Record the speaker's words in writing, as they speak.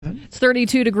It's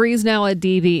 32 degrees now at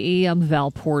DVE. I'm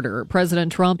Val Porter.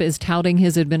 President Trump is touting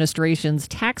his administration's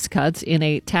tax cuts in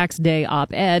a tax day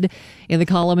op-ed. In the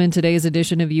column in today's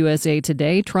edition of USA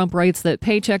Today, Trump writes that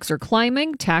paychecks are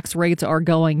climbing, tax rates are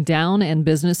going down, and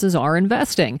businesses are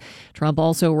investing. Trump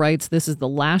also writes this is the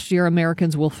last year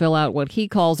Americans will fill out what he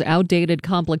calls outdated,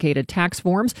 complicated tax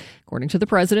forms. According to the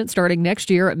president, starting next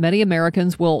year, many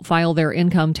Americans will file their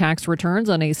income tax returns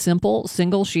on a simple,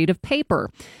 single sheet of paper.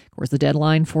 Of course, the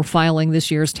deadline for filing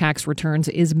this year's tax returns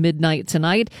is midnight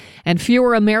tonight, and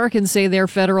fewer Americans say their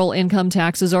federal income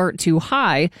taxes are too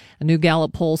high. A new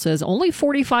Gallup poll says only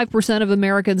 45% of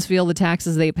Americans feel the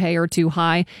taxes they pay are too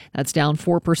high. That's down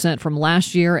 4% from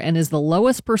last year and is the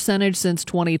lowest percentage since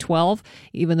 2012.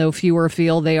 Even though fewer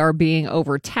feel they are being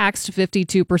overtaxed,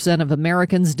 52% of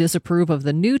Americans disapprove of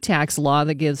the new tax law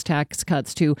that gives tax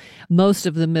cuts to most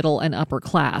of the middle and upper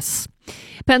class.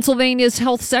 Pennsylvania's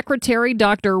Health Secretary,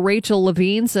 Dr. Rachel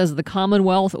Levine, says the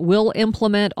Commonwealth will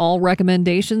implement all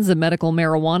recommendations the Medical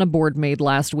Marijuana Board made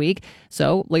last week.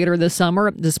 So later this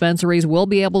summer, dispensaries will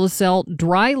be able to sell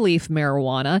dry leaf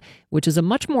marijuana, which is a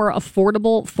much more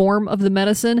affordable form of the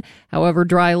medicine. However,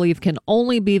 dry leaf can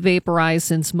only be vaporized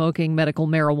since smoking medical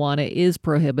marijuana is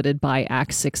prohibited by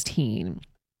Act 16.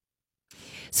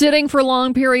 Sitting for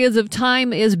long periods of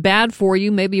time is bad for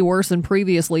you, maybe worse than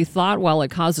previously thought, while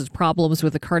it causes problems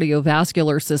with the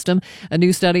cardiovascular system. A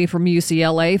new study from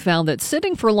UCLA found that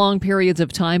sitting for long periods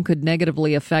of time could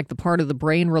negatively affect the part of the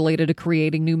brain related to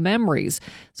creating new memories.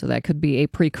 So that could be a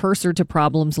precursor to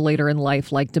problems later in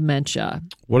life like dementia.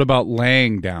 What about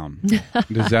laying down?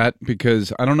 Does that,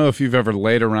 because I don't know if you've ever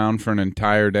laid around for an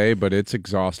entire day, but it's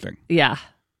exhausting. Yeah.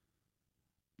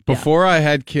 Before I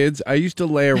had kids, I used to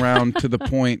lay around to the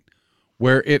point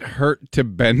where it hurt to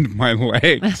bend my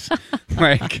legs.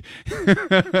 Like,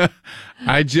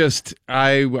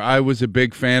 I was a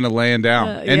big fan of laying down.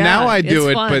 And now I do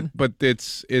it, but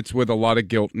it's with a lot of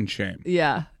guilt and shame.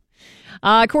 Yeah.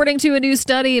 According to a new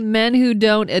study, men who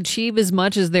don't achieve as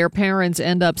much as their parents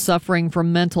end up suffering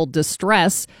from mental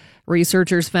distress.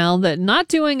 Researchers found that not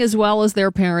doing as well as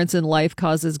their parents in life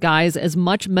causes guys as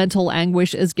much mental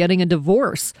anguish as getting a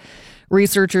divorce.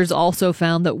 Researchers also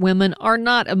found that women are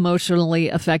not emotionally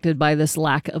affected by this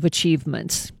lack of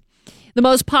achievement. The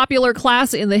most popular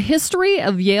class in the history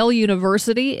of Yale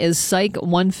University is Psych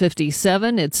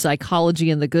 157. It's Psychology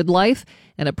in the Good Life,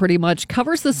 and it pretty much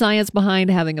covers the science behind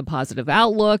having a positive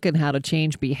outlook and how to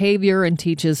change behavior and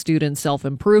teaches students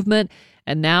self-improvement.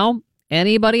 And now,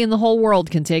 anybody in the whole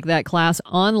world can take that class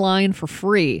online for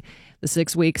free. The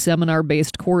 6-week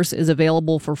seminar-based course is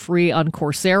available for free on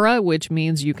Coursera, which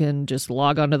means you can just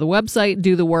log onto the website,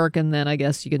 do the work, and then I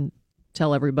guess you can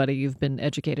tell everybody you've been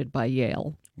educated by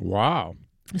Yale. Wow.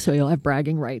 So you'll have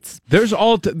bragging rights. There's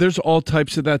all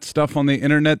types of that stuff on the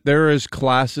internet. There is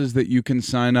classes that you can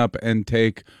sign up and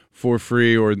take for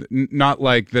free, or not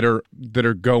like that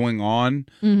are going on,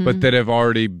 but that have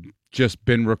already just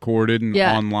been recorded and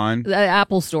online. The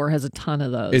Apple Store has a ton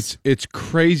of those. It's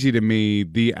crazy to me,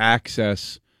 the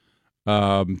access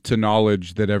to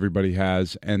knowledge that everybody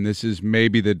has, and this is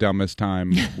maybe the dumbest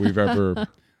time we've ever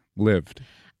lived.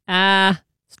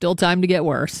 Still time to get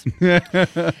worse.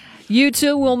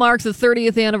 U2 will mark the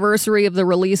 30th anniversary of the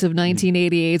release of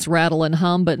 1988's Rattle and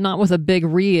Hum, but not with a big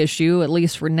reissue. At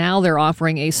least for now, they're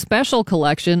offering a special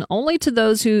collection only to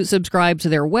those who subscribe to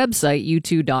their website,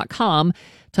 u2.com.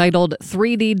 Titled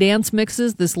 3D Dance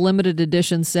Mixes, this limited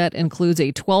edition set includes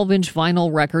a 12-inch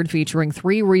vinyl record featuring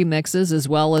 3 remixes, as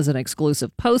well as an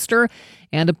exclusive poster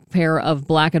and a pair of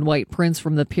black and white prints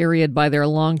from the period by their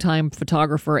longtime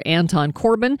photographer Anton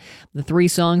Corbin. The 3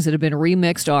 songs that have been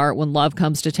remixed are When Love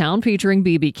Comes to Town featuring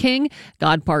B.B. King,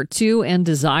 God Part 2, and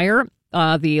Desire.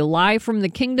 The Live from the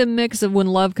Kingdom mix of When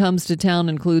Love Comes to Town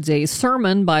includes a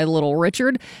sermon by Little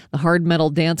Richard. The Hard Metal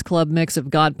Dance Club mix of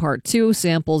God Part 2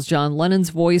 samples John Lennon's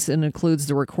voice and includes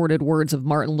the recorded words of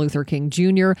Martin Luther King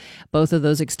Jr. Both of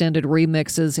those extended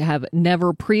remixes have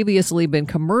never previously been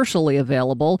commercially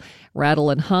available. Rattle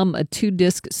and Hum, a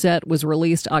 2-disc set, was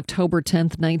released October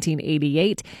 10th,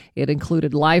 1988. It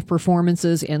included live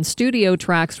performances and studio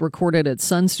tracks recorded at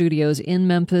Sun Studios in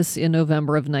Memphis in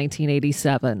November of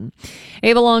 1987.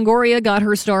 Ava Longoria got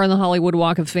her star on the Hollywood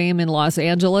Walk of Fame in Los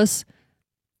Angeles.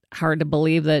 Hard to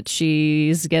believe that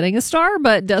she's getting a star,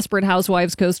 but Desperate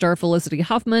Housewives co-star Felicity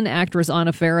Huffman, actress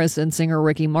Anna Faris, and singer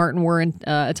Ricky Martin were in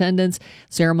attendance.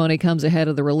 Ceremony comes ahead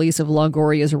of the release of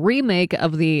Longoria's remake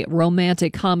of the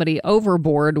romantic comedy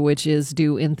Overboard, which is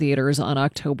due in theaters on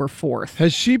October 4th.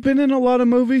 Has she been in a lot of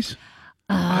movies?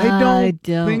 I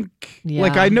don't think. Yeah.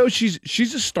 Like, I know she's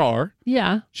a star.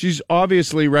 Yeah. She's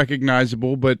obviously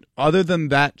recognizable, but other than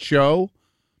that show,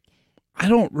 I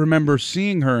don't remember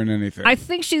seeing her in anything. I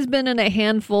think she's been in a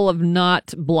handful of not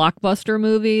blockbuster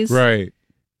movies. Right.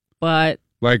 But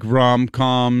like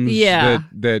rom-coms Yeah.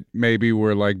 that maybe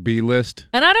were like B-list.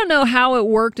 and I don't know how it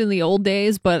worked in the old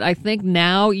days, but I think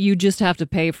now you just have to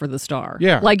pay for the star.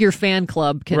 Yeah. Like your fan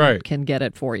club Right. can get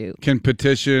it for you. Can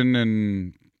petition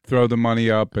and throw the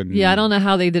money up. And Yeah, I don't know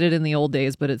how they did it in the old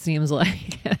days, but it seems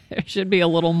like there should be a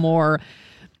little more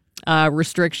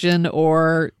restriction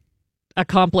or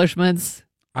accomplishments.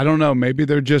 I don't know. Maybe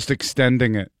they're just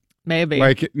extending it. Maybe.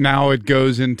 Like now it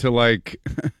goes into like,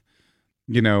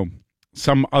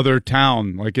 some other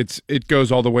town. Like it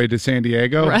goes all the way to San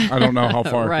Diego. Right. I don't know how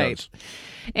far Right. it goes.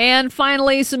 And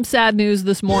finally, some sad news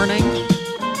this morning.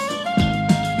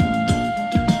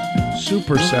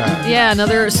 Super sad. Yeah,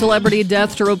 another celebrity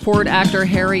death to report. Actor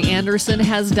Harry Anderson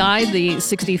has died. The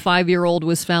 65-year-old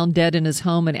was found dead in his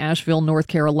home in Asheville, North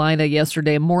Carolina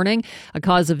yesterday morning. A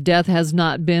cause of death has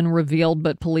not been revealed,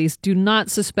 but police do not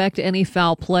suspect any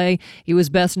foul play. He was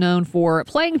best known for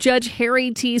playing Judge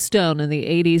Harry T. Stone in the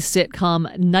 80s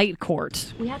sitcom Night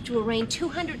Court. We have to arraign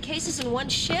 200 cases in one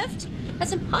shift?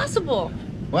 That's impossible.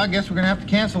 Well, I guess we're going to have to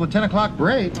cancel the 10 o'clock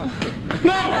break.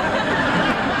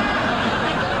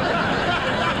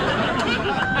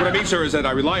 What I mean, sir, is that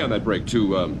I rely on that break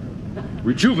to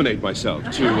rejuvenate myself,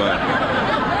 to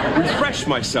refresh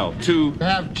myself, to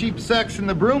Have cheap sex in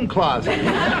the broom closet.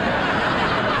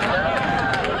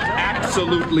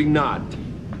 absolutely not.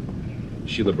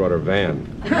 Sheila brought her van.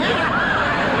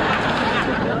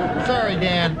 Sorry,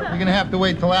 Dan. You're going to have to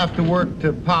wait till after work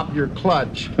to pop your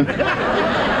clutch.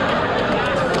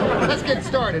 Let's get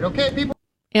started, okay, people?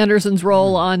 Anderson's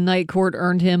role on Night Court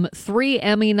earned him 3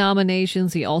 Emmy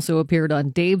nominations. He also appeared on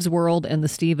Dave's World and the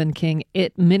Stephen King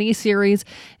It miniseries,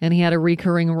 and he had a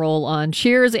recurring role on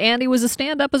Cheers, and he was a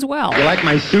stand-up as well. You like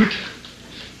my suit?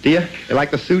 Do you? You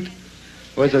like the suit?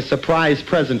 It was a surprise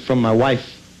present from my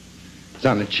wife. It was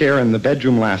on a chair in the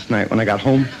bedroom last night when I got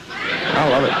home. I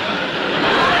love it.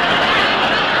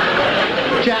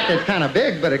 The jacket's kind of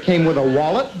big, but it came with a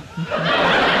wallet.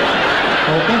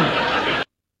 Open.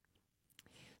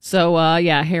 So,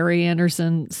 Harry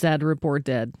Anderson, sad to report,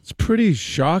 dead. It's pretty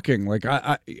shocking. Like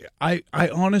I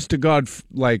honest to God,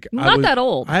 Not that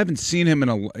old. I haven't seen him in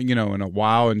a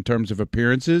while in terms of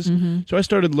appearances. Mm-hmm. So I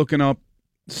started looking up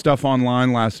stuff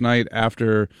online last night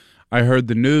after I heard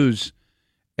the news,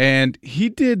 and he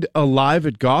did a live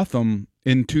at Gotham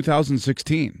in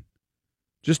 2016.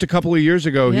 Just a couple of years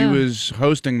ago, Yeah. he was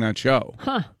hosting that show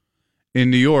Huh. in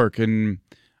New York, and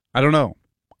I don't know.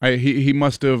 He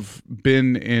must have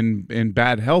been in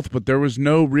bad health, but there was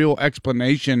no real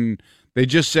explanation. They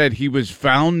just said he was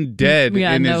found dead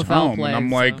Yeah, in no his foul home. play, And I'm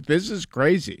so. like, this is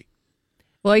crazy.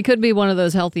 Well, he could be one of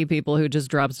those healthy people who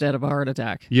just drops dead of a heart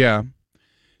attack. Yeah.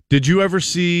 Did you ever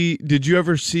see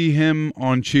him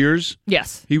on Cheers?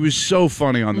 Yes. He was so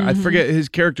funny on that. I forget, his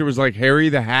character was like Harry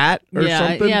the Hat or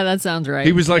something. Yeah, that sounds right.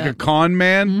 He was like Yeah. a con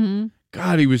man.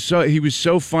 God, he was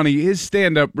so funny. His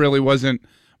stand up really wasn't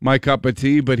my cup of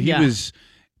tea, but he was,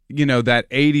 that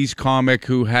 80s comic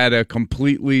who had a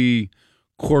completely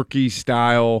quirky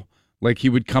style. Like he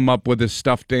would come up with a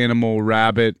stuffed animal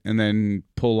rabbit and then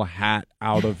pull a hat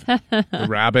out of the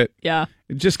rabbit. Yeah.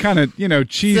 Just kind of,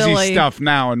 cheesy Silly. stuff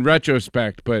now in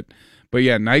retrospect. But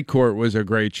yeah, Night Court was a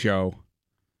great show.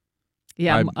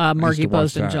 Yeah, I Marky used to watch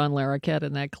Post and that. John Larroquette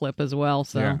in that clip as well.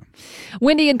 So Yeah.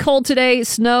 windy and cold today,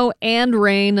 snow and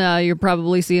rain. You're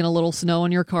probably seeing a little snow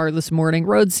in your car this morning.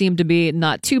 Roads seem to be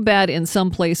not too bad in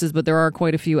some places, but there are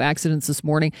quite a few accidents this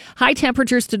morning. High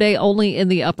temperatures today only in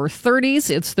the upper 30s.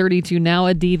 It's 32 now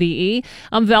at DVE.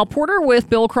 I'm Val Porter with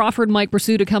Bill Crawford, Mike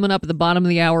Pursuta coming up at the bottom of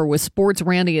the hour with sports.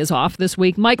 Randy is off this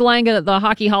week. Mike Langa, the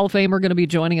Hockey Hall of Famer, going to be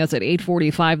joining us at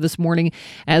 8:45 this morning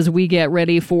as we get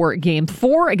ready for Game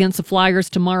 4 against the Flyers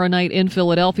tomorrow night in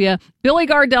Philadelphia. Billy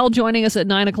Gardell joining us at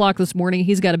 9 o'clock this morning.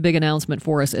 He's got a big announcement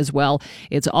for us as well.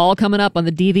 It's all coming up on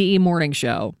the DVE Morning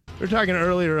Show. We were talking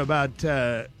earlier about,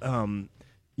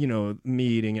 me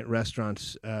eating at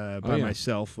restaurants by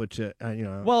myself, which,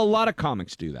 Well, a lot of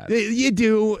comics do that. you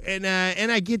do, and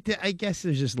I get that. I guess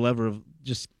there's just level of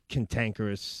just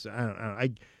cantankerous. I don't know.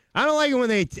 I don't like it when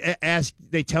they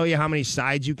they tell you how many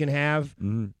sides you can have.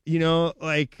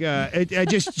 I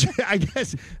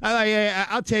guess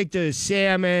I'll take the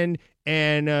salmon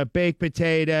and baked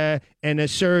potato, and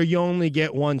sir, you only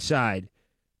get one side.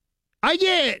 I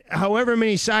get however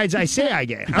many sides I say I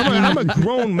get. I'm a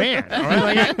grown man. All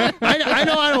right? Like, I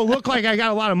know I don't look like I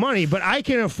got a lot of money, but I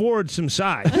can afford some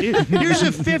sides. Here's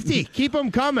a 50. Keep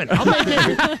them coming. I'll make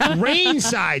it rain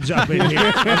sides up in here.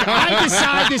 I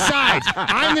decide the sides.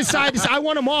 I'm the side. I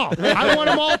want them all. I want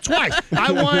them all twice.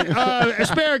 I want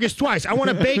asparagus twice. I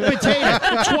want a baked potato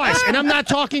twice. And I'm not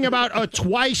talking about a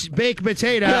twice baked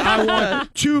potato. I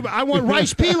want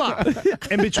rice pilaf.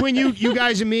 And between you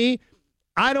guys and me,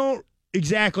 I don't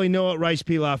exactly know what rice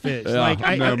pilaf is. Yeah,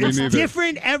 it's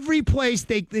different every place.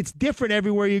 It's different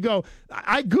everywhere you go.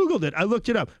 I Googled it. I looked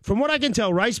it up. From what I can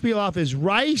tell, rice pilaf is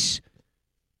rice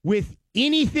with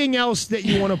anything else that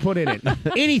you want to put in it.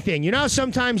 Anything. You know how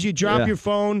sometimes you drop your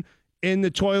phone in the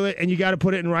toilet and you got to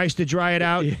put it in rice to dry it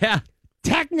out? Yeah.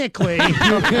 Technically,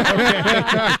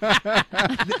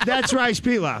 that's rice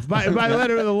pilaf. By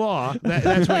letter of the law,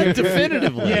 that's what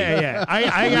Definitively. Yeah.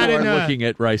 I got in looking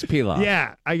at rice pilaf.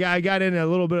 Yeah, I got in a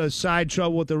little bit of side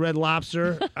trouble with the Red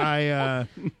Lobster. I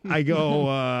go.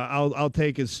 I'll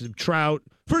take some trout.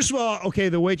 First of all, okay,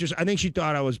 the waitress. I think she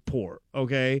thought I was poor.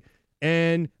 Okay.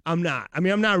 And I'm not. I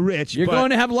mean, I'm not rich. You're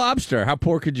going to have lobster. How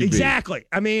poor could you be? Exactly.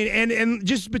 I mean, and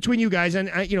just between you guys, and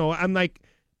I'm like,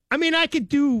 I mean, I could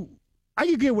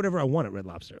get whatever I want at Red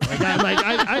Lobster.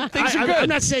 I'm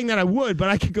not saying that I would, but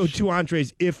I could go 2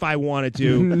 entrees if I wanted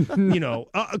to,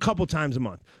 a couple times a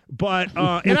month. But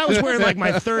and I was wearing like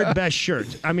my third best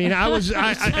shirt. I mean,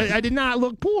 I did not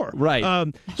look poor. Right.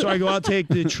 So I go, I'll take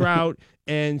the trout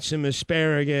and some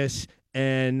asparagus,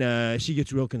 and she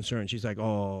gets real concerned. She's like,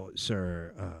 "Oh,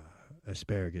 sir,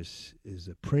 asparagus is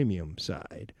a premium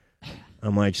side."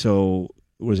 I'm like, "So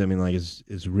what does that mean? Like,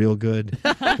 is real good?"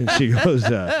 And she goes,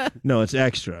 "No, it's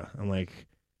extra." I'm like,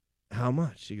 "How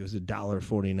much?" She goes,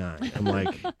 $1.49. I'm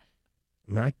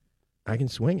like, I can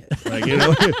swing it. Like,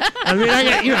 I mean,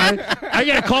 I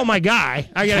got to call my guy.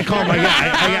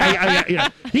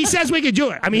 He says we could do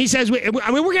it. I mean, we're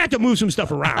going to have to move some stuff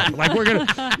around. Like, we're going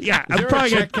to, I'm probably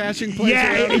going to. Cashing place?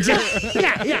 Yeah, exactly.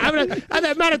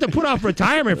 I might have to put off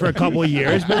retirement for a couple of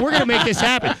years, but we're going to make this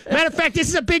happen. Matter of fact, this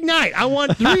is a big night. I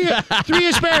want three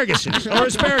asparaguses or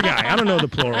asparagus. I don't know the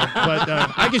plural, but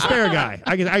I can asparagus.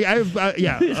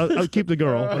 I'll keep the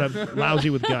girl, but I'm lousy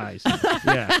with guys.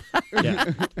 Yeah.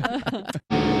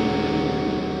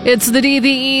 It's the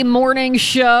DVE Morning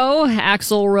Show.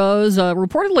 Axl Rose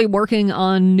reportedly working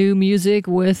on new music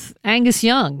with Angus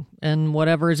Young and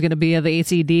whatever is going to be of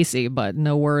AC/DC, but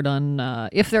no word on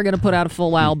if they're going to put out a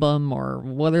full album or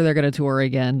whether they're going to tour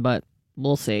again, but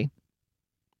we'll see.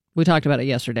 We talked about it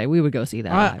yesterday. We would go see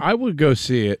that. I would go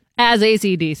see it. As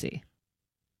AC/DC.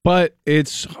 But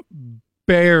it's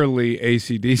barely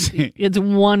AC/DC. It's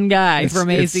one guy from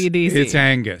AC/DC. It's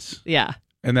Angus. Yeah.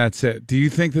 And that's it. Do you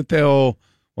think that they'll?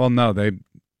 Well, no, they're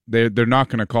not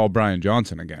going to call Brian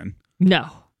Johnson again. No,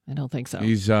 I don't think so.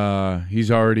 He's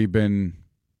already been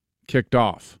kicked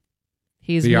off.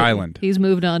 Island. He's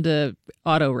moved on to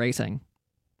auto racing,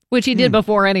 which he did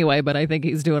before anyway. But I think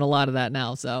he's doing a lot of that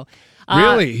now. So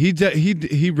really,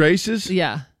 he races.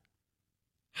 Yeah.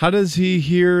 How does he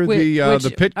hear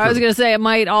the pit crew? I was going to say it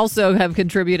might also have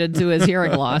contributed to his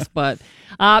hearing loss, but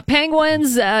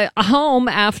Penguins home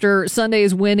after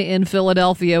Sunday's win in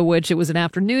Philadelphia, which it was an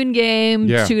afternoon game,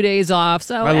 2 days off.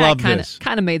 So it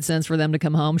kind of made sense for them to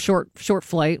come home. Short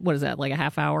flight. What is that, like a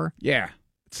half hour? Yeah,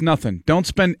 it's nothing. Don't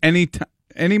spend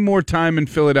any more time in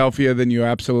Philadelphia than you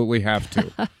absolutely have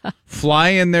to. Fly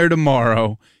in there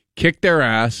tomorrow, kick their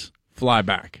ass. Fly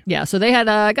back. Yeah, so they had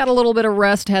got a little bit of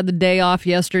rest, had the day off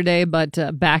yesterday, but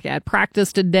back at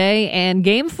practice today. And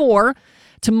Game 4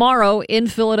 tomorrow in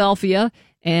Philadelphia.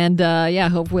 And,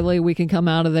 hopefully we can come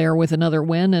out of there with another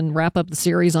win and wrap up the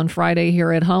series on Friday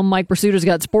here at home. Mike Pursuter's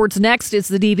got sports next. It's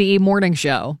the DVE Morning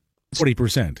Show.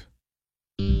 40%.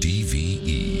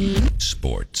 DVE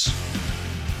Sports.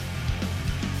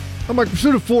 I'm Mike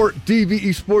Pursuter for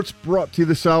DVE Sports, brought to you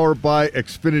this hour by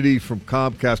Xfinity from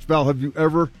Comcast. Val, have you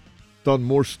ever done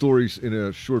more stories in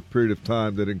a short period of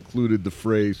time that included the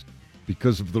phrase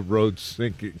 "because of the road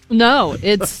sinking"? No,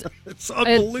 it's it's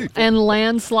unbelievable. And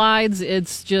landslides,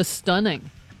 it's just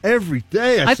stunning. Every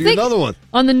day I see another one.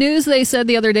 On the news, they said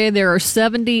the other day there are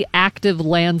 70 active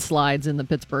landslides in the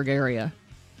Pittsburgh area.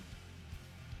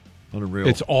 Unreal.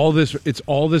 It's all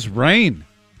this rain.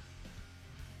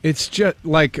 It's just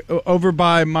like over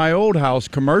by my old house,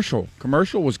 Commercial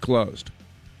was closed.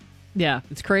 Yeah,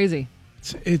 it's crazy.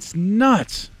 It's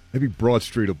nuts. Maybe Broad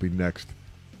Street will be next.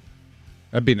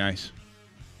 That'd be nice.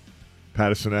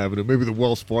 Patterson Avenue. Maybe the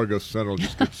Wells Fargo Center will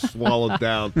just get swallowed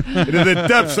down into the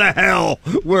depths of hell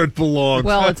where it belongs.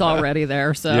 Well, it's already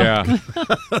there, so. Yeah.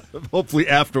 Hopefully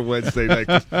after Wednesday night.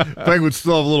 'Cause Penguins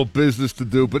still have a little business to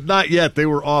do, but not yet. They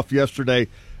were off yesterday.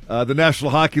 The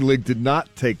National Hockey League did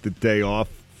not take the day off.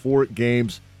 4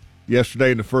 games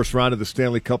yesterday in the first round of the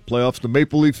Stanley Cup playoffs. The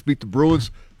Maple Leafs beat the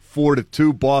Bruins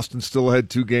 4-2. Boston still ahead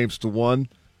 2-1.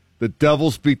 The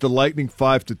Devils beat the Lightning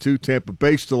 5-2. Tampa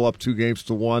Bay still up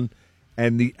 2-1.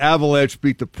 And the Avalanche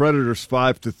beat the Predators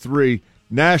 5-3.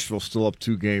 Nashville still up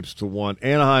 2-1.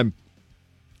 Anaheim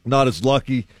not as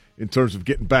lucky in terms of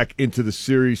getting back into the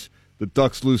series. The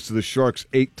Ducks lose to the Sharks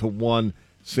 8-1.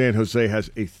 San Jose has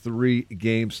a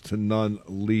 3-0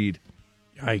 lead.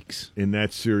 Yikes. In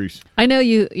that series. I know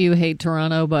you hate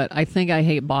Toronto, but I think I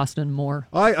hate Boston more.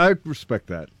 I respect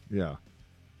that. Yeah.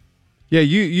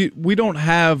 Yeah, we don't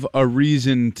have a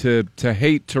reason to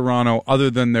hate Toronto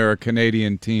other than they're a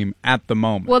Canadian team at the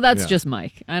moment. Well, that's just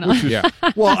Mike. I don't. Yeah.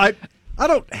 Well, I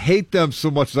don't hate them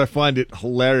so much as I find it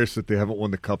hilarious that they haven't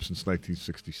won the Cup since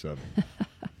 1967.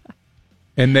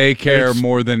 And they care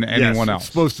more than anyone else.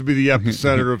 It's supposed to be the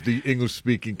epicenter of the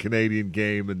English-speaking Canadian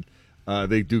game, and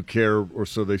they do care, or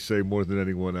so they say, more than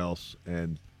anyone else.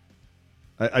 And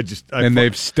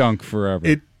they've stunk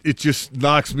forever. It just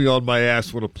knocks me on my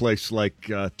ass when a place like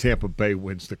Tampa Bay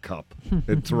wins the Cup,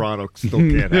 and Toronto still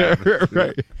can't have it.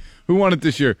 Right. Who won it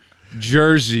this year?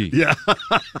 Jersey. Yeah.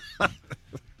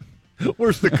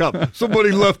 Where's the Cup?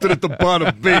 Somebody left it at the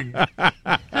bottom. Bing.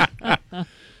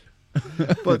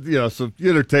 But so you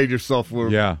entertain yourself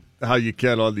how you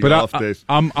can on the off days.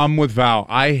 I'm with Val.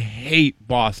 I hate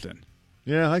Boston.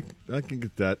 Yeah, I can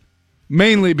get that.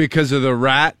 Mainly because of the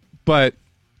rat, but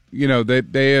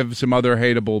they have some other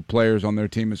hateable players on their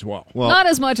team as well. Not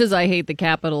as much as I hate the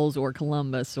Capitals or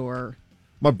Columbus or.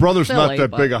 My brother's Philly, not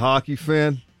that big a hockey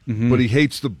fan, but he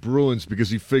hates the Bruins because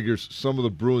he figures some of the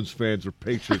Bruins fans are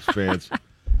Patriots fans.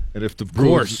 And if the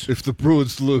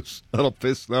Bruins lose, that'll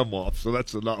piss them off. So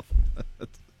that's enough.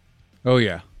 Oh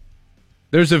yeah,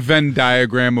 there's a Venn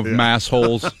diagram of mass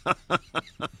holes.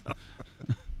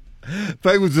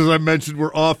 Penguins, as I mentioned,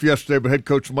 were off yesterday, but head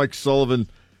coach Mike Sullivan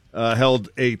held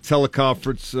a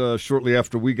teleconference shortly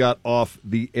after we got off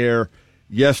the air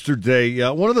yesterday.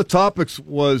 One of the topics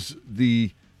was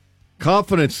the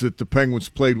confidence that the Penguins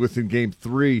played with in Game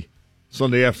 3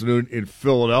 Sunday afternoon in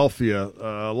Philadelphia.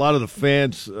 A lot of the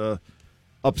fans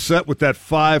upset with that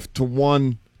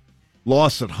 5-1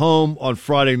 loss at home on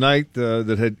Friday night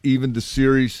that had evened the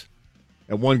series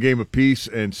at 1 game apiece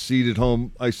and ceded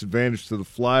home ice advantage to the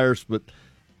Flyers. But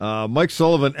Mike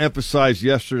Sullivan emphasized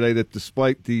yesterday that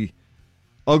despite the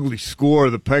ugly score,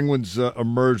 the Penguins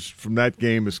emerged from that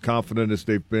game as confident as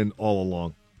they've been all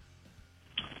along.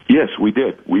 Yes, we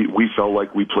did. We felt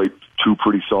like we played 2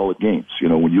 pretty solid games.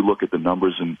 When you look at the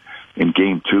numbers in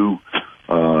Game 2,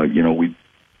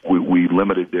 we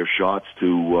limited their shots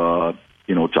to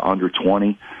under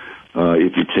 20.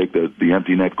 If you take the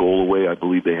empty net goal away, I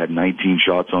believe they had 19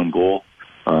 shots on goal.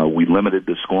 We limited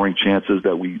the scoring chances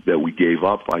that we gave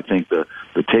up. I think the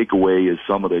takeaway is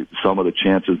some of the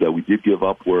chances that we did give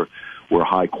up were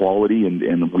high quality,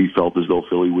 and we felt as though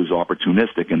Philly was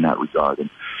opportunistic in that regard.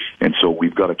 And so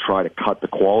we've got to try to cut the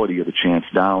quality of the chance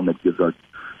down. That gives our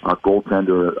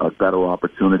goaltender a better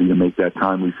opportunity to make that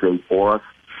timely save for us.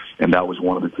 And that was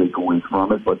one of the takeaways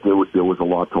from it. But there was a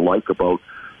lot to like about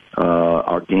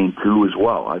our Game 2 as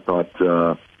well. I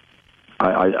thought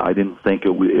I didn't think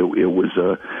it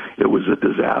was a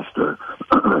disaster,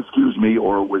 excuse me,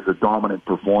 or it was a dominant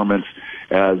performance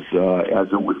as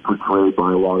it was portrayed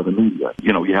by a lot of the media.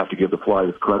 You have to give the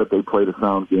Flyers credit. They played a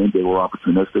sound game. They were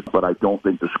opportunistic, but I don't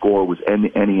think the score was any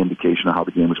indication of how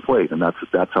the game was played, and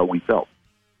that's how we felt.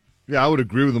 Yeah, I would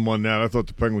agree with them on that. I thought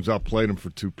the Penguins outplayed them for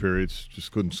 2 periods,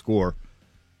 just couldn't score.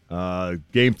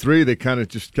 Game 3, they kind of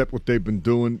just kept what they've been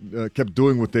doing, kept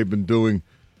doing what they've been doing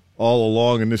all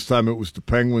along, and this time it was the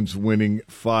Penguins winning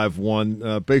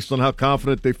 5-1, based on how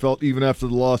confident they felt even after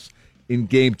the loss in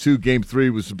Game 2. Game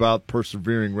 3 was about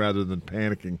persevering rather than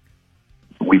panicking.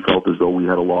 We felt as though we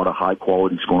had a lot of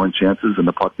high-quality scoring chances, and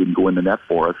the puck didn't go in the net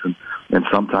for us, and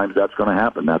sometimes that's going to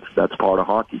happen. That's part of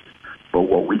hockey. But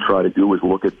what we try to do is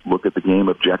look at the game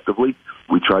objectively.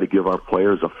 We try to give our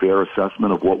players a fair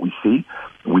assessment of what we see,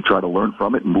 and we try to learn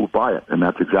from it and move by it, and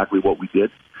that's exactly what we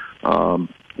did.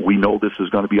 We know this is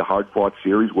going to be a hard-fought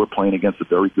series. We're playing against a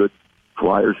very good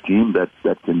Flyers team that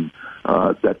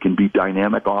can be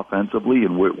dynamic offensively,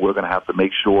 and we're going to have to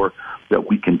make sure that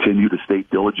we continue to stay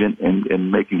diligent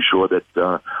in making sure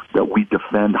that we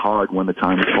defend hard when the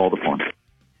time is called upon.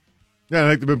 Yeah, I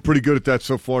think they've been pretty good at that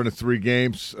so far in the 3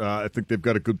 games. I think they've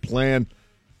got a good plan.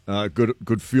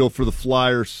 Good feel for the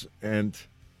Flyers, and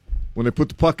when they put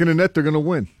the puck in the net, they're going to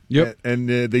win. Yep. And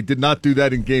they did not do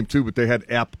that in Game 2, but they had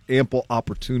ample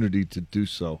opportunity to do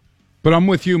so. But I'm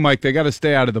with you, Mike. They got to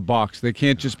stay out of the box. They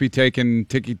can't just be taking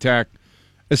ticky-tack,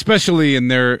 especially in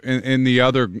the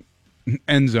other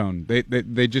end zone.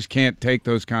 They just can't take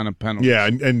those kind of penalties. Yeah,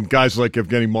 and guys like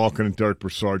Evgeny Malkin and Derek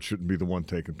Brassard shouldn't be the one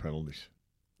taking penalties.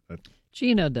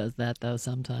 Gino does that, though,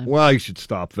 sometimes. Well, he should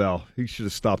stop, Val. He should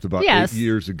have stopped about 8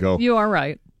 years ago. You are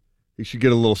right. He should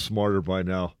get a little smarter by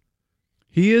now.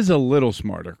 He is a little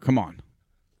smarter. Come on.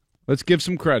 Let's give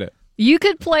some credit. You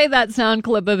could play that sound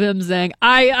clip of him saying,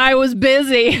 I was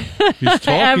busy. He's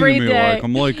talking every to me day.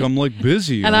 I'm like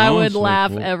busy. And I would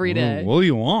laugh every day. What do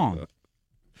you want?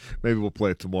 Maybe we'll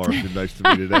play it tomorrow. It'd be nice to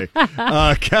me today.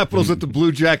 Capitals at the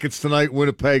Blue Jackets tonight.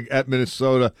 Winnipeg at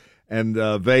Minnesota. And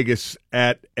Vegas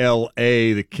at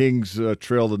L.A. The Kings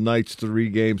trail the Knights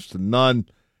 3-0.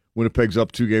 Winnipeg's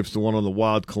up 2-1 on the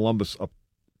Wild. Columbus up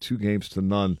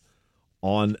 2-0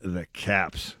 on the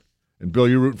Caps. And, Bill,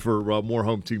 you're rooting for more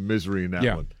home team misery in that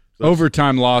one.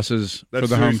 Overtime losses for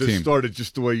the home team. Started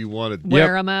just the way you wanted.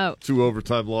 Wear them out. 2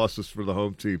 overtime losses for the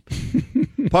home team.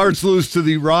 Pirates lose to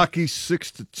the Rockies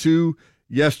 6-2.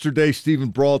 Yesterday, Stephen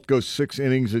Brault goes 6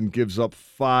 innings and gives up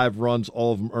 5 runs.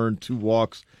 All of them earned 2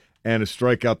 walks and a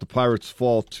strikeout. The Pirates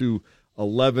fall to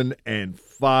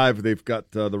 11-5. They've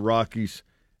got the Rockies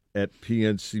at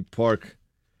PNC Park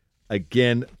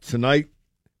again tonight.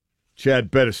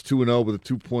 Chad Bettis 2-0 with a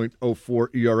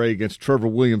 2.04 ERA against Trevor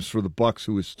Williams for the Bucks,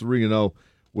 who is 3-0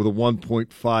 with a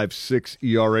 1.56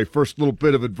 ERA. First little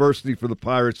bit of adversity for the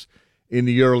Pirates in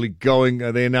the early going.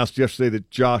 They announced yesterday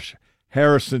that Josh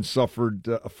Harrison suffered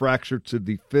a fracture to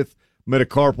the 5th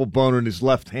metacarpal bone in his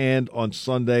left hand on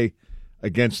Sunday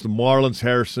against the Marlins.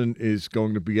 Harrison is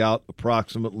going to be out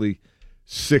approximately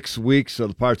 6 weeks.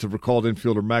 The Pirates have recalled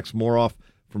infielder Max Moroff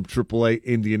from AAA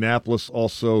Indianapolis.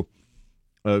 Also,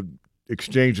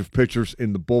 exchange of pitchers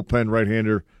in the bullpen.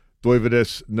 Right-hander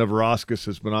Dovydas Neverauskas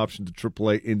has been optioned to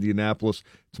AAA Indianapolis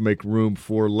to make room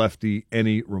for lefty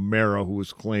Enny Romero, who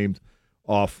was claimed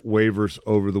off waivers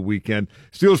over the weekend.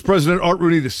 Steelers president Art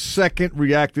Rooney II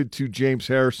reacted to James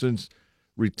Harrison's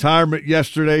retirement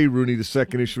yesterday. Rooney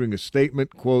II issuing a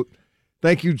statement, quote,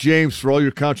 "Thank you, James, for all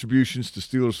your contributions to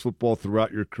Steelers football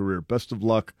throughout your career. Best of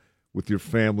luck with your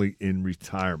family in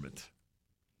retirement."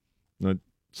 I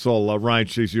saw Ryan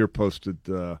Shazier posted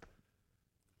a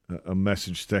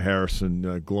message to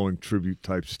Harrison, glowing tribute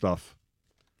type stuff.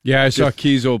 Yeah, I saw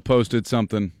Kiesel posted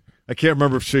something. I can't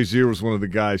remember if Shazier was one of the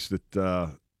guys that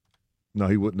no,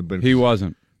 he wouldn't have been. He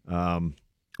wasn't. I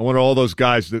wonder all those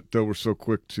guys that were so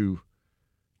quick to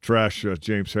trash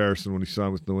James Harrison when he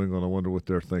signed with New England. I wonder what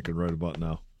they're thinking right about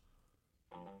now.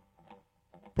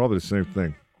 Probably the same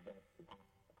thing.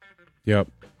 Yep.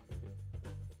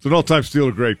 It's an all-time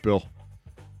Steeler great, Bill.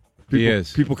 He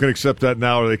is. People can accept that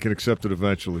now, or they can accept it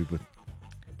eventually. But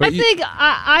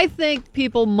I think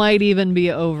people might even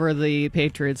be over the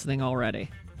Patriots thing already.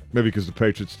 Maybe because the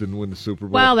Patriots didn't win the Super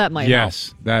Bowl. Well, that might help.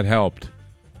 Yes, that helped.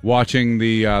 Watching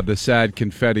the sad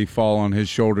confetti fall on his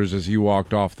shoulders as he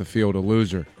walked off the field, a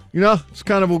loser. You know, it's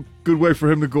kind of a good way for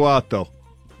him to go out, though.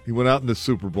 He went out in the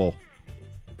Super Bowl.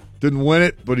 Didn't win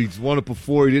it, but he's won it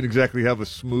before. He didn't exactly have a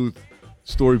smooth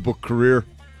storybook career.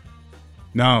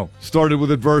 No. Started with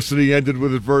adversity, ended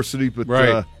with adversity, but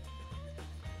right.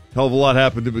 Hell of a lot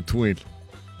happened in between.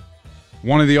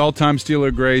 One of the all-time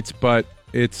Steeler greats, but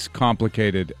it's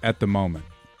complicated at the moment.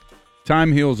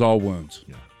 Time heals all wounds.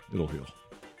 Yeah, it'll heal.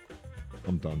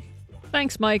 I'm done.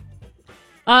 Thanks, Mike.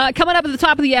 Coming up at the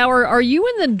top of the hour, are you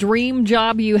in the dream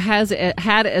job you had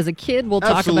as a kid? We'll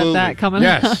talk Absolutely. about that coming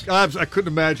up. Yes. I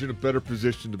couldn't imagine a better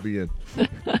position to be in.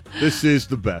 This is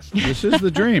the best. This is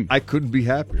the dream. I couldn't be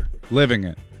happier. Living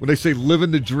it. When they say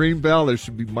living the dream, Val, there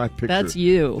should be my picture. That's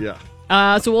you.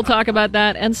 Yeah. So we'll talk about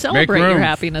that and celebrate room. your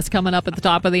happiness coming up at the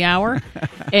top of the hour.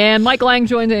 And Mike Lang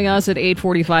joining us at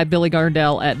 8:45, Billy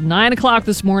Gardell at 9 o'clock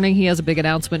this morning. He has a big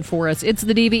announcement for us. It's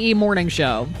the DVE Morning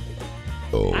Show.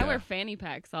 I wear fanny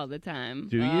packs all the time.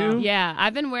 Do you? Yeah,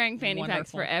 I've been wearing fanny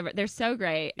packs Wonderful. forever. They're so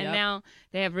great. And Yep. now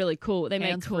they have really cool, they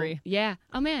make cool. Hands-free. Yeah.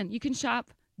 Oh, man, you can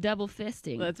shop double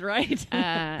fisting. That's right.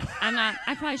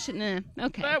 I probably shouldn't have.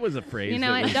 Okay. That was a phrase. You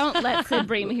know, that was- don't let Sid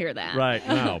Bream hear that. Right,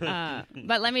 no.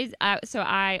 But so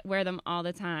I wear them all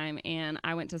the time, and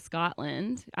I went to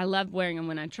Scotland. I love wearing them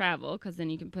when I travel because then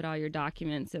you can put all your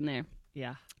documents in there.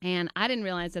 Yeah. And I didn't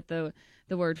realize that the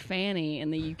word fanny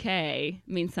in the UK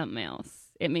means something else.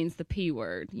 It means the P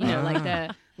word, like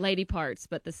the lady parts,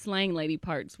 but the slang lady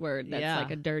parts word, that's like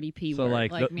a dirty P So word.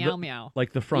 like Like the, meow the, meow.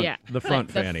 Like the front, Yeah. the front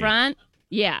like fanny. The front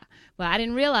Yeah. Well, I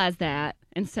didn't realize that.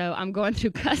 And so I'm going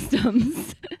through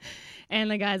customs. And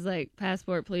the guy's like,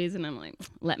 passport, please. And I'm like,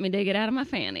 let me dig it out of my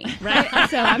fanny. Right?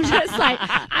 So I'm just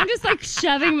like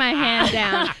shoving my hand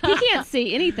down. He can't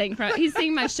see anything he's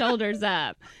seeing my shoulders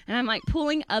up. And I'm like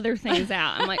pulling other things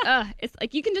out. I'm like, it's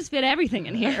like, you can just fit everything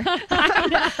in here.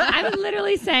 I'm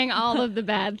literally saying all of the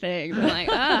bad things. I'm like,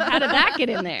 how did that get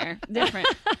in there? Different.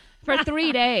 For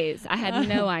 3 days, I had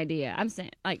no idea. I'm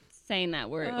saying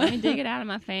that word. Let me dig it out of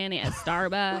my fanny at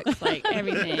Starbucks, like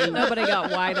everything. Nobody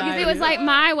got wide-eyed. Because it was like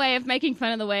my way of making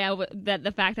fun of the way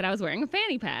the fact that I was wearing a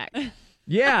fanny pack.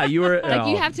 Yeah, you were like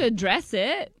you have to address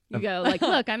it. You go like,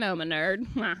 look, I know I'm a nerd.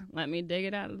 Let me dig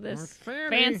it out of this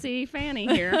fancy fanny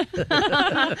here.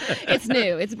 It's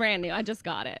new. It's brand new. I just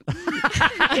got it.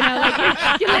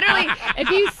 You literally, if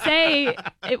you say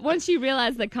it, once you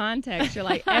realize the context, you're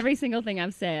like, every single thing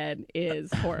I've said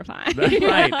is horrifying. That's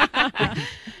right.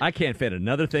 I can't fit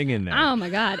another thing in there. Oh my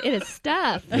God, it is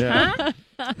stuff. Yeah. Huh?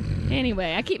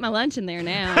 Anyway, I keep my lunch in there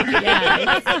now.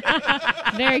 Yeah,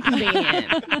 it's very convenient.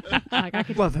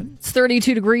 It's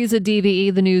 32 degrees at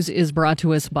DVE. The news is brought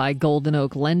to us by Golden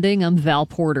Oak Lending. I'm Val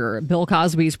Porter. Bill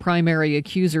Cosby's primary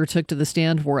accuser took to the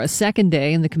stand for a second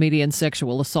day in the comedian's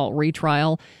sexual assault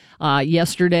retrial.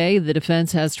 Yesterday, the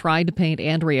defense has tried to paint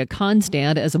Andrea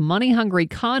Constand as a money-hungry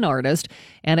con artist,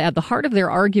 and at the heart of their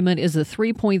argument is the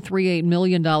 $3.38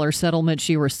 million settlement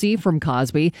she received from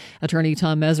Cosby. Attorney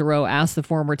Tom Mesereau asked the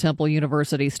former Temple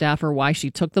University staffer why she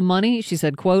took the money. She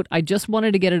said, quote, "I just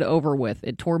wanted to get it over with.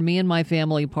 It tore me and my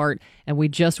family apart, and we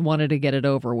just wanted to get it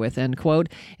over with," end quote.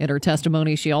 In her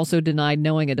testimony, she also denied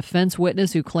knowing a defense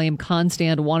witness who claimed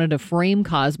Constand wanted to frame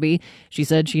Cosby. She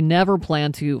said she never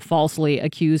planned to falsely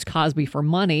accuse Cosby for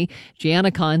money.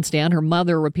 Gianna Constand, her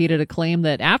mother, repeated a claim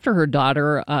that after her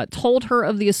daughter told her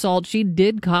of the assault, she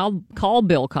did call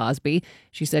Bill Cosby.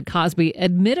 She said Cosby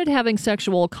admitted having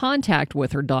sexual contact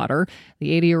with her daughter.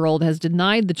 The 80-year-old has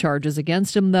denied the charges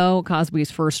against him, though.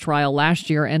 Cosby's first trial last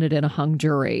year ended in a hung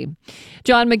jury.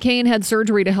 John McCain had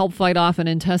surgery to help fight off an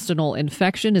intestinal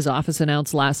infection. His office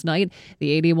announced last night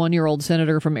the 81-year-old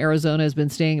senator from Arizona has been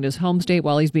staying in his home state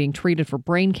while he's being treated for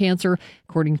brain cancer.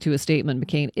 According to a statement,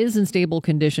 McCain is in stable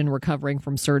condition, recovering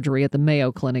from surgery at the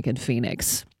Mayo Clinic in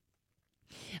Phoenix.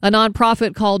 A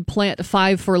nonprofit called Plant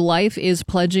 5 for Life is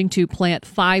pledging to plant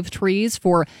 5 trees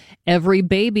for every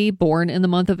baby born in the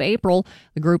month of April.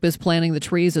 The group is planting the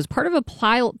trees as part of a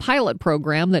pilot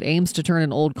program that aims to turn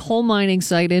an old coal mining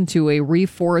site into a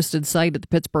reforested site at the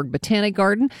Pittsburgh Botanic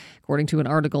Garden. According to an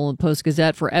article in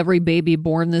Post-Gazette, for every baby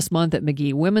born this month at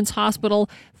McGee Women's Hospital,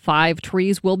 5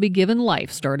 trees will be given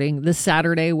life starting this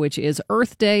Saturday, which is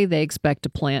Earth Day. They expect to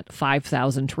plant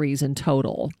 5,000 trees in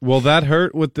total. Will that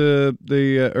hurt with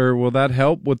or will that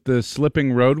help with the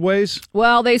slipping roadways?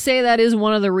 Well, they say that is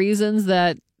one of the reasons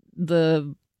that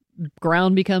the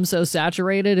ground becomes so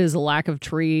saturated is a lack of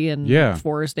tree and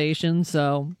forestation.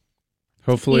 So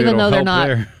hopefully even it'll though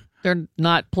help they're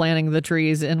not planting the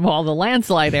trees in all the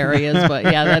landslide areas, but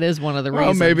yeah, that is one of the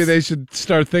reasons. Well, maybe they should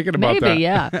start thinking about that. Maybe,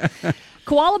 yeah.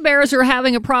 Koala bears are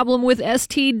having a problem with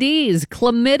STDs.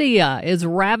 Chlamydia is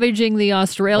ravaging the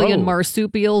Australian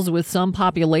marsupials, with some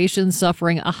populations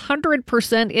suffering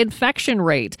 100% infection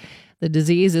rate. The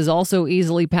disease is also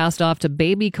easily passed off to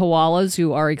baby koalas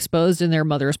who are exposed in their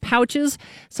mother's pouches.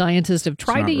 Scientists have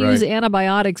tried to use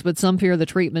antibiotics, but some fear the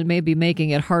treatment may be making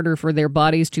it harder for their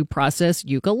bodies to process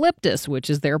eucalyptus,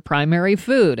 which is their primary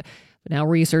food. But now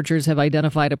researchers have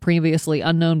identified a previously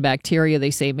unknown bacteria they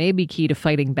say may be key to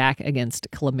fighting back against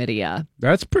chlamydia.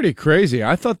 That's pretty crazy.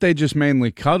 I thought they just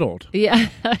mainly cuddled. Yeah,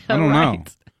 I don't know.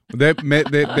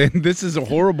 This is a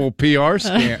horrible PR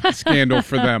scandal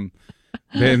for them.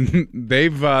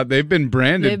 They've been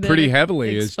branded pretty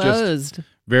heavily as just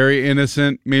very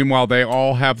innocent. Meanwhile, they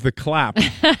all have the clap.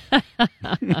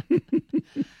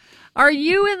 Are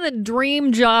you in the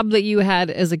dream job that you had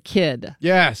as a kid?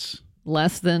 Yes.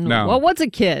 Less than? No. Well, what's a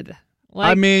kid?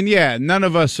 I mean, yeah, none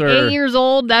of us are 8 years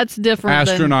old. That's different.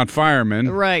 Astronaut firemen.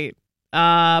 Right.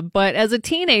 But as a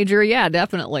teenager, yeah,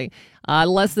 definitely.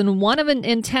 Less than 1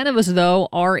 in 10 of us, though,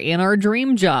 are in our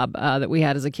dream job that we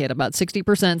had as a kid. About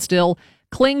 60% still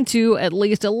cling to at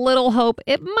least a little hope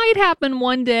it might happen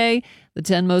one day. The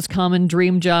 10 most common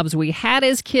dream jobs we had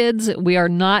as kids, we are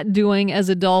not doing as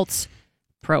adults.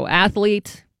 Pro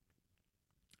athlete.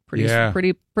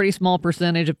 Pretty small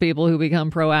percentage of people who become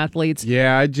pro athletes.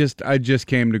 Yeah, I just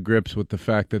came to grips with the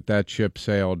fact that ship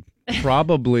sailed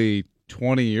probably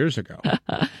 20 years ago.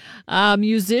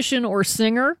 Musician or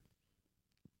singer.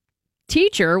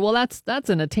 Teacher, well, that's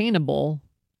an attainable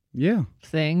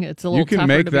thing. It's a little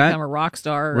tougher to become a rock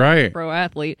star or a pro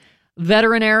athlete.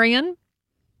 Veterinarian,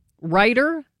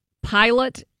 writer,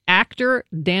 pilot, actor,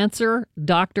 dancer,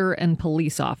 doctor, and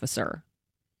police officer.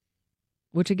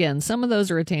 Which, again, some of those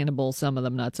are attainable, some of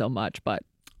them not so much, but...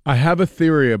 I have a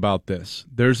theory about this.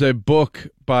 There's a book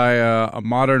by a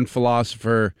modern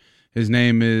philosopher. His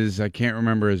name is, I can't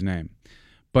remember his name.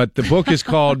 But the book is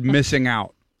called Missing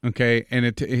Out. Okay, and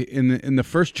in the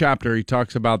first chapter, he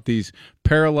talks about these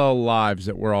parallel lives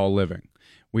that we're all living.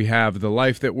 We have the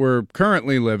life that we're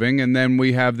currently living, and then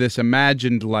we have this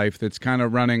imagined life that's kind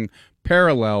of running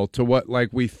parallel to what like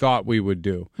we thought we would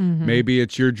do. Mm-hmm. Maybe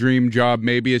it's your dream job.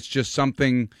 Maybe it's just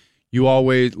something you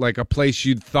always like, a place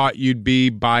you'd thought you'd be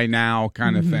by now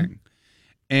kind of thing.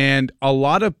 And a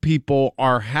lot of people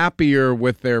are happier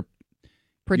with their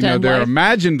pretend their life.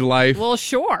 Imagined life. Well,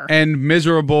 sure. And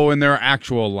miserable in their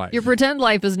actual life. Your pretend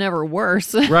life is never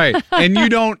worse. Right. And you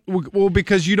don't, well,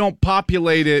 because you don't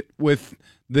populate it with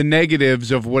the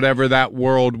negatives of whatever that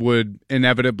world would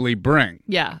inevitably bring.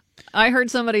 Yeah. I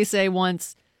heard somebody say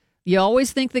once, you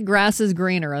always think the grass is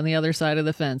greener on the other side of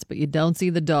the fence, but you don't see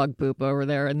the dog poop over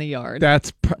there in the yard.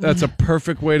 That's a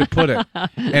perfect way to put it.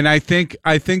 And I think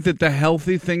that the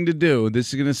healthy thing to do, this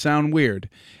is going to sound weird,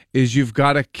 is you've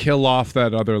got to kill off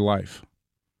that other life.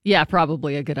 Yeah,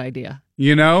 probably a good idea.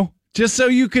 You know? Just so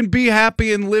you can be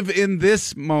happy and live in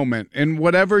this moment and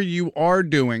whatever you are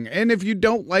doing. And if you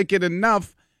don't like it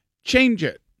enough, change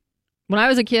it. When I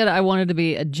was a kid, I wanted to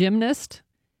be a gymnast,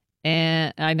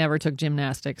 and I never took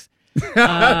gymnastics.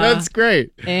 That's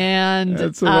great. And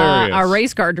that's hilarious. A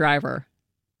race car driver.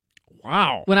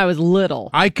 Wow. When I was little.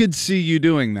 I could see you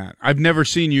doing that. I've never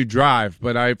seen you drive,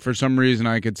 but for some reason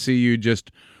I could see you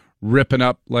just ripping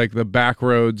up like the back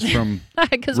roads from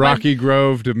Rocky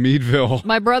Grove to Meadville.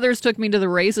 My brothers took me to the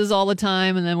races all the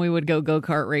time, and then we would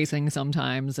go-kart racing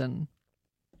sometimes. And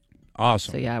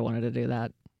awesome. So yeah, I wanted to do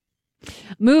that.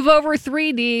 Move Over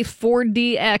 3D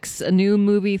 4DX, a new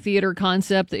movie theater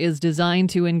concept, is designed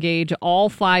to engage all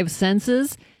five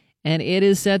senses, and it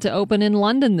is set to open in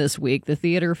London this week. The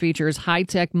theater features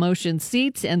high-tech motion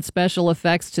seats and special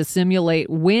effects to simulate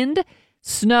wind,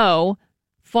 snow,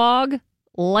 fog,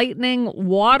 lightning,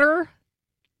 water.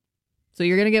 So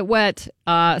you're going to get wet,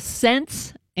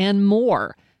 scents, and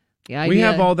more. We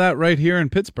have all that right here in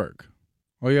Pittsburgh.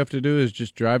 All you have to do is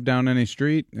just drive down any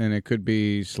street, and it could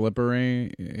be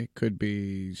slippery, it could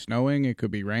be snowing, it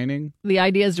could be raining. The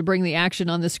idea is to bring the action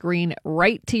on the screen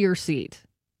right to your seat.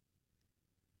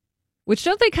 Which,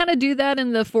 don't they kind of do that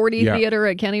in the 4D theater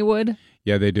at Kennywood?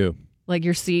 Yeah, they do. Like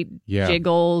your seat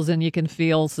jiggles, and you can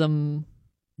feel some...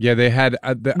 Yeah, they had,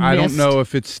 I don't know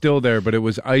if it's still there, but it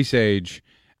was Ice Age,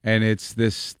 and it's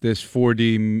this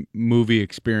 4D movie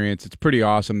experience. It's pretty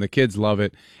awesome. The kids love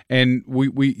it. And we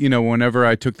whenever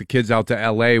I took the kids out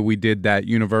to LA, we did that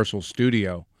Universal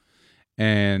Studio.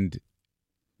 And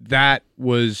that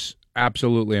was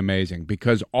absolutely amazing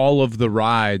because all of the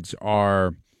rides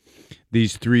are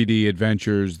these 3D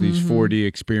adventures, these 4D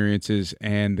experiences,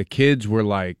 and the kids were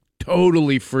like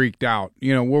totally freaked out.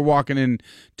 You know, we're walking in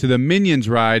to the Minions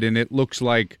ride, and it looks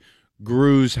like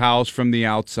Gru's house from the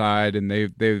outside, and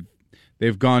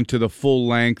they've gone to the full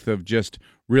length of just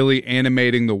really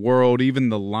animating the world, even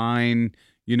the line.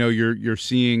 You know, you're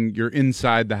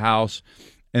inside the house,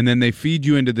 and then they feed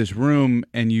you into this room,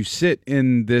 and you sit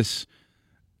in this,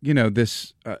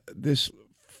 this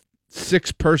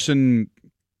 6-person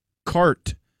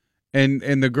cart,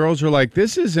 and the girls are like,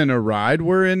 "This isn't a ride.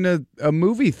 We're in a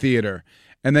movie theater."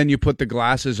 And then you put the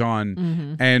glasses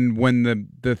on, and when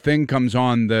the thing comes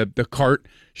on, the cart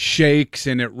shakes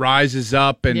and it rises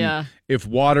up, and if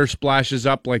water splashes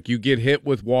up, like you get hit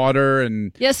with water.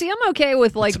 And yeah, see, I'm okay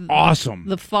with like awesome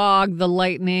the fog, the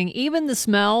lightning, even the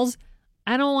smells.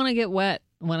 I don't want to get wet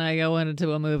when I go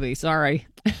into a movie. Sorry.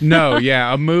 No,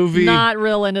 yeah, a movie. Not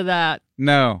real into that.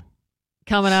 No.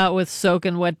 Coming out with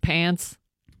soaking wet pants.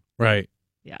 Right.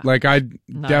 Yeah. Like I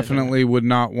definitely would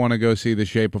not want to go see The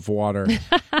Shape of Water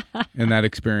in that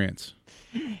experience.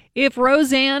 If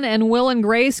Roseanne and Will and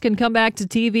Grace can come back to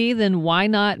TV, then why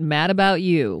not Mad About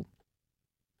You?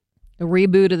 A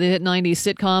reboot of the hit 90s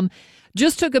sitcom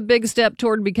just took a big step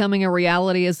toward becoming a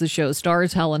reality as the show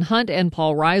stars Helen Hunt and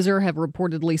Paul Reiser have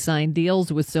reportedly signed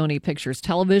deals with Sony Pictures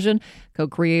Television.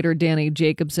 Co-creator Danny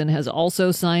Jacobson has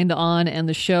also signed on, and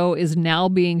the show is now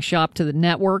being shopped to the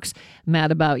networks.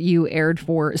 Mad About You aired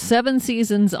for 7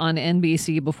 seasons on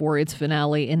NBC before its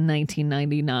finale in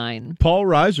 1999. Paul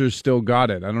Reiser's still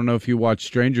got it. I don't know if you watch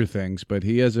Stranger Things, but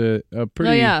he has a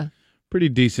pretty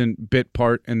decent bit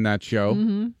part in that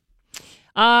show.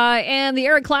 And the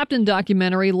Eric Clapton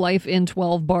documentary, Life in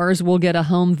 12 Bars, will get a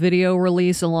home video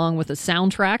release along with a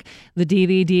soundtrack. The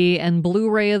DVD and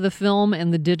Blu-ray of the film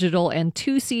and the digital and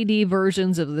 2 CD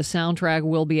versions of the soundtrack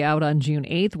will be out on June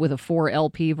 8th with a 4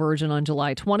 LP version on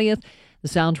July 20th. The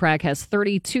soundtrack has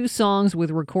 32 songs with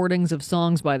recordings of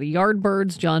songs by the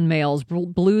Yardbirds, John Mayall's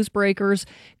Blues Breakers,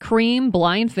 Cream,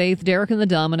 Blind Faith, Derek and the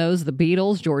Dominoes, The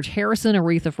Beatles, George Harrison,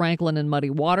 Aretha Franklin, and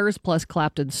Muddy Waters, plus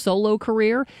Clapton's solo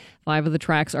career. 5 of the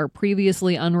tracks are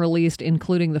previously unreleased,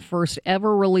 including the first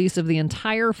ever release of the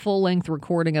entire full-length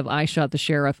recording of I Shot the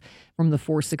Sheriff from the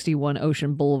 461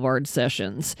 Ocean Boulevard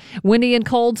sessions. Windy and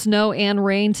cold, snow and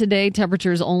rain today.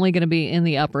 Temperatures only going to be in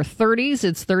the upper 30s.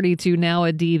 It's 32 now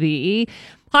at DVE.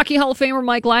 Hockey Hall of Famer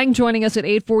Mike Lang joining us at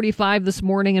 8:45 this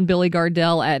morning, and Billy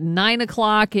Gardell at 9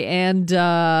 o'clock. And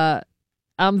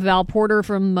I'm Val Porter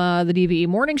from the DVE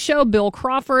Morning Show, Bill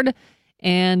Crawford,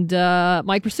 and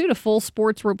Mike Pursuit, a full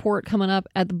sports report coming up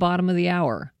at the bottom of the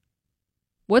hour.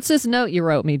 What's this note you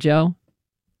wrote me, Joe?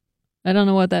 I don't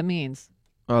know what that means.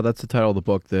 Oh, that's the title of the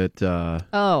book that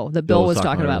that Bill was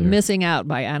talking about, Missing Out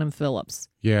by Adam Phillips.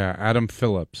 Yeah, Adam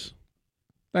Phillips.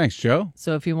 Thanks, Joe.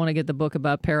 So if you want to get the book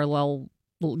about parallel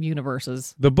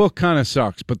universes. The book kind of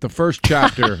sucks, but the first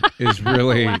chapter is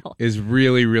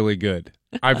really, really good.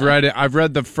 I've read it. I've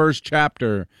read the first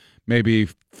chapter maybe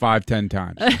 5-10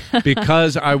 times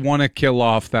because I want to kill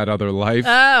off that other life.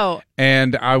 Oh.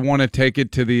 And I want to take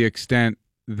it to the extent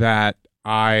that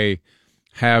I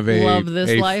have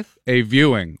life? a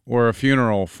viewing or a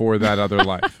funeral for that other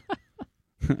life.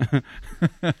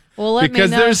 Well, let me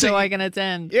know so I can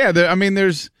attend. Yeah,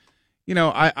 there's,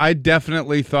 I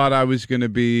definitely thought I was going to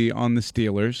be on the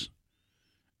Steelers,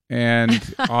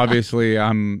 and obviously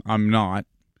I'm not.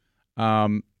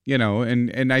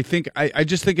 And I think I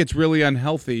just think it's really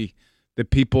unhealthy that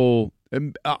people,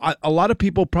 a lot of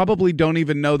people probably don't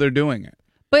even know they're doing it,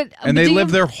 and they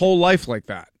live their whole life like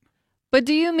that. But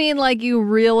do you mean like you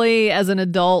really, as an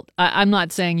adult, I'm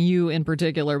not saying you in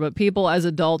particular, but people as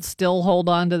adults still hold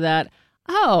on to that,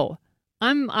 oh,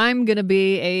 I'm going to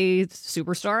be a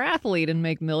superstar athlete and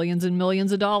make millions and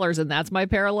millions of dollars, and that's my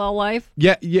parallel life?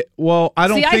 Yeah. Well, I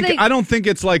don't think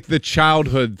it's like the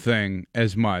childhood thing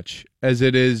as much as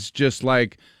it is just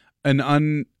like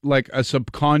like a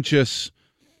subconscious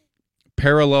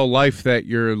parallel life that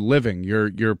you're living,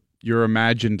 your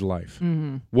imagined life.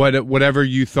 Mm-hmm. Whatever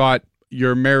you thought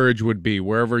your marriage would be,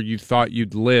 wherever you thought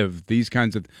you'd live, these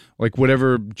kinds of, like,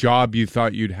 whatever job you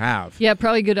thought you'd have. Yeah,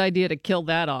 probably a good idea to kill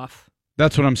that off.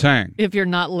 That's what I'm saying. If you're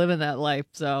not living that life,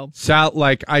 so.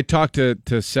 I talked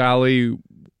to Sally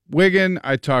Wiggin,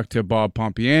 I talked to Bob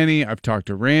Pompiani, I've talked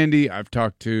to Randy, I've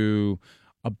talked to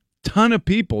a ton of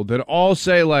people that all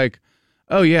say, like,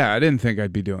 oh yeah, I didn't think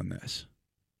I'd be doing this.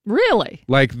 Really?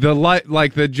 Like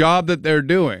the job that they're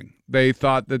doing. They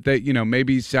thought that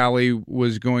maybe Sally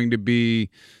was going to be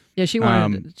she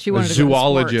wanted a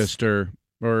zoologist or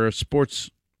a sports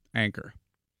anchor.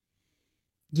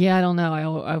 Yeah, I don't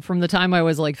know. I from the time I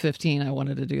was like 15, I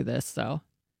wanted to do this, so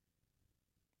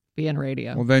be in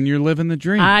radio. Well, then you're living the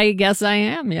dream. I guess I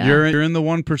am, yeah. You're in the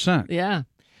 1%. Yeah.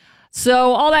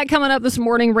 So all that coming up this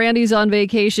morning. Randy's on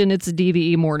vacation. It's a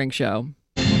DVE morning show.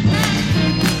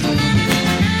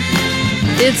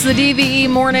 It's the DVE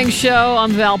Morning Show.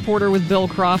 I'm Val Porter with Bill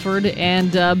Crawford.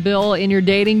 And Bill, in your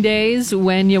dating days,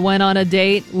 when you went on a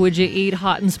date, would you eat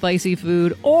hot and spicy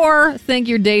food or think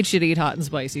your date should eat hot and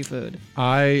spicy food?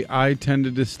 I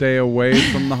tended to stay away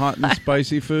from the hot and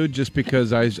spicy food just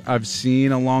because I've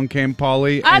seen Along Came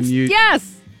Polly.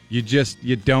 Yes!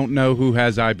 You don't know who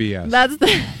has IBS. That's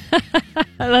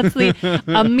the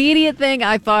immediate thing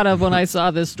I thought of when I saw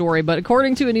this story. But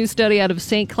according to a new study out of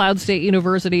St. Cloud State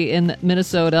University in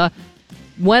Minnesota,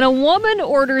 when a woman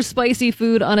orders spicy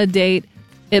food on a date,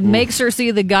 it makes her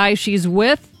see the guy she's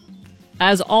with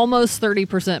as almost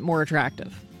 30% more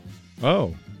attractive.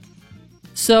 Oh.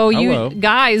 So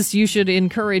guys, you should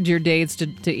encourage your dates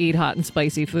to eat hot and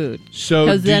spicy food. So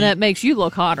because then it makes you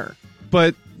look hotter.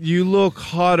 But you look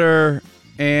hotter,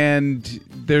 and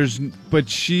but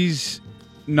she's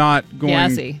not going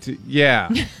Gassy. to.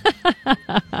 Yeah.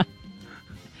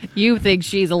 You think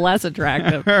she's less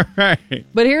attractive. Right.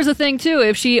 But here's the thing, too.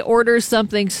 If she orders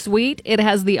something sweet, it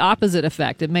has the opposite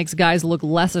effect. It makes guys look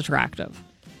less attractive.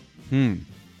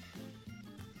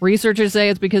 Researchers say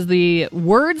it's because the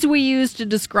words we use to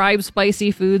describe spicy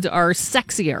foods are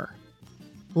sexier,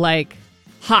 like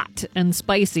hot and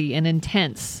spicy and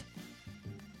intense.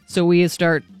 So we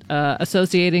start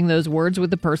associating those words with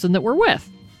the person that we're with.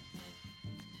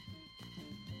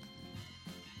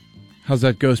 How's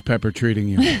that ghost pepper treating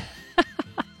you?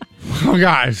 Oh,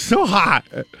 God, it's so hot.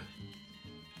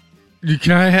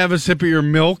 Can I have a sip of your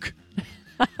milk?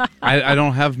 I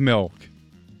don't have milk.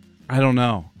 I don't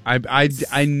know.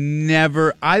 I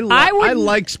never. I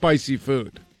like spicy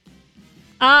food.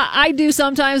 I do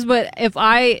sometimes, but if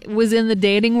I was in the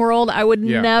dating world, I would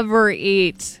never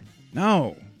eat.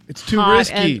 No, it's too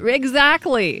risky.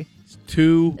 Exactly. It's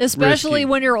too Especially risky.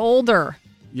 when you're older.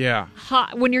 Yeah.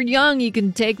 Hot. When you're young, you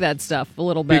can take that stuff a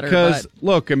little better. Because,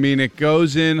 look, I mean, it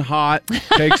goes in hot,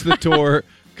 takes the tour,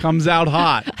 comes out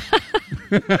hot.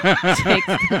 Takes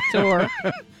the tour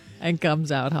and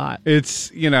comes out hot.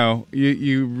 It's,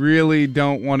 you really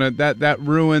don't want to, that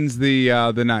ruins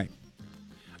the night.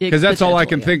 Because that's all I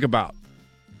can think about.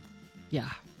 Yeah.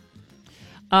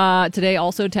 Today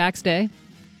also tax day.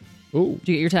 Ooh. Did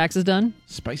you get your taxes done?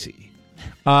 Spicy.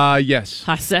 Yes.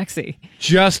 Hot sexy.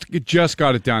 Just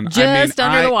got it done. Just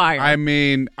under the wire. I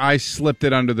mean, I slipped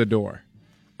it under the door.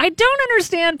 I don't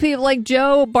understand people like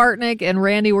Joe Bartnick and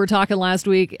Randy were talking last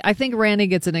week. I think Randy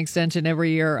gets an extension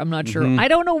every year. I'm not sure. I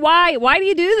don't know why. Why do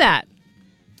you do that?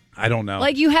 I don't know.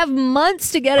 Like, you have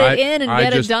months to get it in and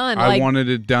get it done. I wanted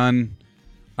it done.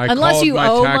 Unless called you my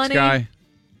owe tax money. guy.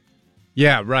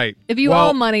 Yeah, right. If you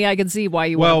owe money, I can see why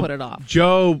you want to put it off.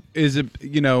 Joe is an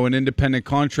independent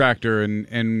contractor,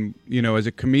 and as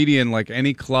a comedian, like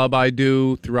any club I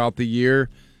do throughout the year,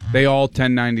 they all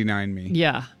 1099 me.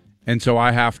 Yeah. And so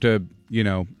I have to,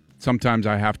 sometimes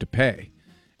I have to pay.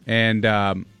 And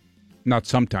not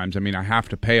sometimes, I mean, I have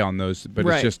to pay on those, but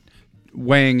Right. it's just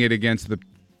weighing it against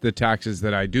the taxes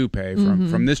that I do pay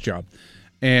from this job.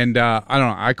 And I don't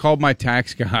know, I called my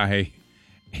tax guy,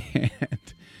 and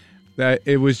that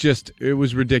it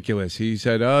was ridiculous. He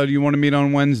said, "Oh, do you want to meet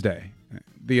on Wednesday,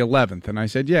 the 11th?" And I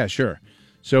said, "Yeah, sure."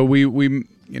 So we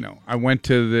I went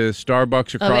to the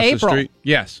Starbucks across the street.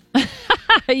 Yes.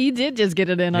 You did just get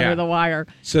it in under the wire.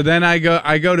 So then I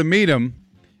go to meet him,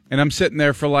 and I'm sitting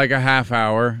there for like a half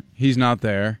hour. He's not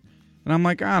there. And I'm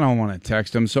like, I don't want to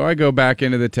text him. So I go back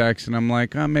into the text, and I'm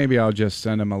like, maybe I'll just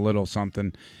send him a little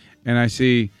something. And I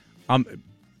see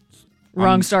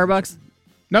Wrong Starbucks?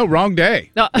 No, wrong day.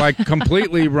 No. Like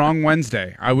completely wrong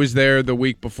Wednesday. I was there the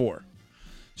week before.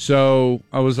 So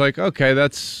I was like, okay,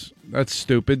 that's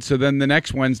stupid. So then the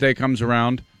next Wednesday comes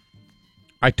around.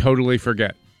 I totally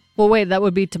forget. Well, wait, that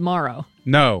would be tomorrow.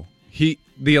 No, the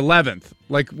 11th.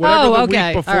 Like whatever the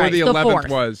week before the 11th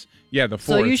was. Yeah, the 4th.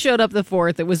 So you showed up the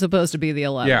 4th. It was supposed to be the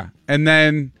 11th. Yeah. And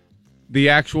then the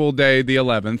actual day, the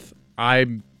 11th, I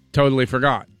totally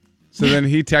forgot. So then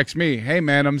he texts me, "Hey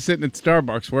man, I'm sitting at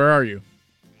Starbucks. Where are you?"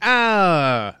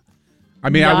 I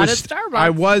mean, Not I was at Starbucks. I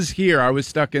was here. I was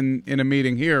stuck in a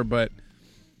meeting here,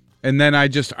 and then I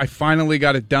finally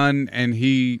got it done, and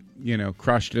he,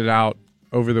 crushed it out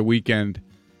over the weekend.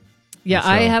 Yeah, So-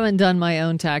 I haven't done my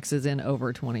own taxes in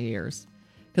over 20 years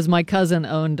because my cousin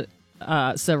owned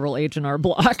several H&R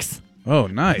blocks. Oh,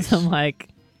 nice. So I'm like,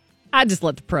 I just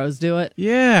let the pros do it.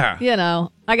 Yeah.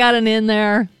 I got an in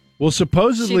there. Well,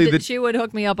 supposedly She would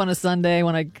hook me up on a Sunday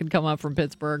when I could come up from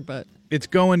Pittsburgh, but it's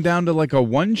going down to like a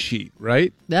one sheet,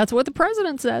 right? that's what the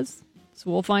president says. So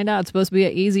we'll find out. It's supposed to be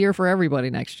easier for everybody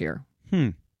next year.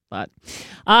 But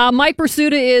Mike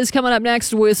Pursuta is coming up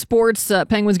next with sports.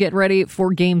 Penguins get ready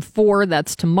for Game 4.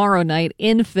 That's tomorrow night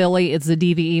in Philly. It's the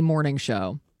DVE Morning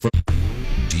Show.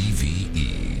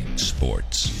 DVE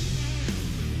Sports.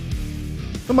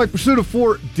 I'm Mike Pursuta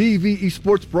for DVE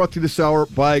Sports, brought to you this hour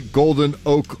by Golden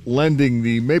Oak Lending.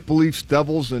 The Maple Leafs,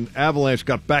 Devils, and Avalanche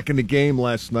got back in the game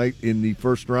last night in the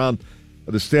first round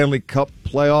of the Stanley Cup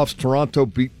playoffs. Toronto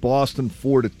beat Boston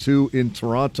 4-2 in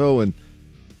Toronto, and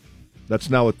that's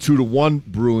now a 2-1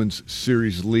 Bruins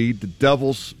series lead. The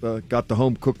Devils got the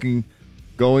home cooking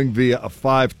going via a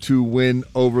 5-2 win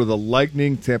over the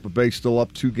Lightning. Tampa Bay still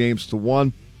up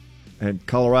 2-1, and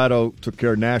Colorado took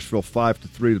care of Nashville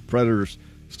 5-3. The Predators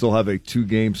still have a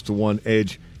 2-1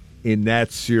 edge in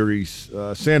that series.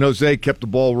 San Jose kept the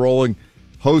ball rolling,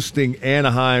 hosting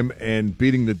Anaheim and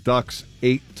beating the Ducks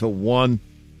 8-1.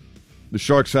 The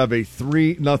Sharks have a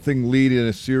 3-0 lead in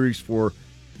a series for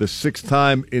the sixth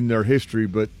time in their history,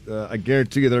 but I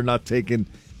guarantee you they're not taking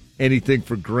anything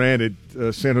for granted.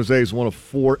 San Jose is one of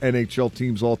 4 NHL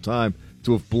teams all time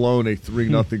to have blown a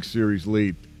 3-0 series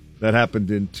lead. That happened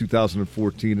in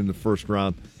 2014 in the first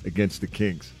round against the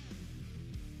Kings.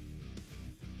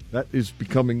 That is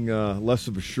becoming less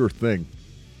of a sure thing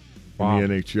in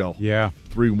the NHL. Yeah.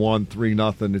 3-1,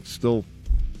 3-0. It's still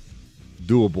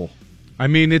doable. I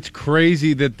mean, it's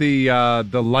crazy that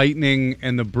the Lightning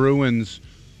and the Bruins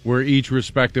were each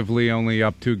respectively only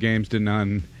up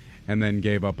 2-0 and then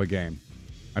gave up a game.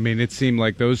 I mean, it seemed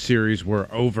like those series were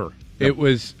over. Yep. It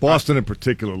was Boston in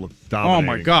particular looked dominating.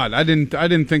 Oh my God! I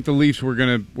didn't think the Leafs were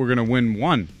gonna win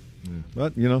one.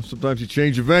 But, sometimes you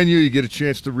change your venue, you get a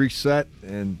chance to reset,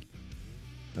 and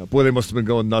boy, they must have been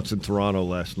going nuts in Toronto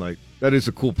last night. That is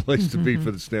a cool place to be for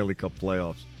the Stanley Cup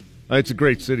playoffs. It's a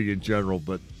great city in general,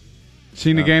 but...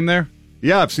 Seen the game there?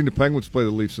 Yeah, I've seen the Penguins play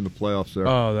the Leafs in the playoffs there.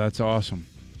 Oh, that's awesome.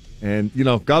 And,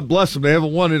 God bless them. They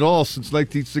haven't won it all since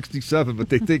 1967, but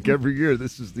they think every year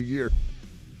this is the year.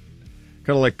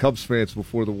 Kind of like Cubs fans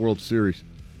before the World Series.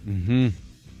 Mm-hmm.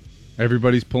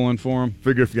 Everybody's pulling for them.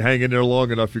 Figure if you hang in there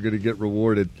long enough, you're going to get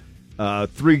rewarded.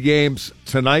 3 games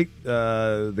tonight.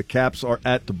 The Caps are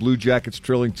at the Blue Jackets,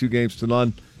 trailing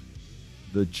 2-0.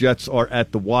 The Jets are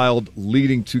at the Wild,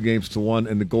 leading 2-1,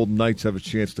 and the Golden Knights have a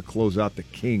chance to close out the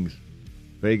Kings.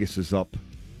 Vegas is up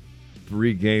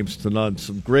 3-0.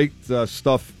 Some great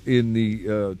stuff in the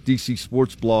DC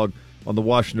Sports blog on the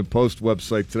Washington Post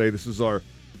website today. This is our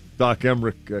Doc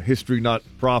Emmerich History Not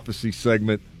Prophecy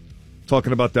segment,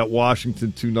 talking about that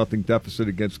Washington 2-0 deficit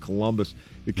against Columbus.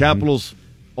 The Capitals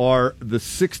are the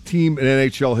 6th team in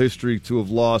NHL history to have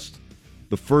lost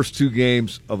the first 2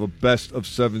 games of a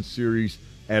best-of-7 series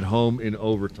at home in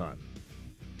overtime.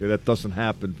 Okay, that doesn't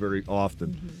happen very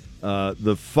often.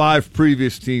 The 5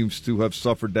 previous teams to have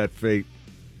suffered that fate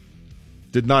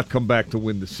did not come back to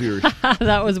win the series.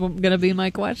 That was going to be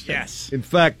my question. Yes. In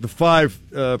fact, the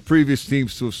 5 previous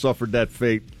teams to have suffered that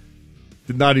fate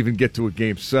did not even get to a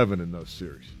Game 7 in those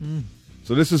series.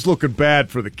 So this is looking bad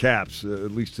for the Caps,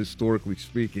 at least historically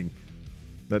speaking.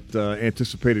 That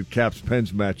anticipated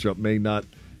Caps-Pens matchup may not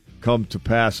come to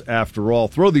pass after all.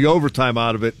 Throw the overtime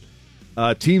out of it.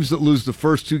 Teams that lose the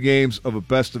first 2 games of a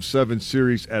best-of-7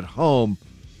 series at home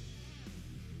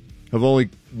have only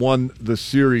won the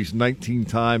series 19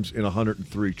 times in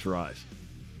 103 tries.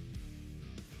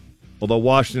 Although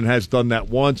Washington has done that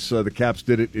once, the Caps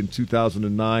did it in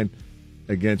 2009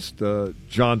 against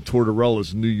John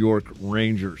Tortorella's New York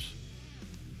Rangers.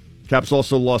 Caps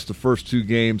also lost the first 2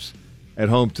 games at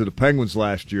home to the Penguins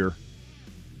last year.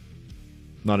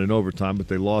 Not in overtime, but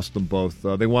they lost them both.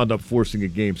 They wound up forcing a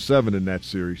Game 7 in that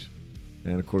series.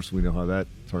 And, of course, we know how that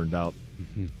turned out.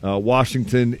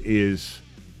 Washington is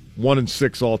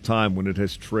 1-6 all time when it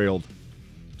has trailed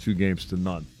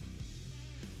 2-0.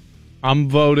 I'm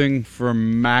voting for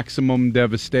maximum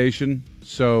devastation,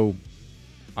 so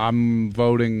I'm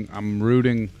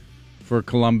rooting for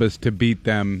Columbus to beat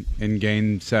them in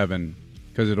Game 7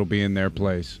 because it'll be in their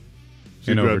place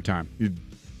in overtime. You'd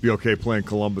be okay playing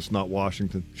Columbus, not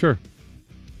Washington? Sure.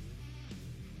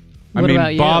 What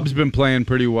about you? Bob's been playing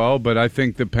pretty well, but I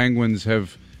think the Penguins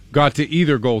have got to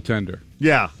either goaltender.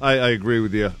 Yeah, I agree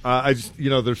with you. I just,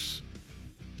 there's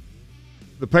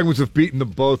the Penguins have beaten them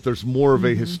both. There's more of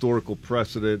a historical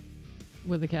precedent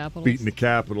with the Capitals. Beating the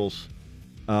Capitals.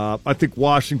 I think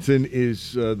Washington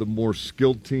is the more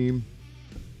skilled team,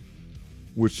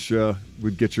 which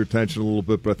would get your attention a little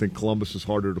bit, but I think Columbus is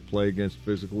harder to play against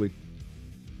physically.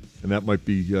 And that might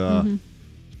be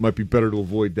better to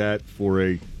avoid that for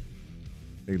a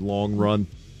long run.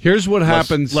 Here's what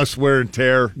happens. Less wear and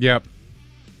tear. Yep.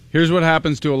 Here's what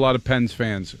happens to a lot of Pens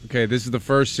fans. Okay, this is the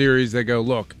first series. They go,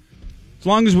 look, as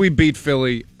long as we beat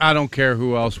Philly, I don't care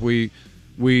who else we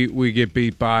get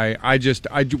beat by.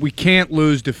 We can't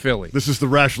lose to Philly. This is the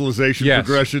rationalization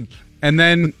progression. And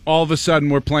then all of a sudden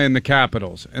we're playing the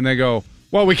Capitals. And they go,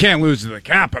 well, we can't lose to the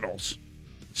Capitals.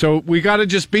 So we got to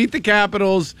just beat the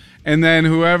Capitals and then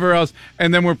whoever else.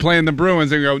 And then we're playing the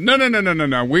Bruins and go,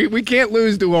 no. We can't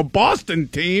lose to a Boston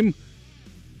team.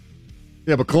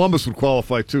 Yeah, but Columbus would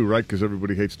qualify too, right? Because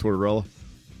everybody hates Tortorella.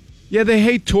 Yeah, they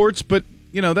hate Torts, but,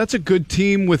 that's a good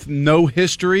team with no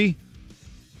history.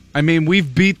 I mean,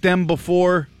 we've beat them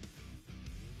before.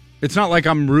 It's not like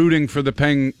I'm rooting for the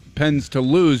Pens to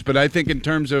lose, but I think in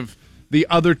terms of the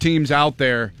other teams out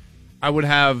there, I would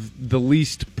have the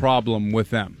least problem with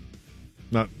them.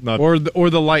 Not or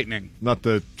the Lightning. Not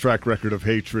the track record of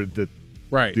hatred that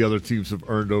the other teams have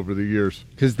earned over the years.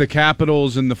 Because the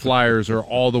Capitals and the Flyers are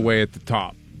all the way at the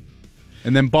top.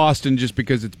 And then Boston just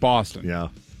because it's Boston. Yeah,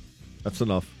 that's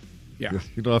enough. Yeah.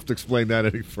 You don't have to explain that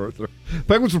any further.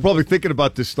 Penguins were probably thinking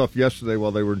about this stuff yesterday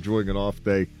while they were enjoying an off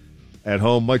day at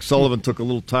home. Mike Sullivan took a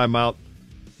little time out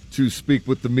to speak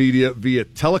with the media via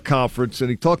teleconference, and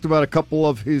he talked about a couple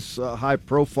of his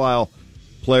high-profile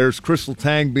players, Chris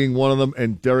Letang being one of them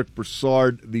and Derek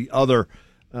Brassard the other.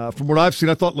 From what I've seen,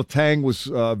 I thought Letang was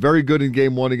very good in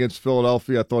Game 1 against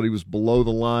Philadelphia. I thought he was below the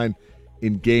line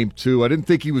in Game 2. I didn't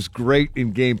think he was great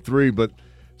in Game 3, but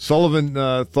Sullivan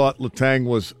thought Letang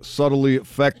was subtly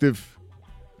effective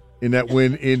in that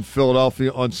win in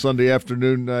Philadelphia on Sunday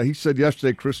afternoon. He said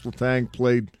yesterday Chris Letang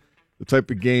played the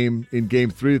type of game in Game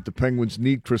 3 that the Penguins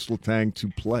need Chris Letang to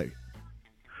play.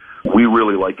 we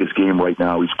really like his game right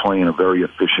now. He's playing a very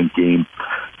efficient game.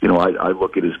 You know, I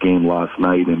look at his game last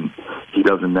night, and he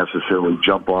doesn't necessarily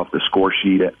jump off the score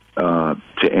sheet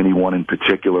to anyone in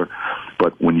particular.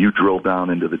 But when you drill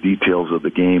down into the details of the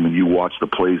game and you watch the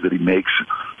plays that he makes,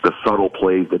 the subtle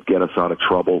plays that get us out of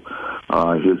trouble,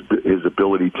 his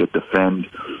ability to defend,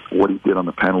 what he did on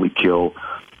the penalty kill,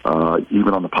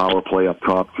 even on the power play up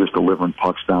top, just delivering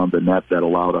pucks down the net that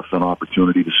allowed us an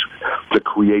opportunity to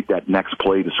create that next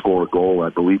play to score a goal. I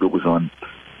believe it was on,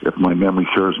 if my memory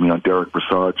serves me, on Derek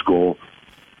Brassard's goal.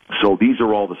 So these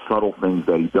are all the subtle things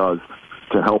that he does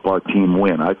to help our team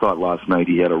win. I thought last night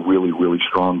he had a really, really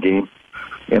strong game,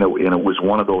 and it was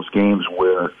one of those games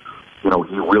where, you know,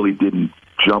 he really didn't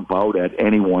jump out at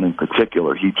anyone in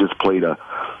particular. He just played a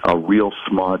real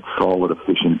smart, solid,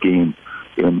 efficient game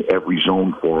in every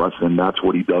zone for us, and that's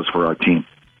what he does for our team.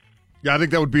 Yeah, I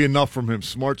think that would be enough from him.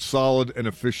 Smart, solid, and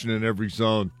efficient in every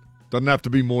zone. Doesn't have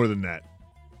to be more than that.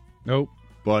 Nope.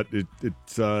 But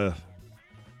it's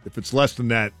if it's less than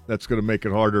that, that's going to make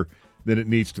it harder than it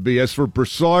needs to be. As for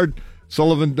Brassard,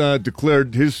 Sullivan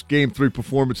declared his Game 3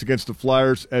 performance against the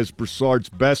Flyers as Brassard's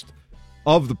best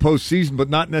of the postseason, but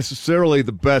not necessarily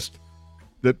the best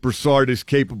that Brassard is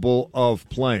capable of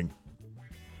playing.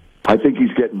 I think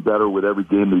he's getting better with every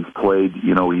game that he's played.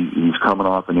 You know, he's coming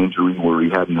off an injury where he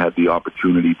hadn't had the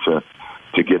opportunity to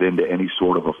get into any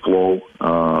sort of a flow.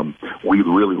 We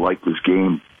really liked his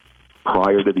game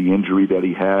prior to the injury that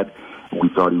he had. We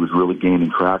thought he was really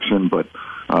gaining traction, but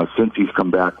since he's come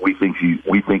back, we think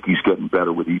he's getting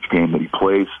better with each game that he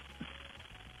plays.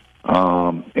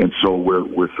 And so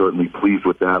we're certainly pleased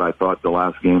with that. I thought the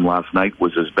last game last night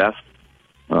was his best.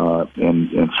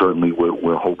 And certainly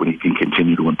we're hoping he can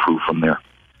continue to improve from there.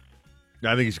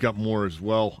 I think he's got more as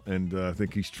well, and I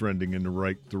think he's trending in the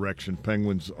right direction.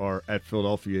 Penguins are at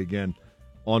Philadelphia again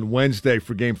on Wednesday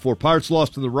for Game 4. Pirates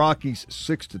lost to the Rockies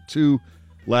 6-2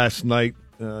 last night.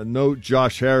 No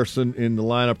Josh Harrison in the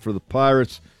lineup for the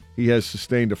Pirates. He has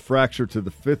sustained a fracture to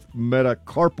the fifth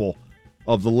metacarpal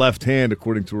of the left hand,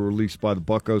 according to a release by the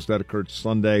Buccos. That occurred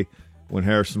Sunday when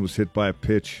Harrison was hit by a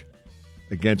pitch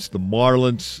against the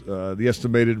Marlins. The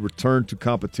estimated return to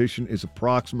competition is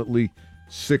approximately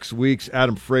 6 weeks.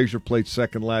 Adam Frazier played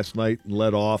second last night and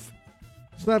led off.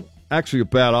 It's not actually a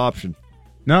bad option.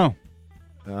 No.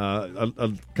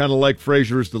 I kind of like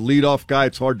Frazier as the leadoff guy.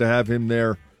 It's hard to have him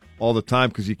there all the time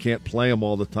because you can't play him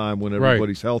all the time when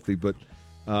everybody's healthy. But,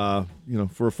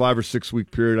 for a 5 or 6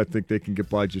 week period, I think they can get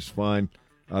by just fine.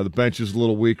 The bench is a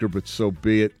little weaker, but so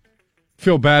be it.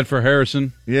 Feel bad for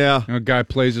Harrison. Yeah. A guy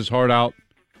plays his heart out,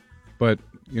 but,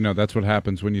 that's what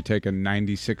happens when you take a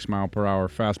 96-mile-per-hour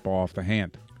fastball off the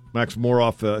hand. Max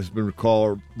Moroff has been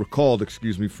recalled from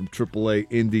AAA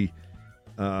Indy.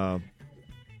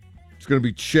 It's going to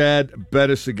be Chad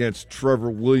Bettis against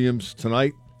Trevor Williams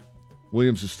tonight.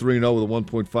 Williams is 3-0 with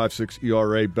a 1.56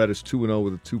 ERA. Bettis 2-0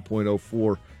 with a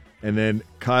 2.04. And then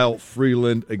Kyle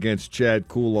Freeland against Chad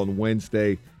Kuhl on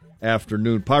Wednesday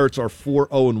afternoon. Pirates are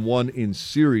 4-0-1 in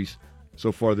series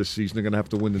so far this season. They're going to have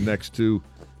to win the next two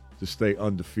to stay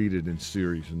undefeated in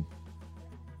series. And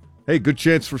hey, good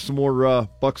chance for some more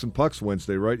Bucks and Pucks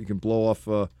Wednesday, right? You can blow off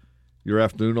your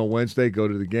afternoon on Wednesday, go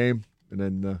to the game, and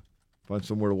then find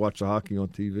somewhere to watch the hockey on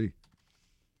TV.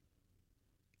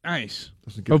 Nice.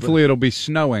 Hopefully it'll be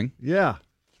snowing. Yeah.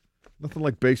 Nothing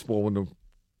like baseball when the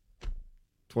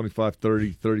 25,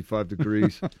 30, 35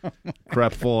 degrees.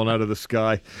 Crap falling out of the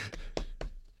sky.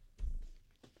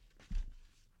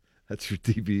 That's your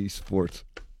DBE Sports.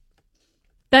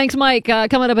 Thanks, Mike.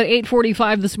 Coming up at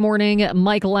 8:45 this morning,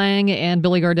 Mike Lang and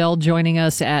Billy Gardell joining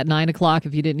us at 9 o'clock.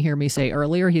 If you didn't hear me say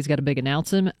earlier, he's got a big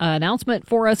announcement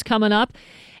for us coming up.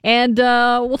 And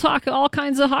we'll talk all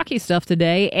kinds of hockey stuff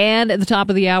today. And at the top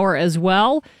of the hour as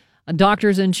well,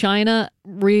 doctors in China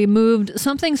removed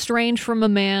something strange from a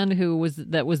man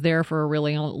that was there for a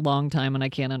really long time, and I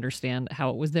can't understand how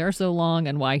it was there so long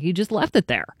and why he just left it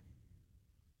there.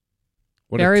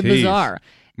 Very bizarre.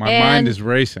 My mind is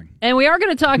racing. And we are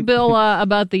going to talk, Bill,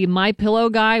 about the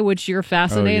MyPillow guy, which you're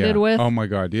fascinated with. Oh, my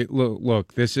God.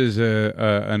 Look, this is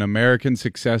an American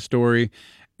success story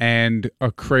and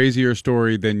a crazier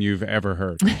story than you've ever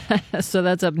heard. So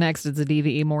that's up next. It's the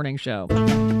DVE Morning Show.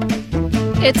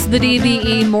 It's the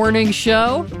DVE Morning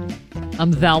Show.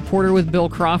 I'm Val Porter with Bill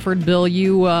Crawford. Bill, do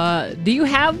you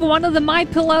have one of the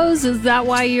MyPillows? Is that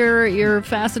why you're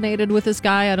fascinated with this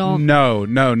guy? No,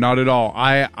 not at all.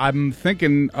 I'm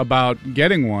thinking about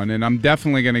getting one, and I'm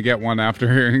definitely going to get one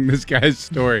after hearing this guy's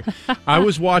story. I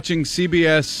was watching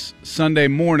CBS Sunday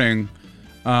Morning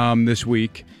this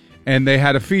week, and they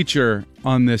had a feature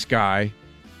on this guy,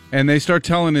 And they start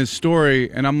telling his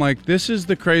story, and I'm like, this is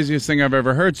the craziest thing I've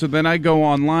ever heard. So then I go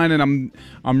online, and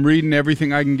I'm reading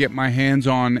everything I can get my hands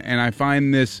on, and I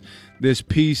find this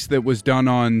piece that was done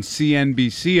on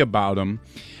CNBC about him.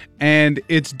 And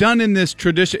it's done in this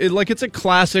tradition, it's a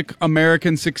classic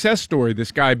American success story.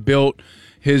 This guy built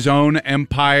his own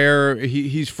empire.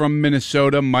 He's from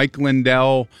Minnesota, Mike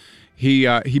Lindell. He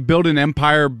built an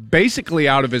empire basically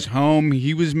out of his home.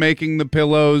 He was making the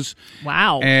pillows.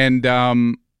 Wow. And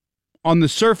on the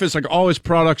surface, like all his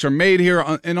products are made here,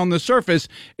 and on the surface,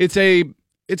 it's a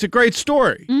great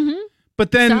story. Mm-hmm.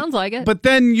 But then sounds like it. But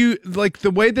then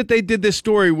the way that they did this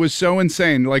story was so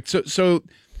insane. Like so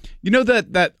you know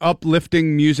that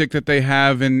uplifting music that they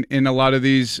have in a lot of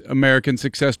these American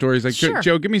success stories. Like sure.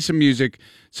 Joe, give me some music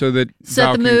so that set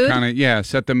Val the can mood. kind of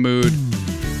set the mood.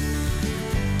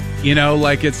 You know,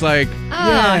 like it's like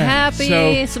happy.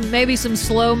 Maybe some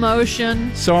slow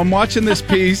motion. So I'm watching this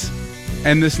piece.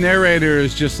 And this narrator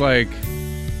is just like,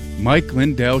 Mike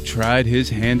Lindell tried his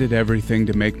hand at everything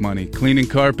to make money. Cleaning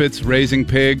carpets, raising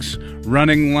pigs,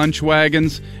 running lunch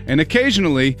wagons, and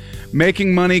occasionally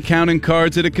making money counting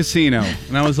cards at a casino.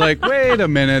 And I was like, wait a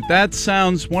minute, that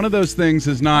sounds, one of those things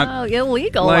is not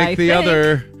illegal, like I the think.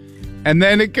 other. And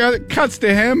then it cuts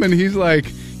to him, and he's like,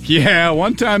 yeah,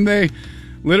 one time they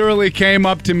literally came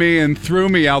up to me and threw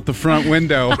me out the front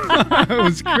window. It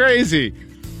was crazy.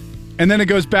 And then it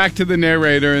goes back to the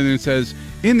narrator, and it says,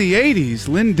 in the 80s,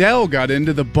 Lindell got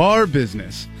into the bar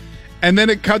business. And then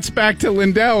it cuts back to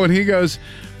Lindell, and he goes,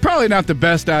 probably not the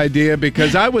best idea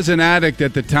because I was an addict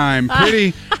at the time.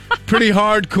 Pretty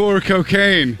hardcore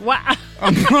cocaine. Wow.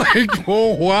 I'm like,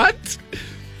 well, what?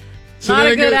 So Not then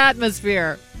a it good goes-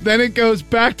 atmosphere. Then it goes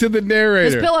back to the His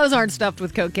narrator. pillows aren't stuffed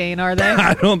with cocaine, are they?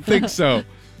 I don't think so.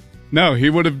 No, he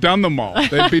would have done them all.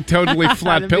 They'd be totally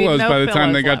flat There'd be pillows no by the time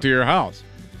pillows they got left. to your house.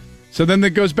 So then it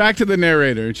goes back to the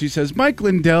narrator, and she says, Mike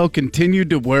Lindell continued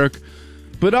to work,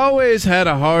 but always had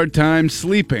a hard time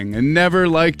sleeping and never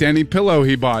liked any pillow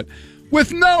he bought.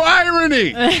 With no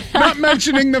irony! Not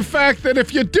mentioning the fact that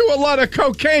if you do a lot of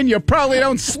cocaine, you probably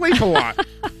don't sleep a lot.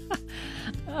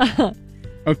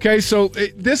 Okay, so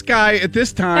this guy at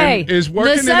this time is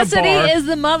working in a bar. Necessity is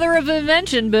the mother of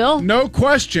invention, Bill. No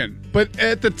question. But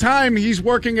at the time, he's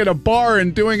working at a bar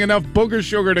and doing enough booger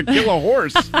sugar to kill a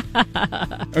horse.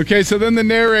 Okay, so then the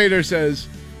narrator says,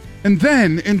 and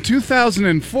then in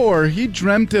 2004, he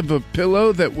dreamt of a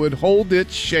pillow that would hold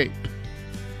its shape.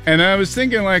 And I was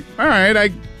thinking, like, all right,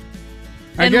 I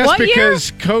And guess what year?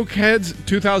 because Cokeheads,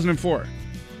 2004.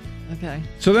 Okay.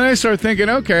 So then I start thinking,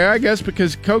 okay, I guess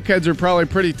because Cokeheads are probably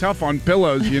pretty tough on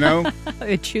pillows, you know?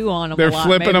 They chew on them They're a lot.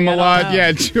 flipping them maybe, a I don't lot. know.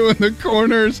 Yeah, chewing the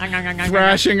corners,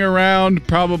 thrashing around,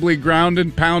 probably ground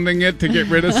and pounding it to get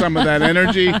rid of some of that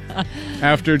energy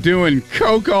after doing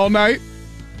coke all night.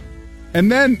 And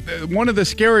then one of the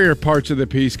scarier parts of the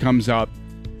piece comes up,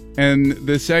 and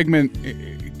the segment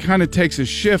kind of takes a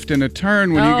shift and a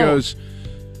turn when he goes,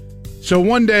 so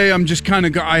one day I'm just kind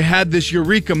of, I had this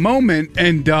eureka moment,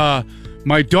 and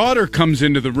my daughter comes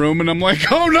into the room, and I'm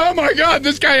like, oh no, my God,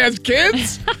 this guy has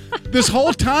kids? This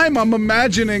whole time I'm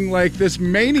imagining like this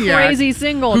maniac Crazy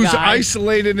single who's guy.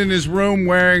 isolated in his room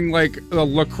wearing like a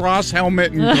lacrosse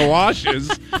helmet and galoshes,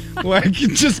 like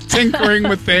just tinkering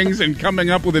with things and coming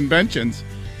up with inventions.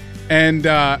 And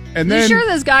then You sure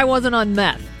this guy wasn't on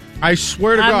meth? I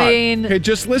swear to I God. mean- Hey,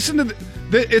 just listen to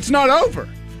it's not over.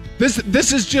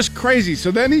 This is just crazy.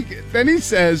 So then he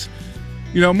says,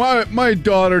 you know, my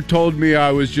daughter told me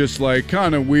I was just like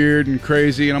kind of weird and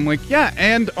crazy, and I'm like, yeah,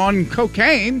 and on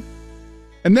cocaine.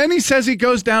 And then he says he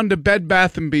goes down to Bed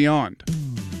Bath and Beyond.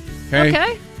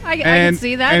 Okay. I can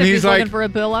see that and if he's he's looking like, for a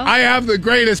pillow. I have the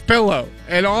greatest pillow.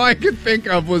 And all I could think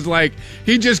of was like,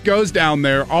 he just goes down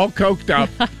there all coked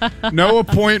up, no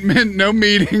appointment, no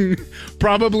meeting,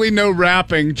 probably no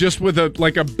wrapping, just with a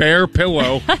bare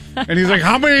pillow. And he's like,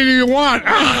 how many do you want?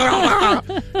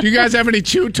 Do you guys have any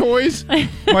chew toys?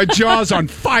 My jaw's on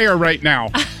fire right now.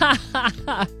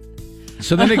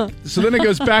 So then it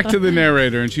goes back to the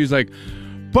narrator, and she's like,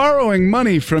 borrowing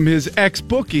money from his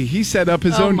ex-bookie, he set up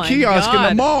his own my kiosk in the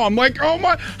God. mall. I'm like, oh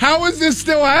my, how is this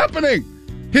still happening?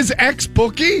 His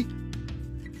ex-bookie?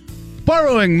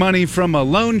 Borrowing money from a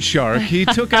loan shark, he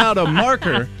took out a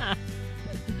marker.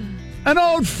 An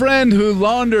old friend who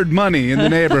laundered money in the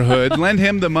neighborhood lent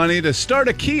him the money to start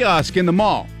a kiosk in the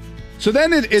mall. So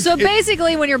then So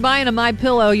basically, when you're buying a My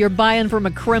Pillow, you're buying from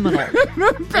a criminal,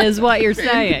 is what you're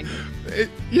saying.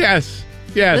 Yes.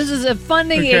 Yes. This is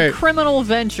funding Okay. a criminal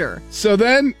venture. So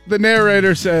then the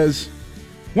narrator says,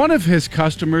 one of his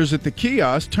customers at the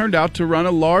kiosk turned out to run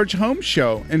a large home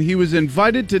show, and he was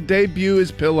invited to debut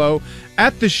his pillow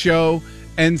at the show,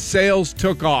 and sales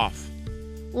took off.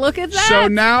 Look at that. So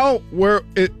now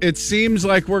it seems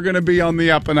like we're going to be on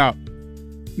the up and up.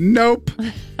 Nope.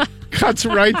 Cuts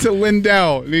right to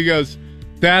Lindell. And he goes,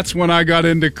 that's when I got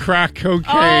into crack cocaine.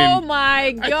 Oh,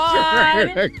 my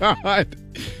God. God.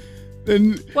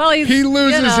 Then well, he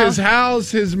loses his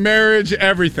house, his marriage,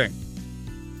 everything.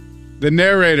 The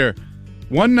narrator,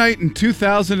 one night in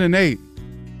 2008,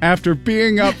 after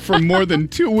being up for more than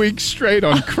 2 weeks straight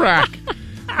on crack,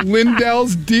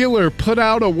 Lindell's dealer put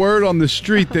out a word on the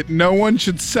street that no one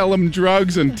should sell him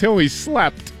drugs until he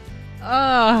slept.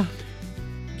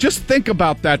 Just think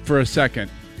about that for a second.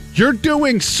 You're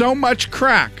doing so much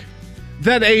crack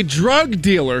that a drug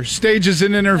dealer stages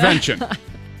an intervention.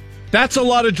 That's a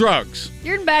lot of drugs.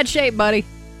 You're in bad shape, buddy.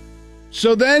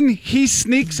 So then he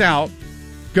sneaks out,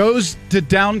 goes to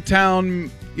downtown,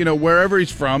 wherever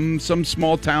he's from, some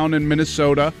small town in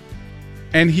Minnesota,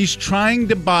 and he's trying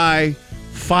to buy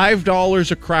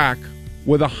 $5 a crack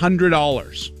with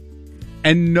 $100,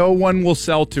 and no one will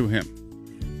sell to him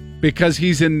because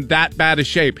he's in that bad a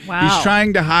shape. Wow. He's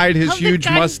trying to hide his huge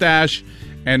mustache,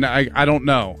 and I don't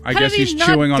know. I guess he's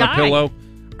chewing on a pillow.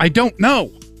 I don't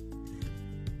know.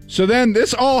 So then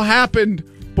this all happened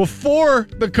before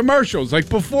the commercials, like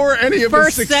before any of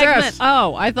his success. Segment.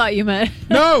 Oh, I thought you meant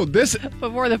no. This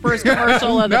before the first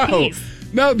commercial of the piece.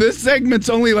 No, this segment's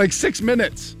only like 6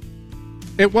 minutes.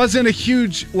 It wasn't a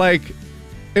huge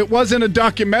it wasn't a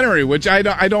documentary, which I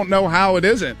don't know how it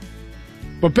isn't.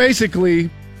 But basically,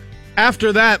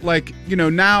 after that,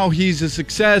 now he's a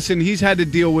success, and he's had to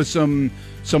deal with some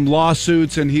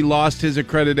lawsuits, and he lost his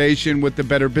accreditation with the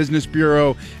Better Business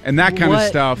Bureau and that kind of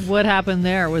stuff. What happened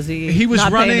there? Was he was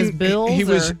not running paying his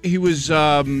bills? He was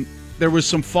there was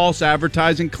some false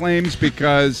advertising claims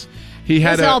because he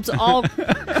had this helps all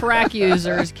crack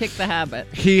users kick the habit.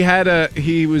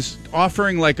 He was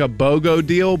offering like a BOGO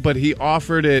deal, but he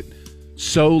offered it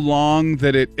so long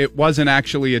that it wasn't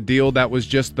actually a deal. That was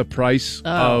just the price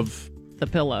of the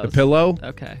pillows. The pillow.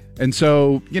 Okay. And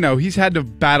so, he's had to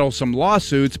battle some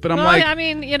lawsuits, but he's got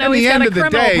a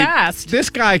criminal past.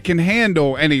 This guy can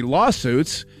handle any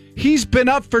lawsuits. He's been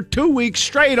up for 2 weeks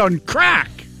straight on crack.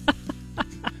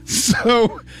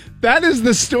 So that is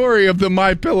the story of the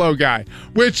MyPillow guy,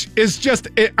 which is just,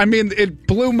 it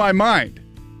blew my mind.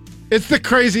 It's the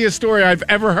craziest story I've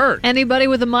ever heard. Anybody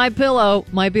with a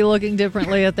MyPillow might be looking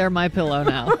differently at their MyPillow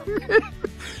now.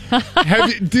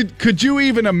 Could you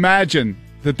even imagine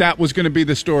that was going to be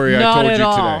the story I told you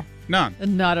today? None.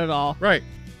 Not at all. Right.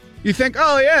 You think,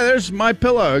 oh yeah, there's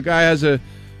MyPillow. A guy has a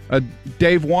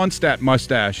Dave Wanstatt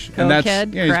mustache, and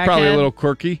that's he's probably a little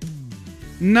quirky.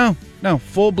 No,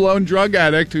 full blown drug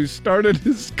addict who started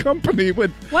his company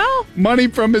with money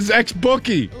from his ex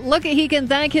bookie. Look, he can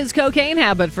thank his cocaine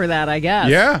habit for that, I guess.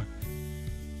 Yeah.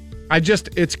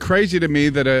 It's crazy to me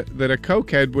that a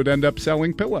cokehead would end up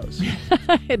selling pillows.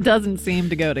 It doesn't seem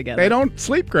to go together. They don't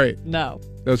sleep great. No.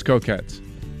 Those cokeheads.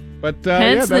 But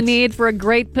hence the need for a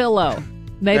great pillow.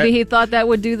 Maybe he thought that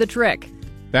would do the trick.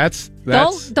 That's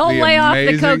don't lay off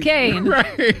the cocaine.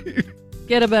 Right.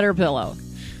 Get a better pillow.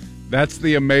 That's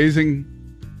the amazing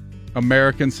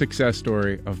American success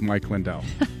story of Mike Lindell.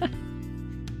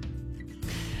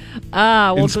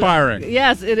 Inspiring.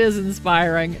 Yes, it is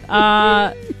inspiring.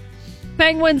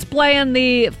 Penguins playing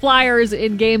the Flyers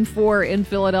in Game 4 in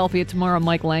Philadelphia tomorrow.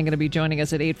 Mike Lang going to be joining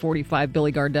us at 8:45.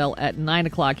 Billy Gardell at 9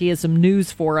 o'clock. He has some news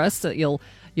for us that you'll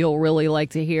really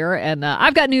like to hear. And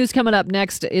I've got news coming up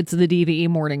next. It's the DVE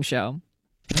Morning Show.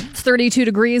 It's 32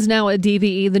 degrees now at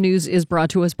DVE. The news is brought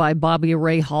to us by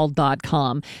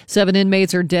BobbyRayHall.com. 7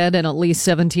 inmates are dead and at least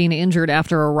 17 injured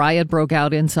after a riot broke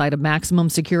out inside a maximum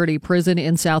security prison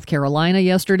in South Carolina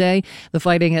yesterday. The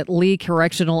fighting at Lee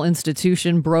Correctional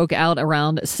Institution broke out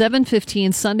around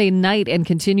 7:15 Sunday night and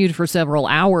continued for several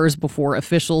hours before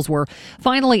officials were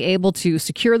finally able to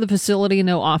secure the facility.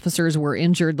 No officers were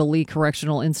injured. The Lee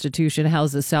Correctional Institution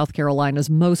houses South Carolina's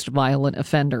most violent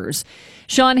offenders.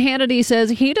 Sean Hannity says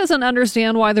he doesn't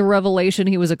understand why the revelation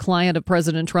he was a client of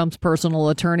President Trump's personal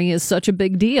attorney is such a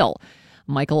big deal.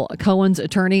 Michael Cohen's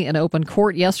attorney in open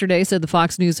court yesterday said the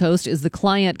Fox News host is the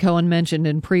client Cohen mentioned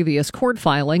in previous court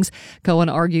filings. Cohen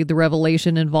argued the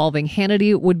revelation involving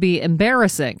Hannity would be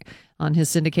embarrassing. On his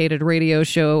syndicated radio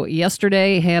show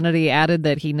yesterday, Hannity added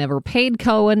that he never paid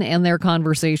Cohen and their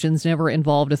conversations never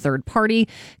involved a third party.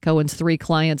 Cohen's 3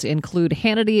 clients include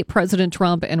Hannity, President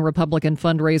Trump, and Republican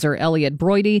fundraiser Elliot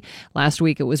Broidy. Last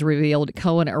week, it was revealed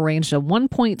Cohen arranged a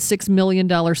 $1.6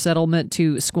 million settlement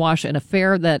to squash an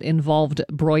affair that involved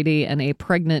Broidy and a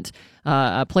pregnant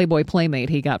Playboy playmate.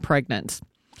 He got pregnant.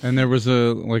 And there was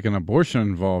an abortion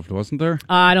involved, wasn't there?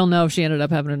 I don't know if she ended up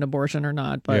having an abortion or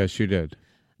not. But yeah, she did.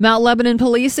 Mount Lebanon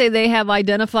police say they have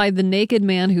identified the naked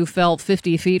man who fell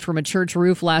 50 feet from a church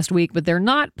roof last week, but they're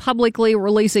not publicly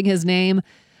releasing his name.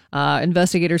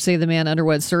 Investigators say the man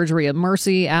underwent surgery at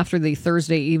Mercy after the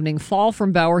Thursday evening fall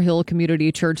from Bower Hill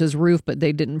Community Church's roof, but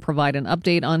they didn't provide an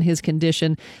update on his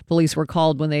condition. Police were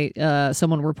called when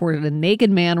someone reported a naked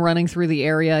man running through the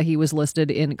area. He was listed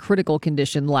in critical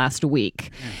condition last week.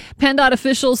 PennDOT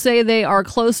officials say they are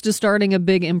close to starting a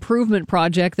big improvement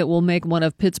project that will make one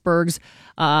of Pittsburgh's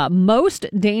most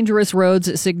dangerous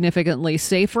roads significantly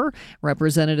safer.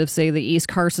 Representatives say the East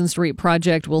Carson Street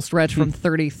project will stretch from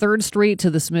 33rd Street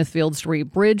to the Smithfield Street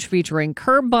Bridge, featuring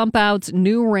curb bump outs,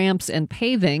 new ramps, and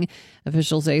paving.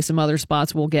 Officials say some other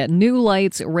spots will get new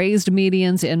lights, raised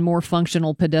medians, and more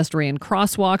functional pedestrian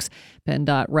crosswalks.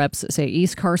 PennDOT reps say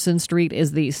East Carson Street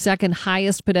is the second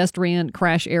highest pedestrian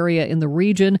crash area in the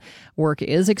region. Work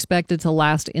is expected to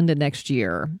last into next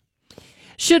year.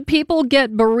 Should people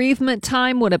get bereavement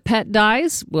time when a pet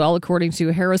dies? Well, according to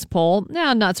a Harris poll,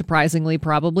 not surprisingly,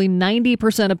 probably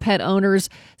 90% of pet owners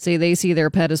say they see their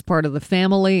pet as part of the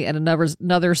family. And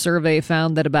another survey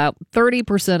found that about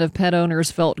 30% of pet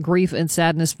owners felt grief and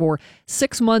sadness for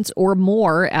 6 months or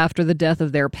more after the death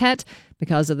of their pet.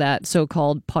 Because of that,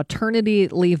 so-called paternity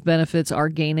leave benefits are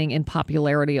gaining in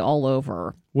popularity all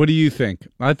over. What do you think?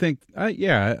 I think,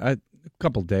 a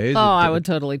couple days. Oh, I would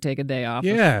totally take a day off.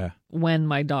 Yeah. When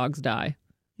my dogs die.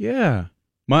 Yeah.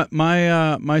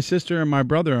 My sister and my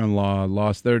brother-in-law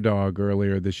lost their dog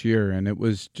earlier this year, and it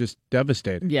was just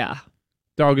devastating. Yeah.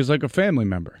 Dog is like a family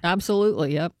member.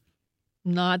 Absolutely. Yep.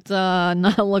 Not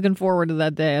looking forward to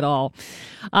that day at all.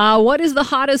 What is the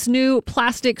hottest new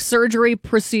plastic surgery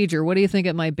procedure? What do you think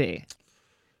it might be?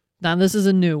 Now, this is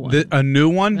a new one. A new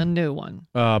one? A new one.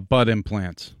 Butt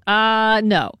implants.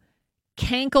 No.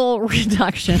 Cankle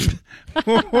reduction.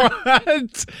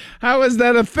 What? How is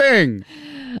that a thing?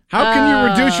 How can you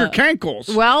reduce your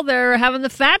cankles? Well, they're having the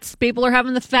fats. People are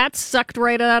having the fats sucked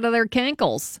right out of their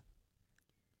cankles.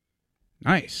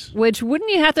 Nice. Which, wouldn't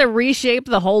you have to reshape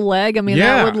the whole leg? I mean,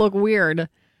 that would look weird.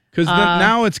 Because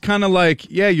now it's kind of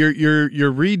like, you're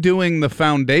redoing the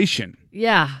foundation.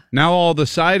 Yeah. Now all the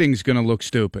siding's going to look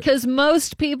stupid. Because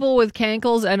most people with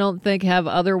cankles, I don't think, have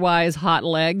otherwise hot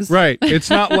legs. Right. It's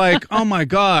not like, oh my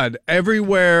God,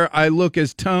 everywhere I look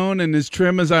as toned and as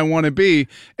trim as I want to be,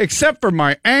 except for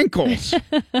my ankles.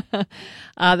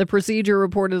 The procedure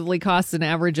reportedly costs an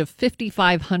average of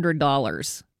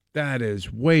 $5,500. That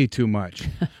is way too much.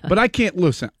 But I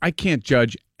can't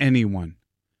judge anyone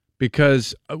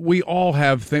because we all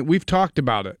have things. We've talked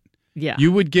about it. Yeah.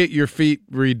 You would get your feet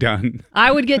redone.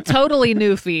 I would get totally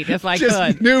new feet if I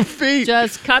Just could. New feet.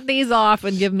 Just cut these off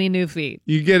and give me new feet.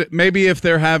 You get it. Maybe if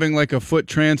they're having like a foot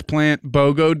transplant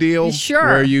BOGO deal. Sure.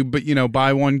 Where you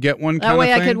buy one, get one kind That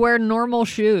way of thing. I could wear normal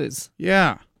shoes.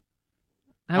 Yeah.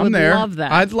 I would love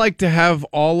that. I'd like to have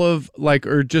all of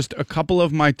or just a couple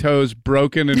of my toes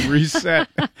broken and reset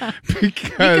because you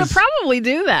could probably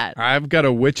do that. I've got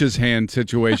a witch's hand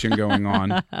situation going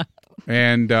on.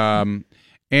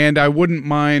 And I wouldn't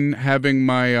mind having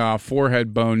my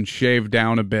forehead bone shaved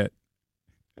down a bit.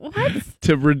 What?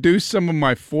 To reduce some of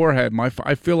my forehead.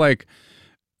 I feel like...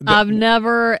 I've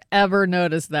never, ever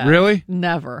noticed that. Really?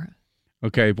 Never.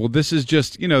 Okay, well, this is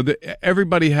just,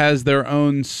 everybody has their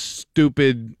own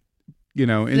stupid,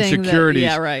 insecurities.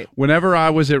 Yeah, right. Whenever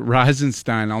I was at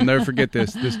Reisenstein, I'll never forget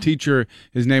this. This teacher,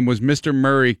 his name was Mr.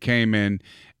 Murray, came in,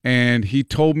 and he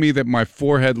told me that my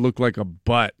forehead looked like a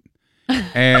butt.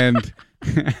 And...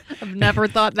 I've never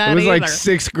thought that It was either. like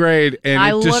 6th grade,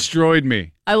 and it destroyed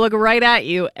me. I look right at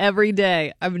you every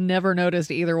day. I've never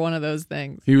noticed either one of those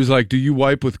things. He was like, "Do you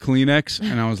wipe with Kleenex?"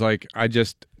 And I was like,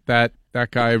 that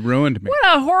guy ruined me.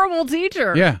 What a horrible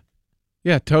teacher.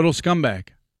 Yeah, total scumbag.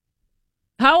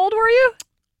 How old were you?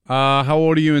 How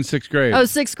old are you in 6th grade? Oh,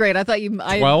 6th grade. I thought 12?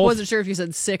 I wasn't sure if you said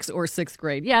 6th or 6th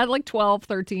grade. Yeah, like 12,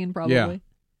 13 probably. Yeah.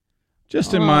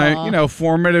 Just in my,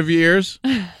 formative years.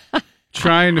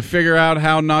 Trying to figure out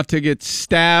how not to get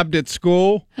stabbed at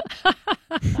school.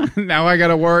 Now I got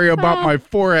to worry about my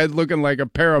forehead looking like a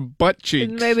pair of butt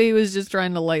cheeks. Maybe he was just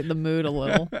trying to lighten the mood a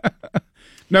little.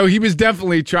 No, he was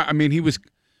definitely trying. I mean, he was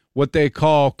what they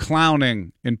call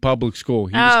clowning in public school.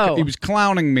 He was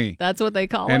clowning me. That's what they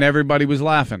call it. And everybody was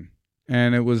laughing.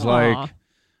 And it was like,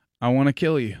 I want to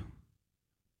kill you.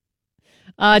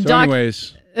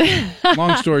 Anyways,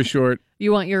 long story short.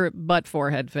 You want your butt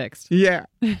forehead fixed. Yeah.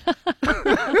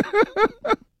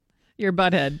 Your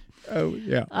butt head. Oh,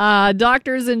 yeah.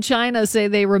 Doctors in China say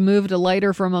they removed a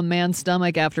lighter from a man's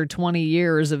stomach after 20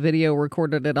 years. A video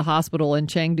recorded at a hospital in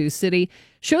Chengdu City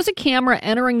shows a camera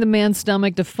entering the man's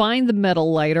stomach to find the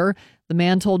metal lighter. The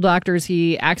man told doctors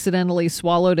he accidentally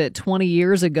swallowed it 20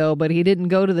 years ago, but he didn't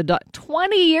go to the doctor.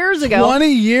 20 years ago? 20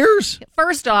 years?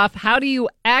 First off, how do you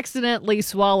accidentally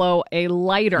swallow a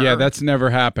lighter? Yeah, that's never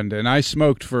happened, and I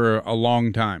smoked for a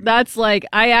long time. That's like,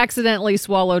 I accidentally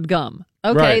swallowed gum.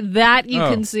 Okay, Right. that you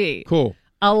can see. Cool.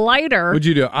 A lighter. What'd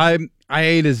you do? I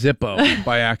ate a Zippo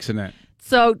by accident.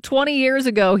 So 20 years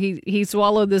ago, he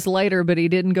swallowed this lighter, but he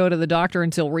didn't go to the doctor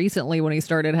until recently when he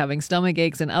started having stomach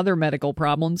aches and other medical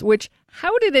problems, which,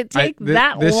 how did it take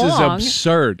that this long is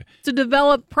absurd. to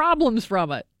develop problems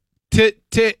from it? To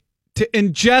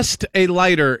ingest a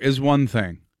lighter is one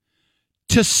thing.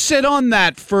 To sit on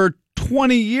that for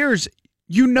 20 years,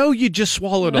 you just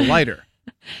swallowed a lighter.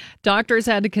 Doctors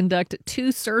had to conduct 2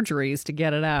 surgeries to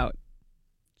get it out.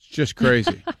 It's just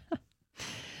crazy.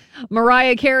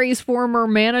 Mariah Carey's former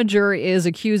manager is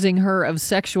accusing her of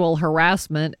sexual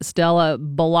harassment. Stella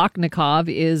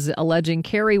Boloknikov is alleging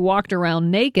Carey walked around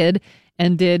naked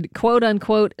and did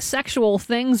quote-unquote sexual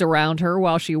things around her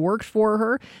while she worked for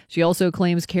her. She also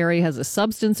claims Carey has a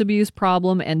substance abuse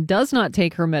problem and does not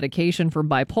take her medication for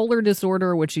bipolar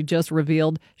disorder, which she just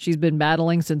revealed she's been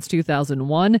battling since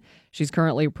 2001. She's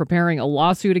currently preparing a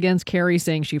lawsuit against Carey,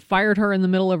 saying she fired her in the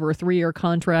middle of her 3-year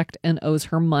contract and owes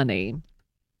her money.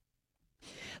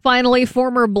 Finally,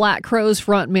 former Black Crowes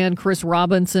frontman Chris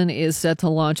Robinson is set to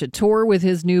launch a tour with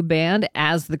his new band,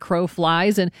 As the Crow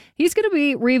Flies, and he's going to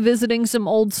be revisiting some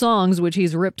old songs, which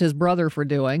he's ripped his brother for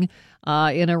doing.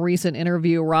 In a recent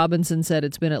interview, Robinson said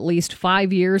it's been at least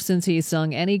 5 years since he's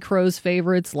sung any Crowes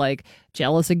favorites like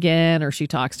Jealous Again or She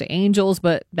Talks to Angels,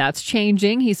 but that's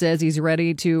changing. He says he's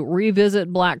ready to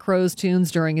revisit Black Crowes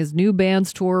tunes during his new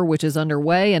band's tour, which is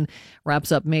underway and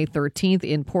wraps up May 13th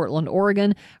in Portland,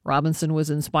 Oregon. Robinson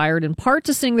was inspired in part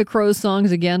to sing the Crowes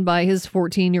songs again by his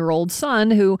 14-year-old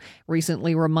son, who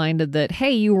recently reminded that,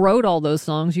 hey, you wrote all those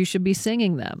songs, you should be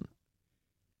singing them.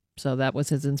 So that was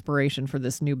his inspiration for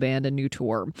this new band and new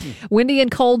tour. Windy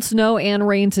and cold, snow and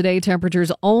rain today.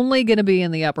 Temperatures only going to be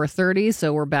in the upper 30s,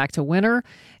 so we're back to winter.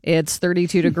 It's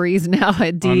 32 degrees now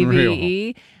at DVE.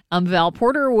 Unreal. I'm Val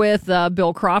Porter with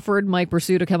Bill Crawford. Mike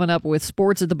Pursuta coming up with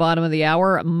sports at the bottom of the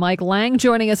hour. Mike Lang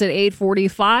joining us at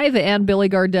 8:45 and Billy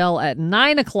Gardell at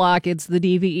 9 o'clock. It's the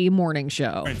DVE Morning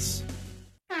Show.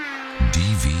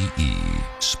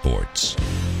 DVE Sports.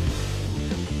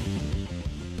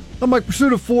 I'm Mike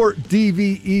Pursuta for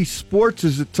DVE Sports.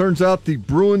 As it turns out, the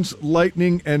Bruins,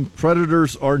 Lightning, and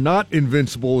Predators are not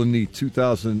invincible in the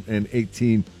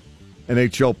 2018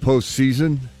 NHL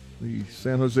postseason. The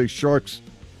San Jose Sharks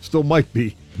still might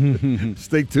be.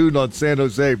 Stay tuned on San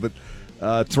Jose. But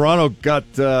Toronto got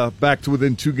back to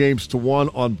within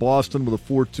 2-1 on Boston with a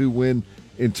 4-2 win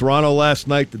in Toronto last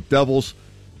night. The Devils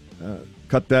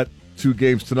cut that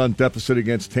 2-0 deficit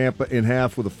against Tampa in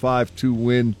half with a 5-2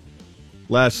 win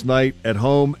last night at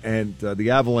home, and the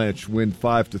Avalanche win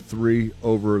 5-3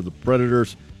 over the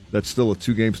Predators. That's still a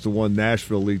 2-1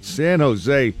 Nashville lead. San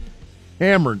Jose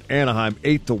hammered Anaheim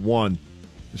 8-1.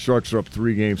 The Sharks are up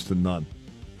 3-0.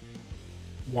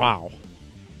 Wow.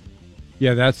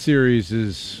 Yeah, that series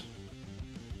is...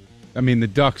 I mean, the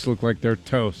Ducks look like they're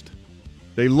toast.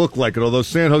 They look like it, although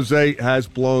San Jose has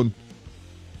blown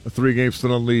a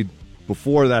 3-0 lead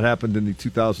before. That happened in the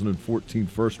 2014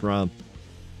 first round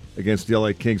against the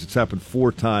LA Kings. It's happened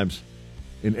 4 times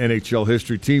in NHL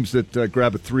history. Teams that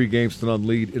grab a 3-0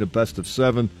 lead in a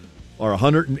best-of-7 are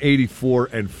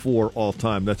 184-4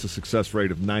 all-time. That's a success rate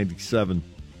of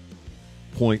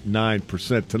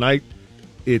 97.9%. Tonight,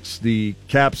 it's the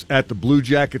Caps at the Blue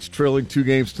Jackets, trailing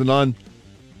 2-0.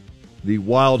 The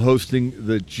Wild hosting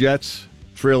the Jets,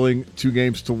 trailing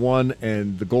 2-1,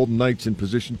 and the Golden Knights in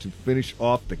position to finish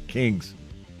off the Kings.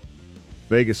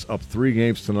 Vegas up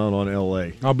 3-0 on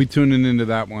L.A. I'll be tuning into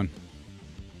that one.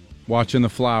 Watching the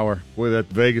Flower. Boy, that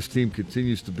Vegas team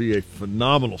continues to be a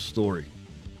phenomenal story.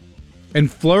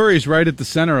 And Fleury's right at the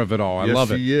center of it all. I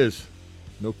love it. Yes, he is.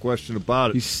 No question about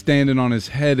it. He's standing on his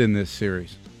head in this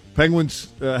series. Penguins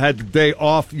had the day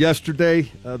off yesterday.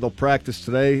 They'll practice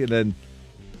today and then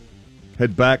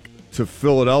head back to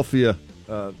Philadelphia.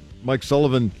 Mike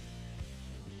Sullivan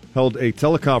held a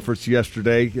teleconference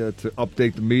yesterday to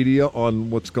update the media on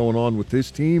what's going on with his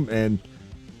team. And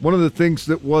one of the things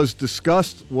that was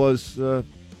discussed was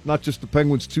not just the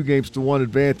Penguins' 2-1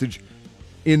 advantage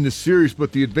in the series,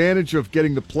 but the advantage of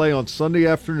getting to play on Sunday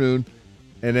afternoon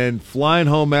and then flying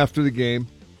home after the game.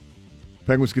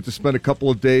 Penguins get to spend a couple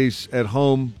of days at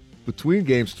home between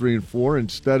games 3 and 4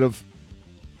 instead of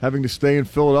having to stay in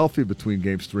Philadelphia between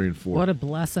games 3 and 4. What a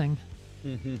blessing.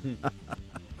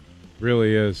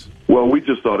 Really is. Well, we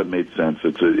just thought it made sense.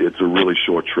 It's a really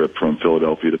short trip from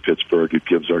Philadelphia to Pittsburgh. It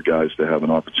gives our guys to have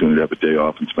an opportunity to have a day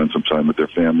off and spend some time with their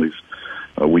families.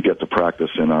 We get to practice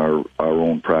in our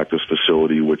own practice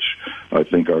facility, which I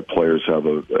think our players have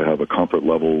a comfort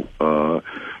level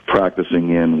practicing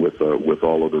in with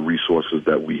all of the resources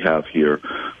that we have here.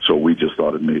 So we just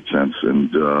thought it made sense,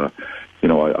 and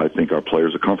I think our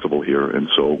players are comfortable here, and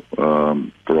so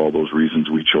for all those reasons,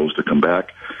 we chose to come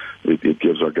back. It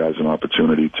gives our guys an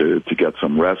opportunity to get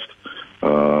some rest.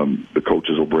 The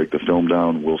coaches will break the film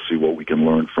down. We'll see what we can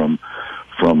learn from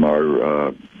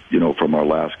our from our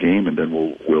last game, and then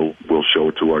we'll show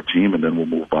it to our team, and then we'll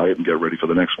move by it and get ready for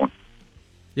the next one.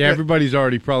 Yeah, everybody's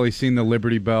already probably seen the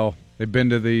Liberty Bell. They've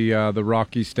been to the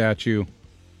Rocky statue.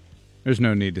 There's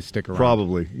no need to stick around.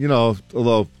 Probably,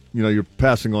 although you're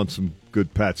passing on some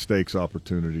good Pat Steaks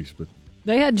opportunities, but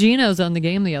They had Geno's on the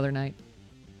game the other night.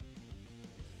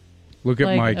 Look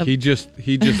at Mike. He just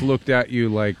looked at you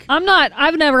like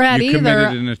I've never had you either.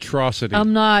 committed an atrocity.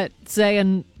 I'm not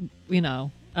saying,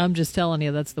 I'm just telling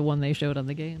you that's the one they showed on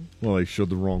the game. Well, they showed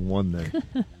the wrong one then.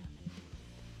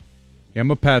 Yeah,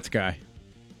 I'm a Pats guy.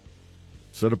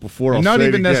 Said it before. And I'll not say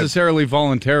even it again. necessarily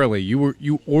voluntarily.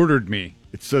 You ordered me.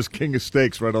 It says King of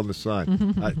Steaks right on the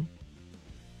sign.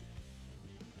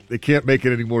 They can't make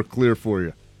it any more clear for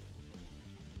you.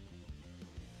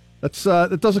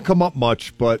 That doesn't come up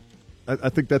much, but I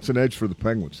think that's an edge for the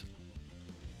Penguins.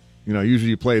 Usually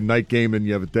you play a night game and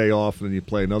you have a day off, and then you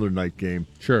play another night game.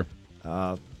 Sure.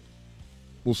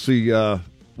 We'll see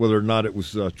whether or not it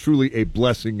was truly a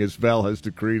blessing, as Val has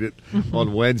decreed it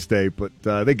on Wednesday. But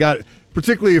they got,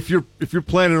 particularly if you're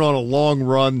planning on a long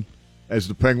run, as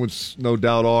the Penguins no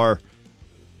doubt are,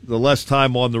 the less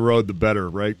time on the road, the better,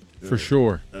 right? For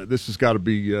sure. This has got to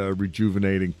be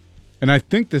rejuvenating. And I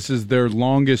think this is their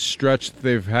longest stretch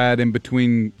they've had in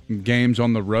between games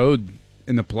on the road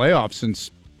in the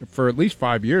playoffs for at least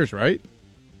 5 years, right?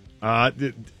 I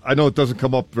know it doesn't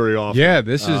come up very often. Yeah,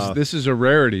 this is a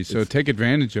rarity, so take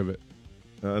advantage of it.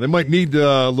 They might need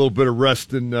a little bit of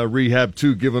rest and rehab,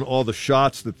 too, given all the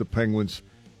shots that the Penguins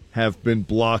have been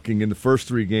blocking in the first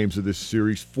 3 games of this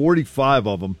series, 45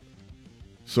 of them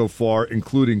so far,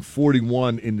 including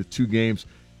 41 in the 2 games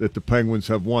that the Penguins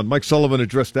have won. Mike Sullivan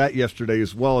addressed that yesterday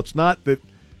as well. It's not that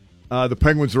the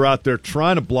Penguins are out there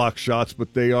trying to block shots,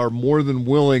 but they are more than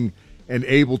willing and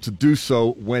able to do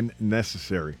so when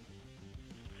necessary.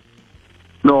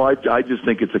 No, I just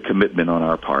think it's a commitment on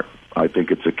our part. I think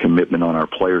it's a commitment on our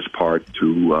players' part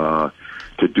to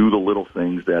do the little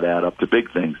things that add up to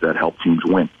big things that help teams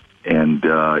win. And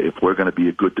if we're going to be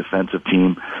a good defensive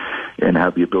team and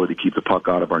have the ability to keep the puck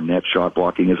out of our net, shot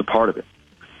blocking is a part of it.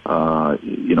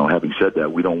 Having said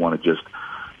that, we don't want to just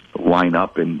line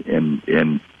up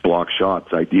and block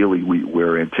shots. Ideally,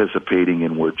 we're anticipating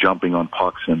and we're jumping on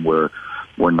pucks, and we're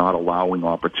not allowing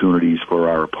opportunities for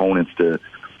our opponents to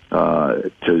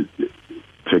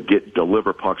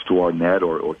deliver pucks to our net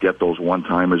or get those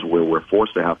one-timers where we're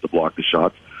forced to have to block the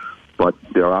shots. But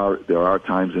there are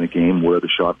times in a game where the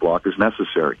shot block is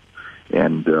necessary.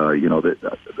 And,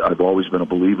 that I've always been a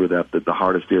believer that the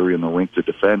hardest area in the rink to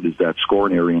defend is that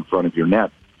scoring area in front of your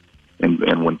net.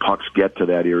 And when pucks get to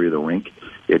that area of the rink,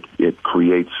 it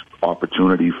creates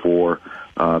opportunity for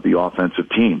the offensive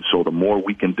team. So the more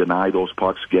we can deny those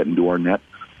pucks getting to our net,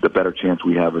 the better chance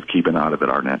we have of keeping out of it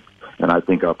our net. And I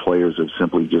think our players have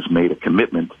simply just made a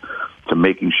commitment to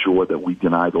making sure that we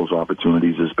deny those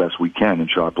opportunities as best we can, and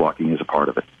shot blocking is a part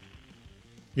of it.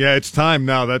 Yeah, it's time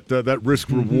now, that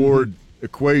risk-reward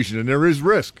equation, and there is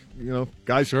risk.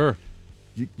 Guys, sure,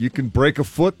 you can break a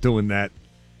foot doing that,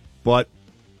 but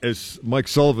as Mike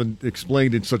Sullivan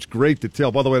explained in such great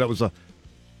detail, by the way, that was a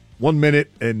 1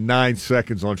 minute and 9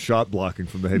 seconds on shot blocking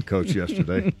from the head coach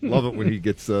yesterday. Love it when he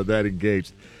gets that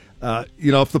engaged.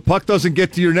 If the puck doesn't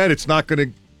get to your net, it's not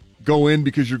going to go in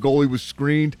because your goalie was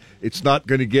screened. It's not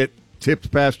going to get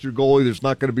tipped past your goalie. There's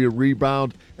not going to be a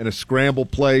rebound and a scramble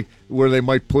play where they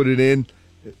might put it in.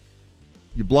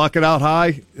 You block it out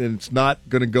high, and it's not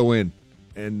going to go in.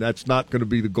 And that's not going to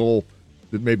be the goal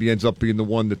that maybe ends up being the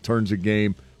one that turns a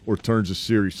game or turns a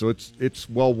series. So it's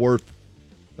well worth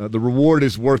the reward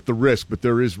is worth the risk, but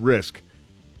there is risk.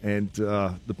 And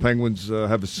the Penguins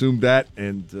have assumed that,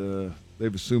 and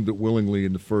they've assumed it willingly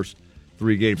in the first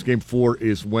 3 games. Game 4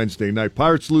 is Wednesday night.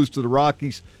 Pirates lose to the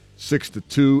Rockies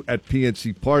 6-2 at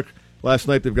PNC Park. Last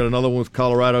night they've got another one with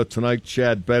Colorado. Tonight,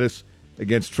 Chad Bettis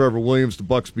against Trevor Williams. The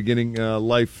Bucks beginning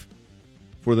life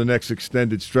for the next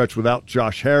extended stretch without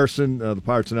Josh Harrison. The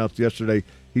Pirates announced yesterday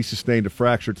he sustained a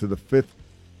fracture to the 5th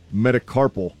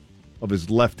metacarpal of his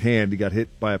left hand. He got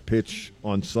hit by a pitch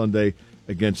on Sunday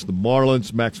against the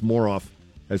Marlins. Max Moroff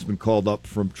has been called up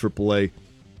from AAA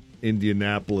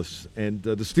Indianapolis. And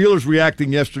the Steelers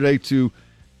reacting yesterday to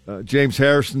James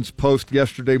Harrison's post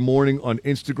yesterday morning on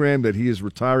Instagram that he is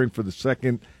retiring for the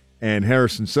second, and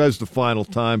Harrison says the final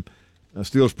time.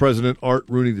 Steelers President Art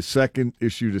Rooney II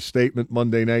issued a statement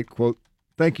Monday night, quote,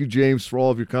 "Thank you, James, for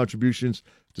all of your contributions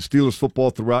to Steelers football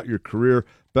throughout your career.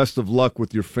 Best of luck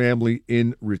with your family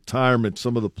in retirement."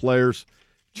 Some of the players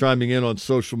chiming in on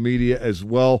social media as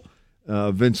well.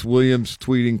 Vince Williams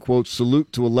tweeting, quote,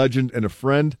 "Salute to a legend and a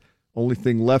friend. Only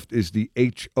thing left is the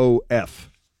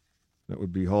HOF." That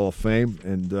would be Hall of Fame.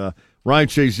 And Ryan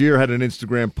Shazier had an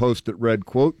Instagram post that read,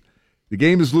 quote, "The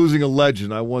game is losing a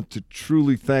legend. I want to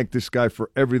truly thank this guy for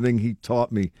everything he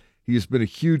taught me. He has been a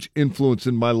huge influence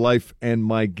in my life and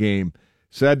my game.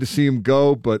 Sad to see him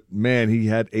go, but, man, he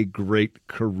had a great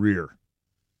career."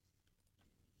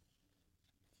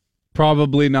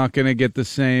 Probably not going to get the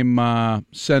same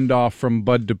send-off from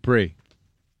Bud Dupree.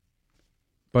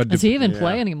 Does he even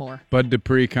play anymore? Bud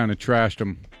Dupree kind of trashed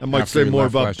him. That might say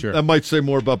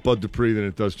more about Bud Dupree than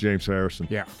it does James Harrison.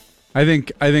 Yeah. I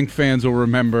think fans will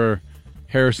remember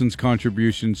Harrison's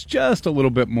contributions just a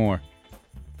little bit more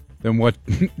than what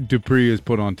Dupree has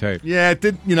put on tape. Yeah, it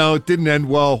didn't end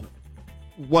well.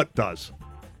 What does,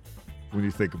 when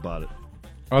you think about it?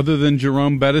 Other than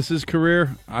Jerome Bettis'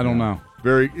 career, I don't know.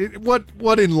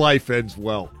 What in life ends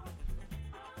well?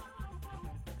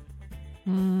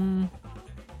 One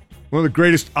of the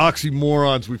greatest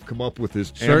oxymorons we've come up with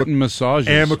is certain massages.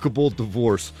 Amicable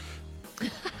divorce.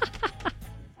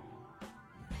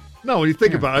 No, when you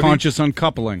think about it, conscious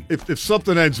uncoupling. If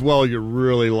something ends well, you're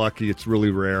really lucky. It's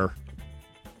really rare.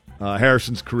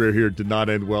 Harrison's career here did not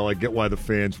end well. I get why the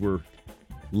fans were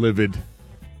livid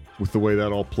with the way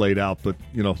that all played out, but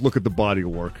look at the body of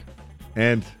work,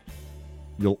 and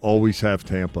you'll always have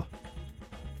Tampa.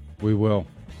 We will.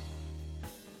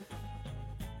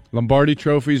 Lombardi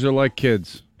trophies are like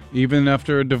kids. Even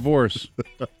after a divorce,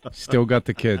 still got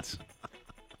the kids.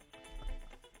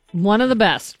 One of the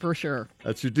best, for sure.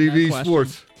 That's your DVE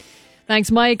Sports. Thanks,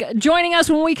 Mike. Joining us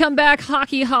when we come back,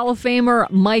 Hockey Hall of Famer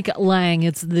Mike Lang.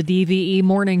 It's the DVE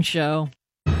Morning Show.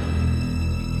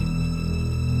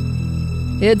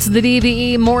 It's the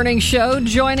DVE Morning Show.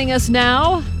 Joining us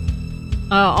now,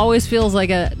 always feels like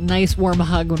a nice warm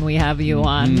hug when we have you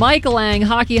on. Mike Lang,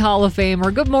 Hockey Hall of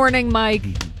Famer. Good morning, Mike.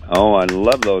 Oh, I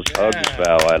love those hugs,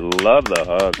 Val. I love the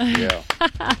hugs,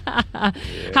 yeah.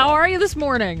 How are you this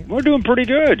morning? We're doing pretty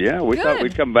good, yeah. We thought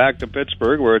we'd come back to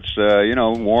Pittsburgh where it's,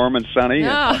 warm and sunny,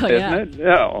 isn't it?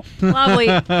 Yeah.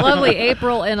 Lovely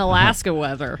April in Alaska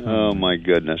weather. Oh, my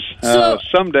goodness.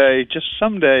 Someday,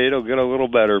 it'll get a little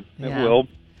better. It will.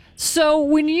 So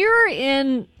when you're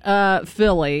in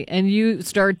Philly and you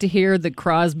start to hear the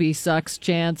Crosby sucks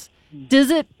chants, does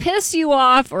it piss you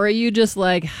off, or are you just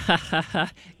like, ha, ha,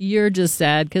 ha, you're just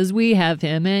sad because we have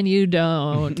him and you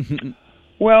don't?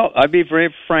 Well, I'd be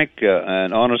very frank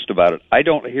and honest about it. I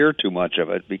don't hear too much of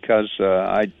it because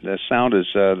the sound is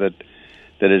that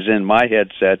is in my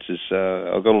headsets is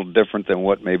a little different than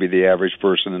what maybe the average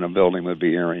person in a building would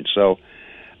be hearing. So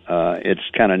it's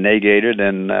kind of negated,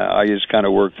 and I just kind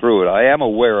of work through it. I am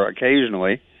aware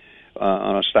occasionally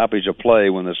on a stoppage of play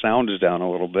when the sound is down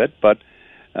a little bit, but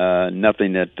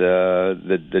nothing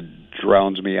that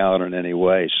drowns me out in any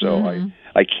way. So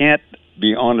I can't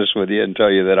be honest with you and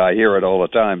tell you that I hear it all the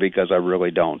time because I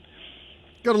really don't.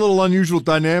 Got a little unusual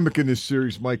dynamic in this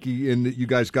series, Mikey, in that you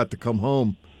guys got to come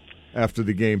home after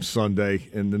the game Sunday,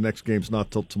 and the next game's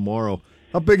not till tomorrow.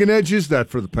 How big an edge is that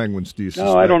for the Penguins, do you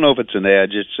suspect? No, I don't know if it's an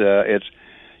edge. It's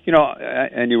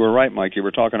and you were right, Mike. You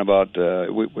were talking about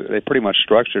they pretty much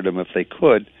structured them if they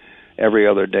could every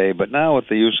other day, but now with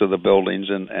the use of the buildings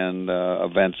and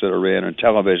events that are in and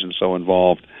television so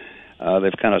involved,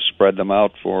 they've kind of spread them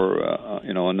out for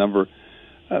a number.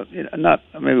 Not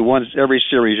maybe once every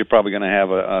series. You're probably going to have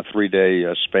a 3-day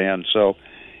span, so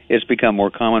it's become more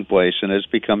commonplace, and it's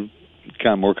become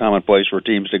kind of more commonplace for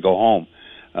teams to go home.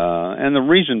 And the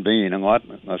reason being,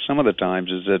 some of the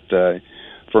times, is that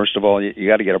first of all, you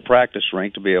got to get a practice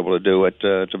rink to be able to do it,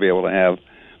 to be able to have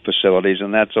facilities,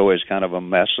 and that's always kind of a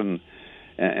mess, and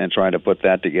trying to put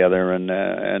that together,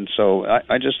 and so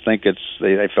I just think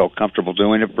they felt comfortable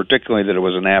doing it, particularly that it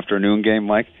was an afternoon game,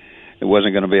 Mike. It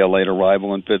wasn't going to be a late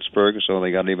arrival in Pittsburgh, so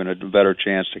they got even a better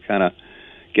chance to kind of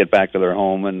get back to their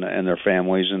home and their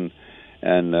families and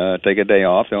take a day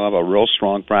off. They'll have a real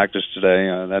strong practice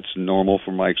today. That's normal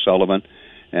for Mike Sullivan,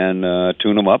 and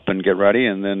tune them up and get ready,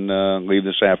 and then leave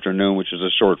this afternoon, which is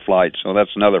a short flight. So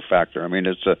that's another factor. I mean,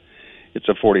 it's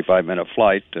a 45-minute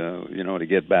flight, to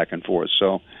get back and forth.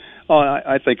 So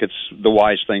I think it's the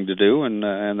wise thing to do,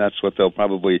 and that's what they'll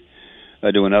probably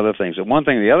doing other things. And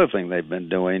the other thing they've been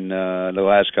doing the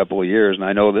last couple of years, and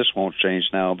I know this won't change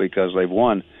now because they've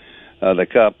won the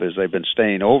Cup, is they've been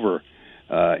staying over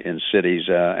in cities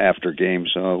after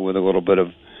games with a little bit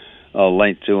of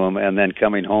length to them, and then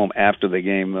coming home after the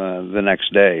game the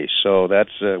next day. So that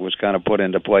was kind of put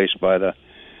into place by the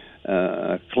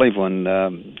Cleveland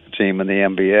team in the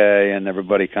NBA, and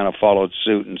everybody kind of followed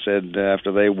suit and said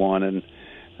after they won, and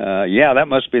that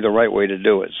must be the right way to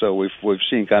do it. So we've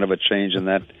seen kind of a change in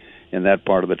that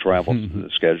part of the travel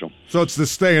schedule. So it's the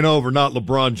staying over, not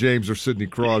LeBron James or Sidney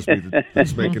Crosby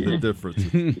that's making the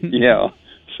difference. Yeah.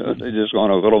 So they're just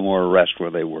going a little more rest where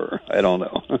they were. I don't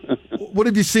know. What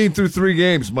have you seen through 3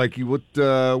 games, Mikey? What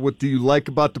do you like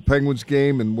about the Penguins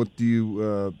game, and what do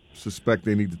you suspect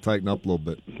they need to tighten up a little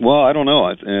bit? Well, I don't know.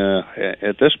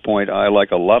 At this point, I like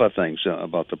a lot of things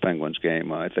about the Penguins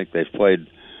game. I think they've played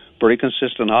pretty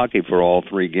consistent hockey for all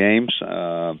 3 games.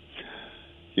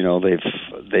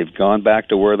 They've gone back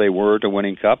to where they were to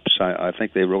winning cups. I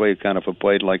think they really kind of have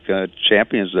played like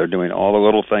champions. They're doing all the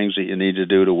little things that you need to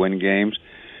do to win games.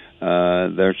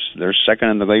 They're second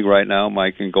in the league right now,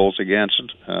 Mike, in goals against,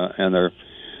 and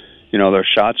their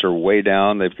shots are way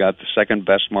down. They've got the second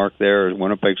best mark there.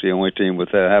 Winnipeg's the only team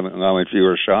with allowing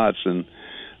fewer shots, and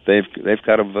they've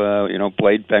kind of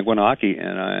played Penguin hockey,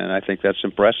 and I think that's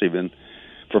impressive. And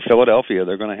for Philadelphia,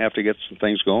 they're going to have to get some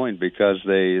things going because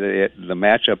the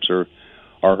matchups are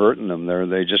hurting them.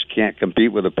 They just can't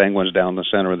compete with the Penguins down the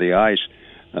center of the ice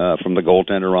from the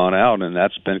goaltender on out, and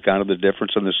that's been kind of the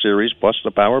difference in the series. Plus,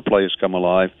 the power play has come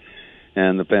alive,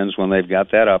 and the Pens, when they've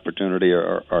got that opportunity,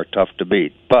 are tough to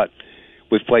beat. But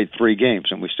we've played 3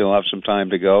 games, and we still have some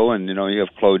time to go. And you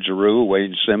have Claude Giroux,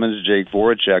 Wade Simmons, Jake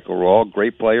Voracek, who are all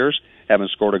great players,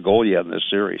 haven't scored a goal yet in this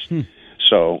series.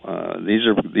 So these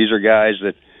are guys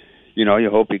that you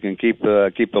hope you can keep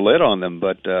the lid on them.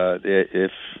 But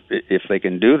if they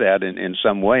can do that in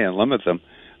some way and limit them,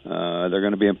 they're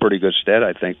going to be in pretty good stead,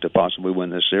 I think, to possibly win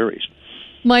this series.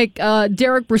 Mike,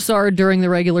 Derek Brassard during the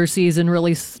regular season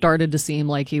really started to seem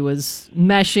like he was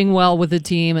meshing well with the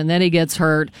team, and then he gets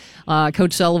hurt.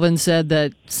 Coach Sullivan said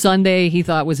that Sunday he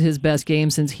thought was his best game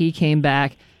since he came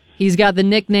back. He's got the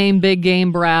nickname Big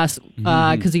Game Brass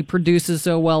because he produces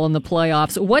so well in the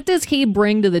playoffs. What does he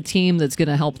bring to the team that's going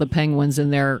to help the Penguins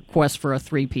in their quest for a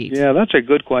three-peat? Yeah, that's a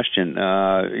good question.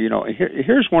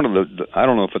 Here's one of the I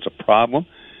don't know if it's a problem,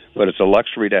 but it's a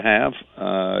luxury to have.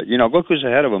 Look who's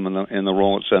ahead of him in the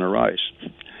role at center ice.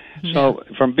 So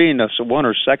from being a 1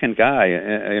 or 2nd guy,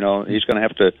 he's going to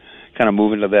have to kind of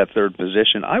move into that 3rd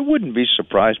position. I wouldn't be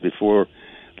surprised before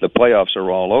the playoffs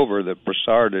are all over that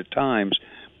Brassard at times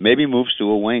maybe moves to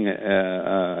a wing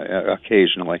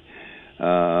occasionally.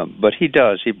 But he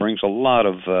does. He brings a lot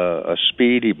of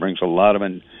speed. He brings a lot of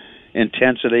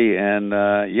intensity. And,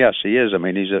 yes, he is. I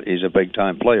mean, he's a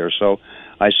big-time player. So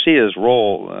I see his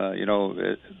role,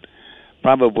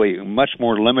 probably much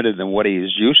more limited than what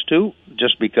he's used to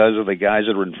just because of the guys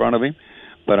that are in front of him.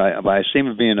 But I see him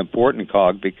as being an important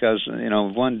cog because,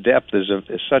 one, depth is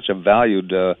such a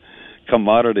valued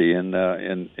commodity in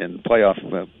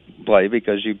playoff play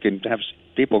because you can have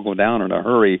people go down in a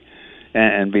hurry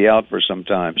and be out for some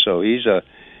time. So he's a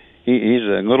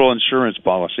little insurance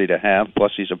policy to have.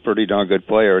 Plus, he's a pretty darn good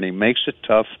player, and he makes it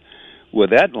tough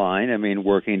with that line. I mean,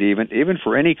 working to even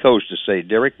for any coach to say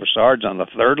Derek Brassard's on the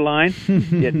 3rd line,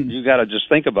 you got to just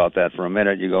think about that for a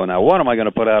minute. You go, now what am I going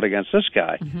to put out against this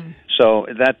guy? So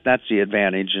that's the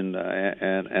advantage,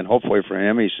 and hopefully for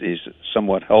him, he's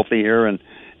somewhat healthy here and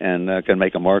can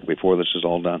make a mark before this is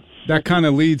all done. That kind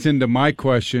of leads into my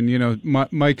question.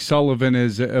 Mike Sullivan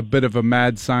is a bit of a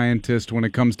mad scientist when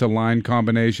it comes to line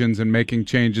combinations and making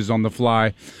changes on the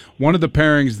fly. One of the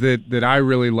pairings that I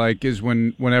really like is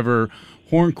whenever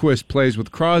Hornquist plays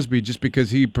with Crosby, just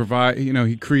because he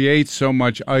creates so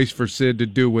much ice for Sid to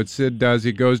do what Sid does.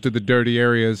 He goes to the dirty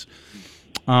areas.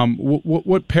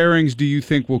 What pairings do you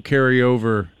think will carry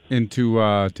over into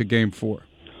to Game 4?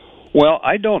 Well,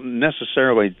 I don't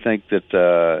necessarily think that.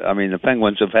 The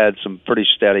Penguins have had some pretty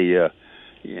steady,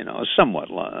 somewhat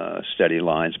steady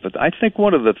lines. But I think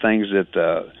one of the things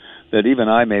that even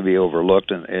I maybe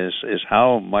overlooked is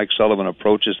how Mike Sullivan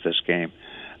approaches this game.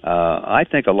 I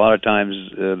think a lot of times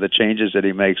the changes that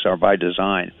he makes are by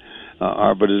design,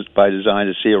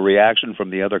 to see a reaction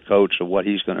from the other coach of what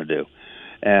he's going to do,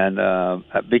 and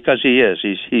because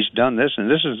he's done this,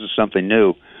 and this isn't something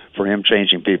new for him,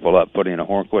 changing people up, putting a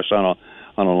Hornquist on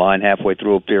a line halfway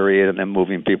through a period and then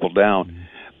moving people down.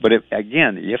 But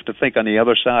again, you have to think on the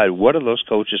other side, what are those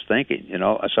coaches thinking?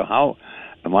 So how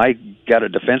am I got a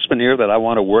defenseman here that I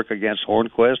want to work against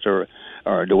Hornquist,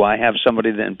 or do I have somebody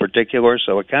in particular?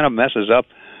 So it kind of messes up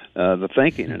the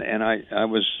thinking. And I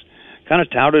was kind of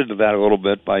touted to that a little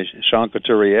bit by Sean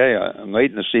Couturier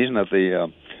late in the season at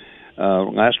the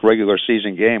last regular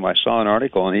season game. I saw an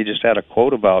article, and he just had a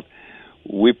quote about,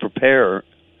 we prepare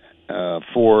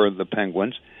for the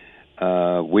Penguins.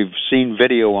 We've seen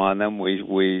video on them.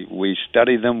 We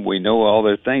study them. We know all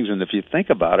their things. And if you think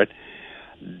about it,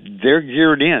 they're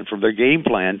geared in from their game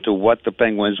plan to what the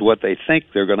Penguins, what they think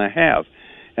they're going to have.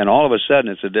 And all of a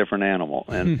sudden, it's a different animal.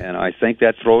 And I think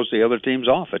that throws the other teams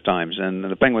off at times. And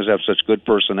the Penguins have such good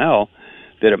personnel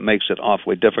that it makes it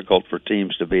awfully difficult for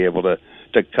teams to be able to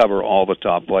cover all the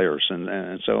top players.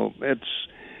 And so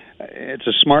it's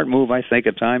a smart move, I think,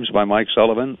 at times by Mike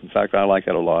Sullivan. In fact, I like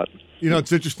it a lot. You know,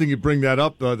 it's interesting you bring that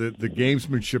up, the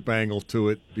gamesmanship angle to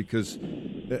it, because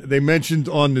they mentioned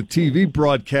on the TV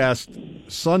broadcast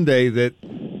Sunday that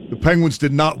the Penguins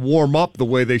did not warm up the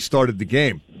way they started the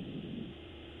game.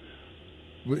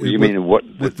 You mean what?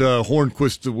 With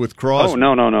Hornquist with Crosby?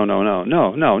 Oh,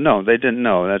 no. They didn't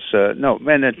know. That's no,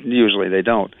 and usually they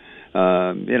don't.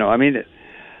 I mean,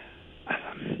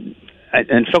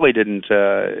 and Philly didn't.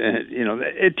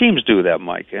 Teams do that,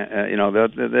 Mike.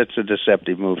 That's a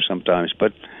deceptive move sometimes.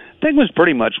 But Penguins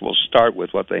pretty much will start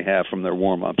with what they have from their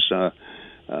warm-ups.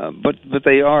 But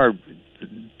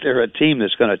they're a team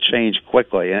that's going to change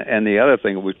quickly. And the other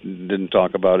thing we didn't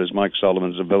talk about is Mike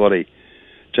Sullivan's ability,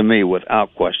 to me,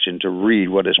 without question, to read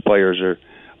what his players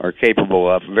are capable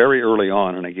of very early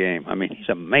on in a game. I mean, he's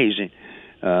amazing,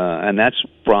 and that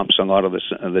prompts a lot of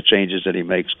the changes that he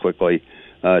makes quickly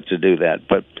to do that.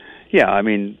 But yeah, I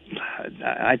mean,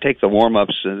 I take the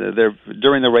warm-ups. They're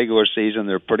during the regular season,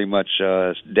 they're pretty much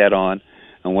dead on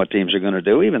what teams are going to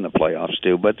do. Even the playoffs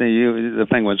do. But the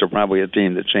Penguins are probably a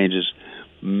team that changes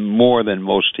more than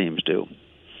most teams do.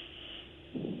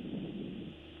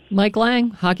 Mike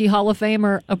Lang, Hockey Hall of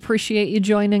Famer, appreciate you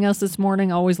joining us this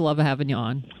morning. Always love having you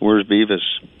on. Where's Beavis?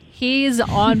 He's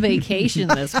on vacation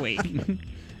this week.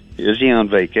 Is he on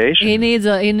vacation? He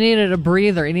needed a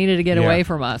breather. He needed to get away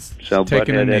from us. So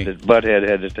Butthead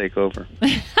had to take over.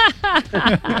 Is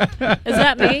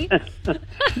that me?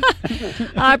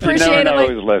 I appreciate it. Mike.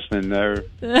 Who's listening there.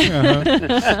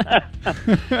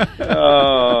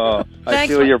 Oh, I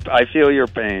feel your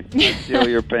pain. I feel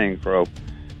your pain, Crow.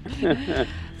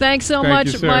 Thanks so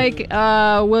much, Mike.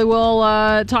 We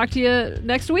will talk to you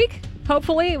next week.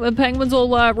 Hopefully, the Penguins will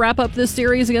wrap up this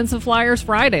series against the Flyers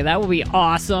Friday. That will be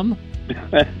awesome.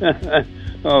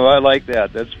 Oh, I like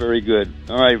that. That's very good.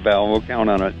 All right, Val, we'll count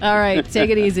on it. All right,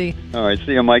 take it easy. All right,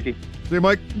 see you, Mikey. See you,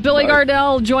 Mike. Billy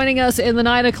Gardell joining us in the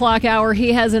 9 o'clock hour.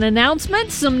 He has an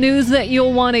announcement, some news that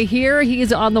you'll want to hear.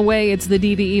 He's on the way. It's the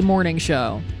DVE Morning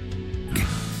Show.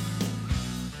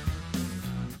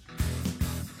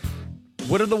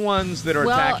 What are the ones that are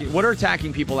attacking? What are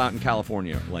attacking people out in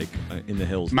California, like in the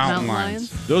hills? Mountain lions.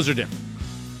 Those are different.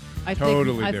 I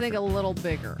think a little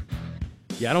bigger.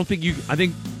 Yeah, I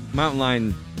think mountain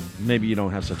lion. Maybe you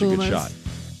don't have such a good shot.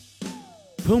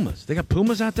 Pumas. They got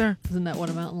pumas out there. Isn't that what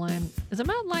a mountain lion? Is a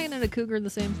mountain lion and a cougar the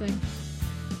same thing?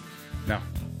 No.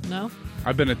 No.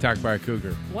 I've been attacked by a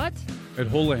cougar. What? At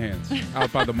Houlihan's,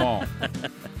 out by the mall.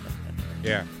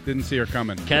 Yeah, didn't see her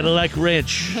coming. Cadillac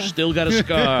Ranch, still got a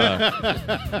scar.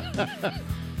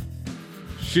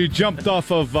 She jumped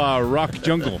off of Rock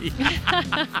Jungle.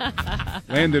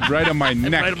 Landed right on my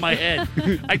neck. Right on my head.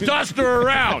 I tossed her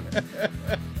around.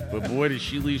 But boy, did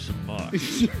she leave some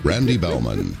marks. Randy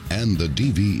Baumann and the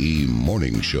DVE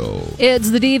Morning Show.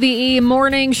 It's the DVE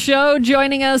Morning Show,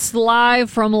 joining us live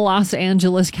from Los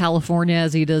Angeles, California,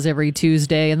 as he does every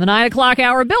Tuesday in the 9 o'clock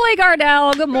hour. Billy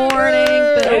Gardell, good morning,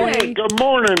 Billy. Hey, good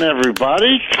morning,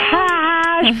 everybody.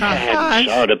 Hi.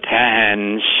 Soda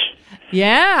pans.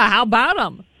 Yeah, how about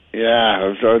them?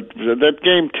 Yeah, that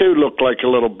game, too, looked like a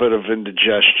little bit of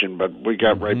indigestion, but we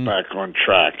got right back on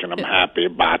track, and I'm happy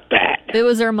about that. It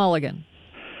was their mulligan.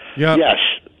 Yep.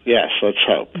 Yes, let's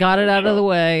hope. Got it out of the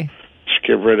way. Let's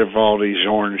get rid of all these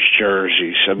orange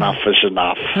jerseys. Enough is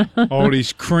enough. All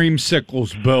these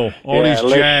creamsicles, Bill. All these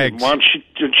listen, Jags. Why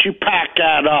don't you pack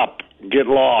that up and get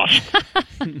lost?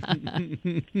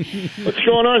 What's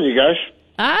going on, you guys?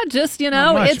 Just,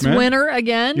 Not much, it's man. winter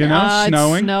again. Snowing.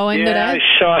 It's snowing yeah, today.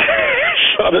 I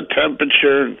saw the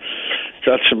temperature and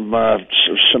got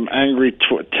some angry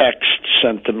texts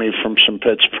sent to me from some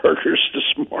Pittsburghers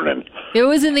this morning. It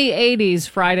was in the 80s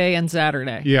Friday and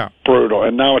Saturday. Yeah. Brutal.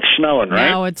 And now it's snowing, right?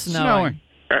 Now it's snowing.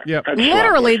 Yep.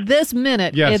 Literally this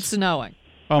minute, Yes. it's snowing.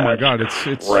 Oh, my God.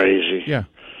 It's crazy. Yeah.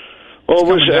 Well, it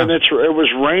was, coming down. and it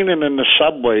was raining in the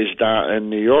subways down in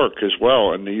New York as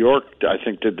well. And New York, I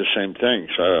think, did the same thing.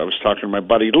 So I was talking to my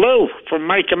buddy Lou from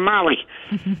Mike and Molly.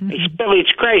 He said, Billy,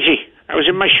 it's crazy. I was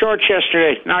in my shorts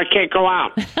yesterday. Now I can't go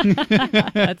out.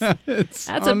 That's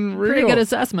a pretty good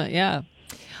assessment, yeah.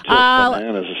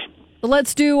 Bananas.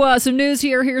 Let's do some news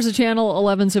here. Here's a Channel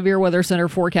 11 Severe Weather Center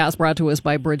forecast brought to us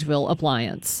by Bridgeville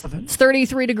Appliance. It's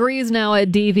 33 degrees now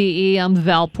at DVE. I'm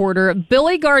Val Porter.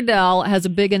 Billy Gardell has a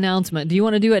big announcement. Do you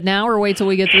want to do it now or wait till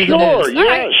we get through the news? Sure,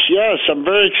 yes. I'm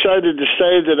very excited to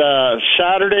say that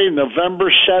Saturday,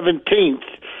 November 17th,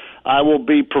 I will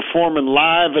be performing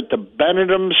live at the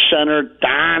Benedum Center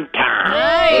downtown.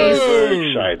 Nice.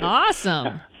 Very excited.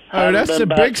 Awesome. Oh, that's a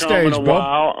big stage,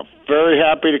 Bill. Very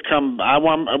happy to come.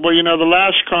 The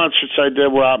last concerts I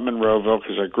did were out in Monroeville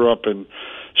because I grew up in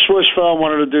Swissville. I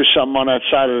wanted to do something on that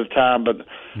side of the town, but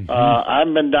I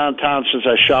haven't been downtown since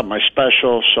I shot my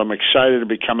special, so I'm excited to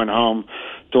be coming home,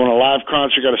 doing a live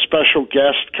concert. Got a special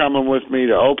guest coming with me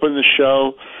to open the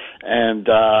show, and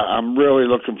I'm really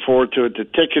looking forward to it. The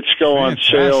tickets go on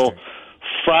sale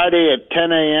Friday at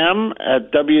 10 a.m.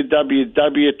 at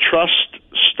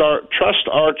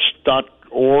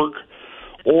www.trustarts.org,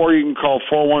 or you can call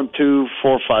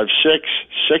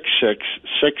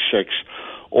 412-456-6666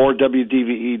 or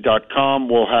WDVE.com.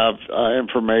 We'll have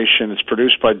information. It's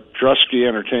produced by Drusky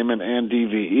Entertainment and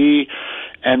DVE.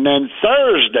 And then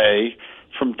Thursday,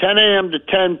 from 10 a.m. to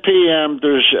 10 p.m.,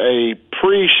 there's a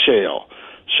pre-sale.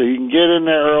 So you can get in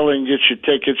there early and get your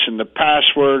tickets, and the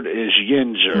password is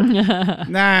Yinzer.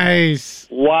 Nice.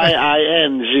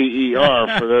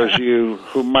 Yinzer, for those of you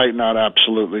who might not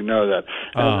absolutely know that.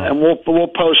 And we'll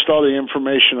post all the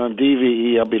information on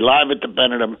DVE. I'll be live at the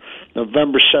Benedum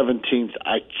November 17th.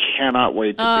 I cannot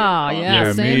wait to be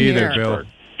yeah, same me either, here. Bill.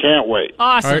 Can't wait.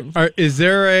 Awesome. Is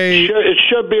there It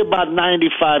should be about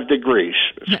 95 degrees.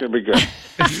 It's going to be good.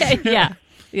 Yeah.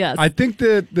 Yes. I think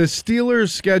the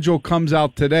Steelers' schedule comes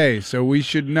out today, so we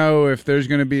should know if there's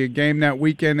going to be a game that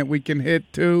weekend that we can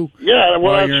hit too. Yeah, well,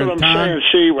 while that's you're what in I'm town. saying.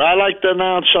 See, I like to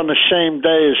announce on the same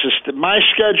day as my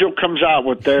schedule comes out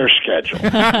with their schedule.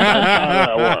 That's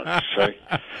how that works. See?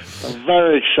 I'm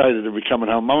very excited to be coming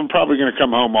home. I'm probably going to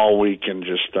come home all week and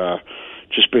just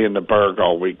be in the Berg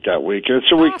all week that week. And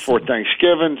it's a week before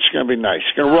Thanksgiving. It's going to be nice.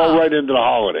 It's going to roll right into the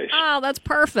holidays. Oh, that's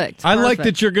perfect. I like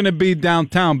that you're going to be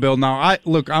downtown, Bill. Now,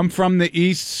 I'm from the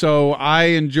East, so I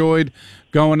enjoyed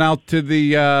going out to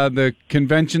the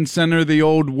convention center, the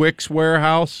old Wix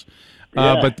warehouse.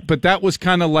 But that was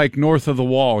kind of like north of the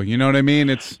wall. You know what I mean?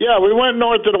 Yeah, we went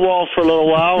north of the wall for a little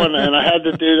while, and I had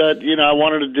to do that. I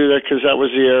wanted to do that because that was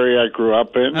the area I grew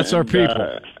up in. That's our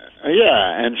people.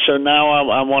 And so now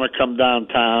I want to come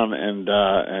downtown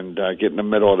and get in the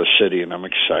middle of the city, and I'm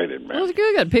excited, man. That's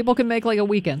good. People can make like a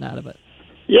weekend out of it.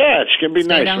 Yeah, it's going to be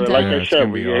nice. Downtown. Like I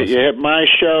said, you hit my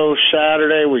show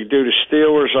Saturday, we do the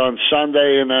Steelers on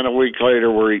Sunday, and then a week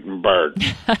later we're eating bird.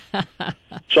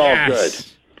 It's all good.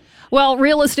 Well,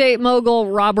 real estate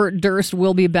mogul Robert Durst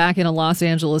will be back in a Los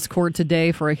Angeles court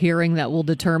today for a hearing that will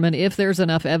determine if there's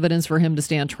enough evidence for him to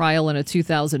stand trial in a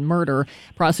 2000 murder.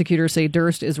 Prosecutors say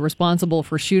Durst is responsible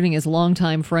for shooting his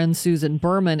longtime friend Susan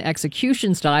Berman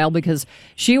execution style because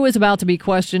she was about to be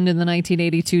questioned in the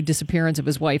 1982 disappearance of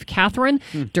his wife, Catherine.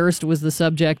 Durst was the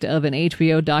subject of an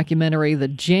HBO documentary, The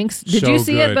Jinx. Did you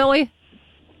see it, Billy?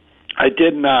 I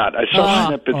did not. I saw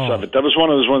snippets of it. That was one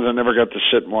of those ones I never got to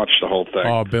sit and watch the whole thing.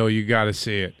 Oh, Bill, you got to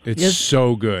see it. It's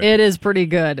so good. It is pretty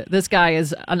good. This guy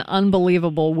is an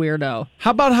unbelievable weirdo.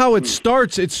 How about how it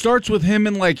starts? It starts with him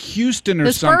in like Houston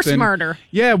or something. His first murder.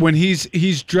 Yeah, when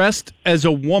he's dressed as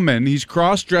a woman, he's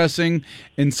cross-dressing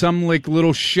in some like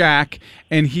little shack,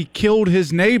 and he killed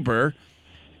his neighbor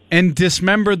and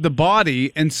dismembered the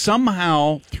body, and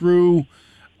somehow through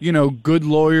good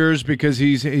lawyers because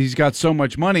he's got so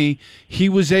much money, he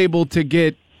was able to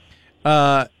get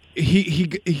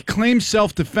he claims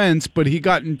self-defense, but he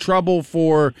got in trouble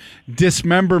for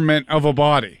dismemberment of a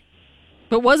body.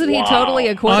 But wasn't he totally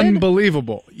acquitted?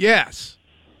 Unbelievable. Yes.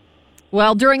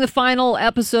 Well, during the final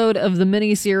episode of the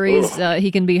miniseries, he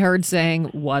can be heard saying,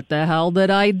 "What the hell did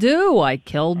I do? I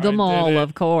killed them all,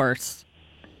 of course."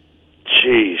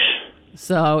 Jeez.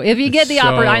 So if you get the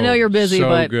opportunity, I know you're busy,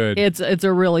 but good. it's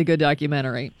a really good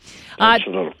documentary. That's a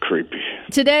little creepy.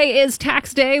 Today is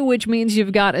tax day, which means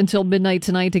you've got until midnight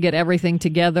tonight to get everything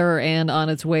together and on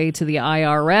its way to the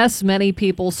IRS. Many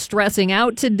people stressing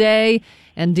out today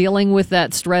and dealing with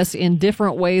that stress in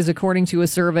different ways. According to a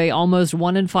survey, almost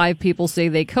 1 in 5 people say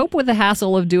they cope with the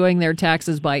hassle of doing their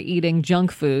taxes by eating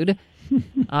junk food.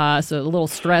 So a little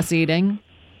stress eating.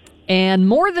 And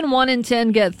more than 1 in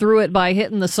 10 get through it by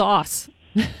hitting the sauce.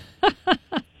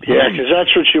 Yeah, because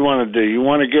that's what you want to do. You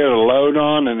want to get a load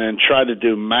on and then try to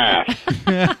do math.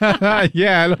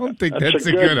 Yeah, I don't think that's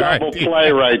a good double idea.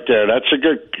 play right there. That's a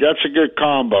good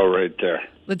combo right there.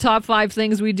 The top 5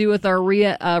 things we do with our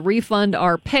refund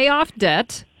are pay off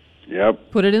debt.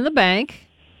 Yep. Put it in the bank.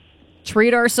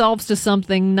 Treat ourselves to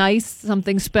something nice,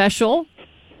 something special.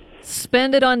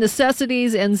 Spend it on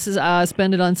necessities and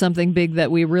spend it on something big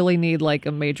that we really need, like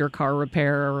a major car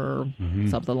repair or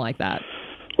something like that.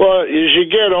 Well, as you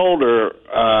get older,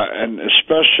 and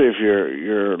especially if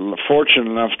you're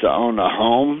fortunate enough to own a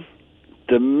home,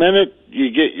 the minute you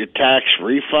get your tax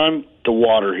refund, the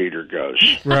water heater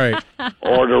goes. Right.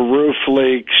 Or the roof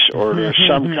leaks, or there's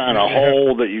some kind of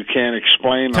hole that you can't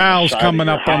explain. Towels on the side coming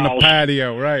of up your on the house.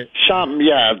 patio, right.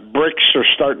 Bricks are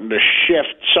starting to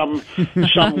shift. Some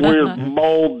weird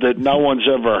mold that no one's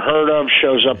ever heard of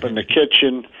shows up in the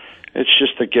kitchen. It's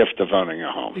just the gift of owning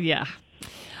a home. Yeah.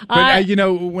 But,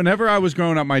 whenever I was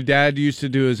growing up, my dad used to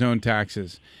do his own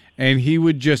taxes. And he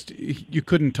would you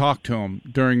couldn't talk to him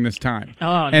during this time.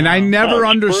 Oh, and I never That's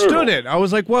understood brutal. it. I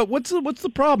was like, what's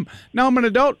the problem? Now I'm an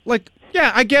adult. Like,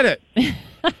 yeah, I get it.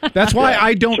 That's why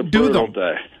I It's a don't do brutal them.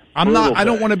 day. I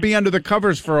don't want to be under the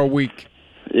covers for a week.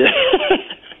 Yeah.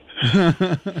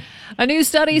 A new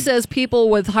study says people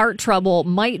with heart trouble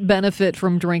might benefit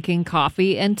from drinking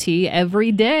coffee and tea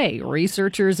every day.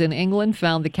 Researchers in England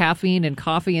found the caffeine in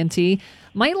coffee and tea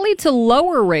might lead to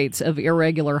lower rates of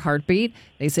irregular heartbeat.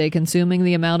 They say consuming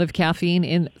the amount of caffeine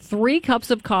in 3 cups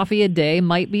of coffee a day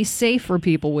might be safe for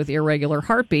people with irregular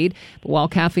heartbeat. But while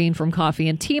caffeine from coffee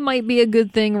and tea might be a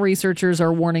good thing, researchers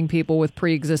are warning people with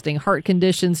pre-existing heart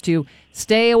conditions to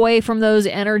stay away from those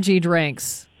energy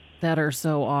drinks that are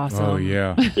so awesome. Oh,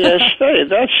 yeah. Yeah,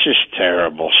 that's just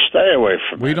terrible. Stay away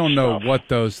from We that don't know stuff. what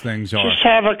those things are. Just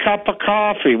have a cup of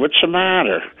coffee. What's the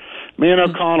matter? Me and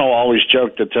O'Connell always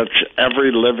joked that that's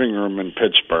every living room in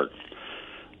Pittsburgh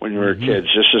when we were kids.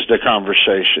 This is the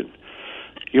conversation.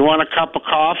 You want a cup of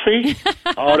coffee?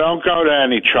 Oh, don't go to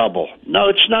any trouble. No,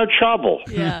 it's no trouble.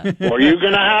 Yeah. Well, are you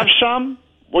going to have some?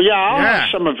 Well, yeah, I'll have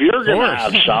some if you're going to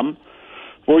have some.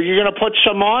 Well, you're going to put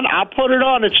some on? I'll put it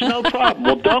on. It's no problem.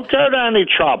 Well, don't go to any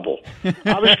trouble.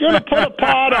 I was going to put a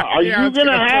pot on. Are you going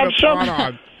to have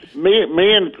some?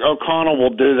 Me and O'Connell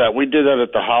will do that. We do that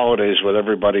at the holidays with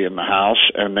everybody in the house,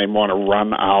 and they want to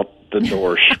run out the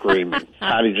door screaming.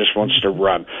 Patty just wants to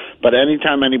run. But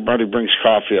anytime anybody brings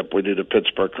coffee up, we do the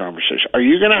Pittsburgh conversation. Are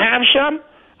you going to have some?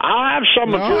 I'll have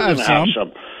some if you're going to have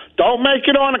some. Don't make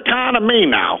it on account of me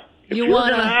now. If you're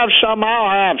going to have some, I'll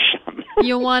have some.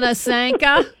 You want a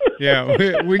Sanka?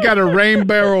 Yeah, we got a rain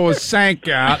barrel of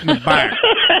Sanka out in the back.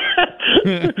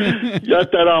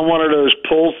 Got that on one of those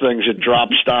pull things that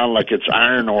drops down like it's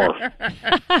iron ore.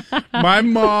 My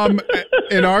mom,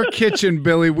 in our kitchen,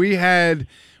 Billy, we had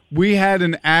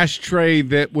an ashtray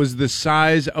that was the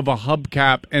size of a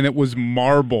hubcap, and it was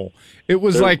marble. It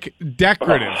was like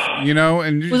decorative,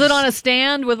 And Was it on a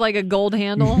stand with like a gold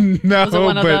handle? No, was it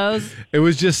one of but those? it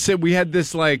was just we had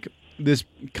this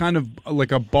kind of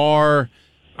like a bar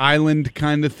island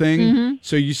kind of thing. Mhm.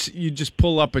 So you just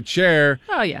pull up a chair,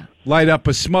 Oh yeah. light up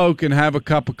a smoke, and have a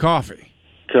cup of coffee.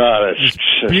 God, It's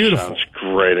it beautiful. sounds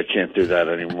great. I can't do that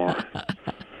anymore.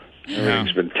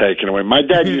 Everything's been taken away. My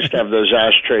dad used to have those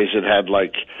ashtrays that had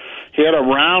he had a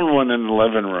round one in the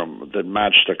living room that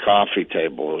matched the coffee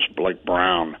table. It was like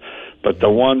brown. But the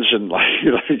ones in like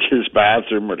his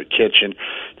bathroom or the kitchen,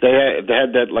 they had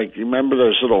that you remember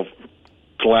those little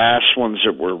glass ones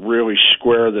that were really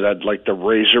square that had the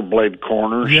razor blade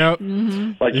corners. Yep.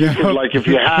 You could if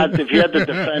you had to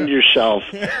defend yourself,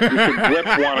 you could whip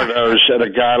one of those at a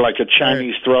guy like a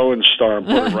Chinese throwing star and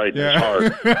put it right in his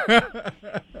heart.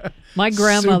 My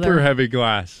grandmother. Super heavy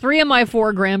glass. 3 of my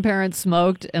 4 grandparents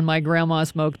smoked, and my grandma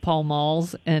smoked Pall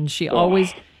Malls, and she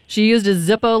used a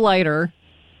Zippo lighter,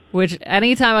 which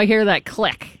anytime I hear that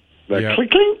click. That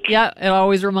clicking? Yeah, it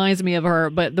always reminds me of her.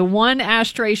 But the one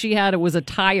ashtray she had, it was a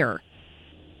tire.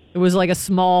 It was like a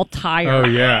small tire. Oh,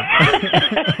 yeah.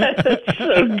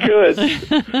 So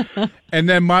good. And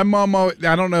then my mom,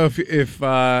 I don't know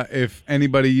if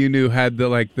anybody you knew had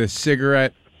the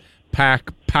cigarette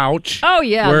pack pouch. Oh,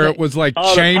 yeah. Where it was like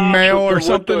chainmail or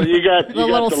something. You got the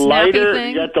lighter,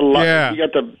 you got the you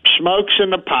got the smokes in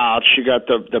the pouch, you got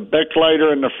the Bic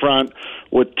lighter in the front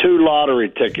with 2 lottery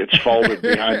tickets folded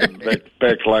behind the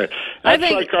Bic lighter. That's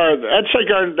like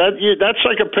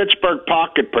a Pittsburgh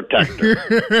pocket protector.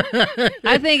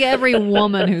 I think every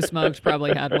woman who smoked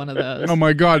probably had one of those. Oh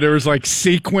my God, there was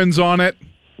sequins on it.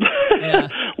 Yeah.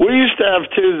 We used to have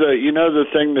too the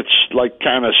thing that's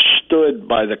kind of stood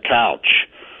by the couch,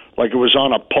 Like it was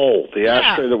on a pole, the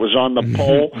ashtray that was on the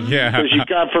pole. Yeah. Because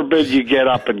God forbid you get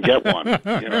up and get one.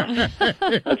 You know?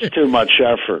 That's too much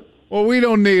effort. Well, we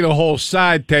don't need a whole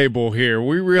side table here.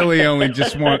 We really only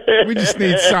just we just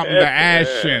need something to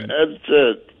ash in.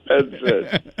 That's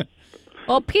it.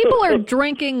 Well, people are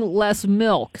drinking less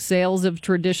milk. Sales of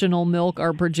traditional milk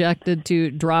are projected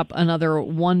to drop another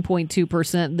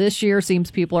 1.2% this year.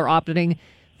 Seems people are opting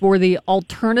for the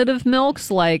alternative milks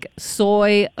like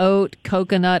soy, oat,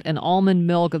 coconut, and almond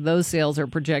milk. Those sales are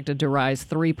projected to rise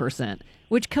 3%,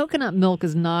 which coconut milk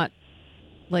is not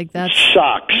like that.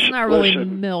 Sucks. It's not really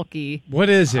Listen, milky. What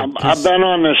is it? I've been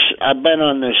on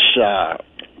this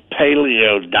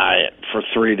paleo diet for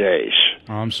 3 days.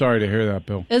 Oh, I'm sorry to hear that,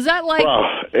 Bill. Is that like? Well,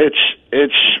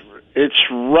 it's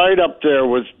right up there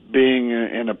with being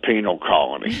in a penal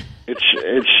colony. It's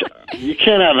you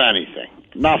can't have anything,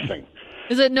 nothing.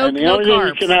 Is it no? And the no only carbs? thing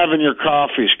you can have in your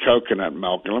coffee is coconut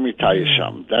milk. And let me tell you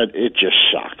something, that it just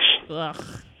sucks.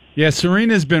 Ugh. Yeah,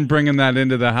 Serena's been bringing that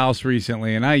into the house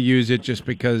recently, and I use it just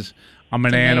because I'm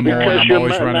an animal and I'm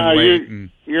always running late.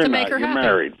 You're To not. make her You're happy.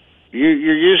 married.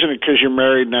 You're using it because you're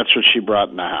married, and that's what she brought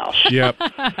in the house. Yep.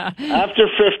 After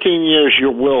 15 years,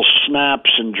 your will snaps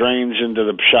and drains into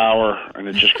the shower, and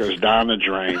it just goes down the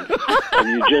drain. And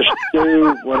you just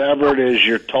do whatever it is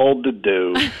you're told to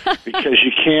do because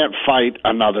you can't fight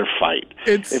another fight.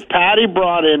 If Patty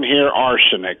brought in here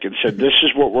arsenic and said, "This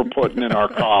is what we're putting in our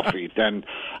coffee," then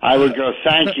I would go,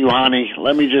 "Thank you, honey.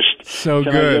 Let me just So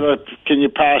can good. Can you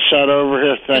pass that over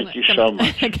here? Thank you so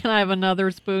much." Can I have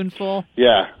another spoonful?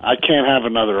 Yeah, I can't have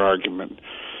another argument.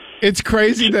 It's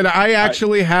crazy that I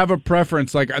actually have a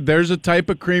preference. Like, there's a type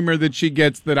of creamer that she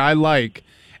gets that I like,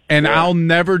 and I'll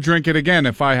never drink it again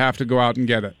if I have to go out and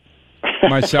get it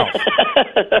myself.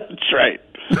 That's right.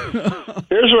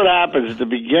 Here's what happens at the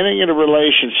beginning of the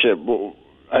relationship.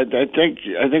 I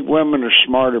think women are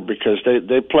smarter because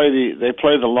they play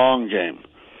the long game.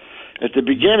 At the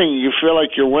beginning, you feel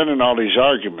like you're winning all these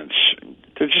arguments.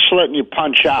 They're just letting you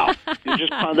punch out. They're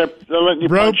letting you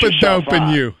Rope punch a yourself doping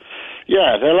out. you.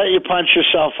 Yeah, they let you punch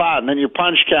yourself out, and then your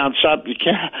punch counts up. You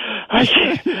can't. I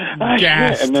can't.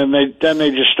 Gassed. And then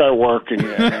they just start working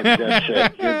you. And that's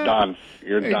it. You're done.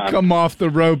 You're They done. come off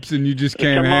the ropes and you just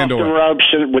can't Come handle off the it.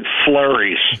 ropes with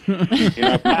flurries. You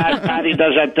know, Patty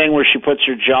does that thing where she puts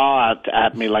her jaw out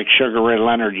at me like Sugar Ray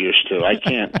Leonard used to. I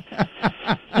can't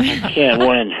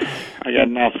win. I got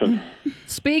nothing.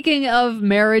 Speaking of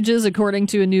marriages, according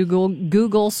to a new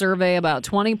Google survey, about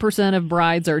 20% of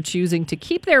brides are choosing to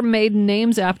keep their maiden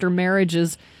names after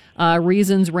marriages.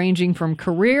 Reasons ranging from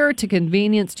career to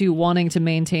convenience to wanting to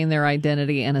maintain their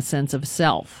identity and a sense of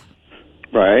self.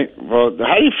 Right. Well,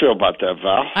 how do you feel about that,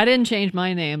 Val? I didn't change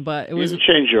my name, but it was You didn't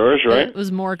change yours, right? It was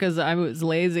more because I was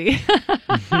lazy. You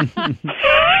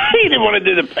didn't want to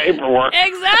do the paperwork.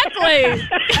 Exactly.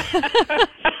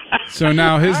 So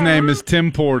now his name is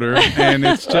Tim Porter, and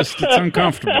it's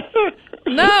uncomfortable.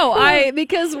 No,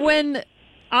 because when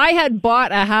I had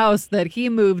bought a house that he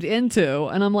moved into,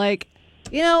 and I'm like,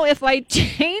 if I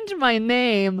change my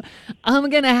name, I'm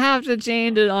gonna have to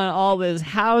change it on all this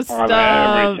house On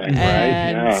stuff, everything, right?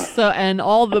 and Yeah. and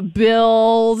all the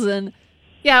bills, and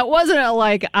it wasn't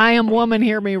like I am woman,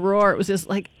 hear me roar. It was just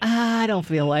like I don't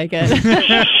feel like it.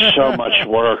 So much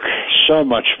work. So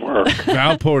much work.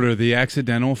 Val Porter, the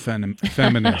accidental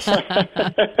feminist,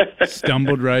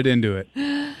 stumbled right into it.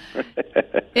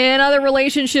 In other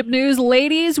relationship news,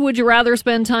 ladies, would you rather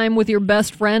spend time with your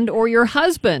best friend or your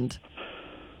husband?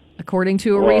 According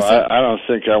to a recent... I don't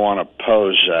think I want to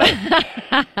pose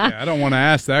that. I don't want to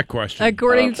ask that question.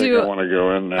 According to I want to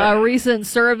go in there. a recent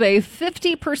survey,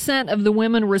 50% of the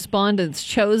women respondents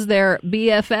chose their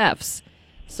BFFs.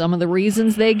 Some of the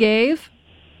reasons they gave,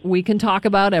 we can talk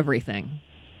about everything.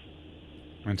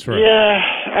 That's right. Yeah,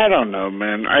 I don't know,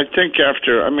 man. I think how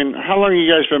long have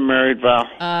you guys been married,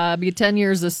 Val? Be 10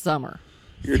 years this summer.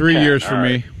 3 years for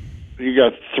me. You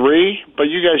got 3? But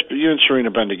you and Serena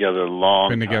have been together a long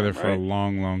Been together time, for a right?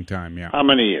 long, long time, yeah. How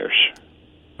many years?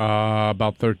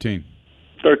 About 13.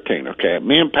 13, okay.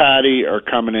 Me and Patty are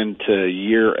coming into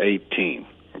year 18,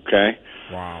 okay?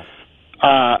 Wow.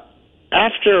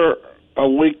 After a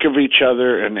week of each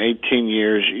other in 18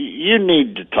 years, you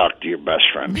need to talk to your best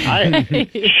friend.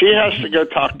 She has to go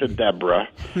talk to Deborah,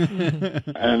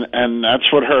 and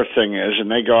that's what her thing is. And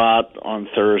they go out on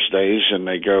Thursdays, and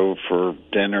they go for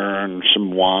dinner and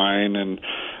some wine, and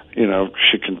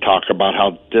she can talk about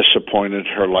how disappointed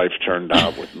her life turned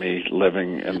out with me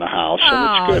living in the house,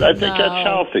 and it's good. I think that's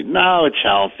healthy. No, it's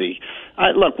healthy.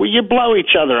 Look, you blow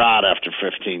each other out after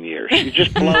 15 years. You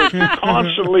just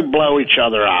constantly blow each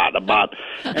other out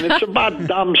and it's about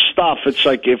dumb stuff. It's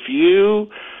like if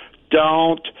you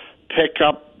don't pick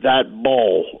up that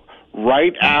bowl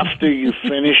right after you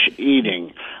finish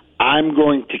eating, I'm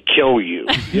going to kill you.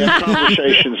 You have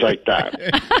conversations like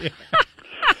that.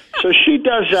 So she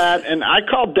does that, and I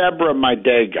call Deborah my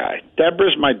day guy.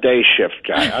 Deborah's my day shift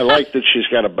guy. I like that she's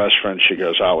got a best friend she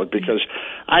goes out with because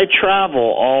I travel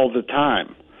all the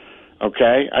time.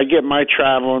 Okay, I get my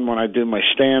traveling when I do my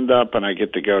stand-up, and I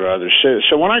get to go to other cities.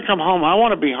 So when I come home, I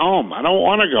want to be home. I don't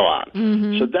want to go out.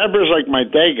 Mm-hmm. So Deborah's like my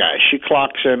day guy. She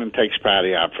clocks in and takes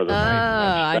Patty out for the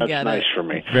night. That's get nice it. for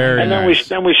me. Very and then nice.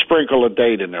 we sprinkle a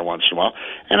date in there once in a while.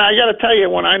 And I got to tell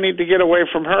you, when I need to get away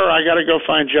from her, I got to go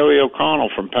find Joey O'Connell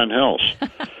from Penn Hills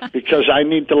because I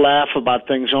need to laugh about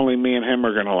things only me and him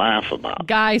are going to laugh about.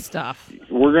 Guy stuff.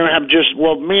 We're going to have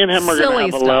me and him are going to Silly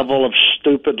have a stuff. level of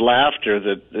stupid laughter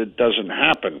that doesn't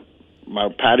happen. My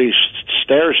Patty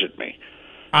stares at me.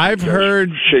 I've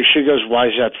heard. She goes, "Why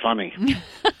is that funny?"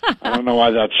 I don't know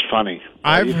why that's funny.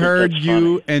 Why do I've you think heard that's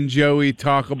you funny? and Joey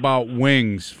talk about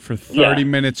wings for 30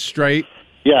 minutes straight.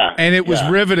 Yeah, And it was yeah.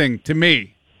 riveting to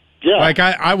me. Yeah. Like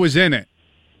I was in it.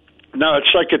 No,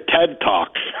 it's like a TED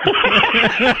Talk.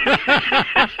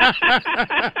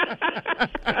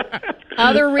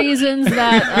 Other reasons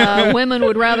that women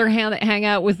would rather hang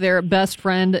out with their best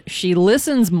friend: she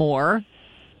listens more.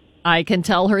 I can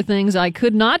tell her things I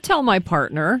could not tell my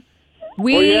partner. But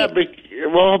you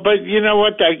know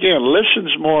what? Again,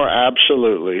 listens more.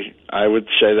 Absolutely, I would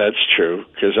say that's true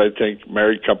because I think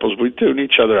married couples we tune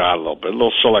each other out a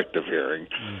little selective hearing.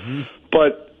 Mm-hmm.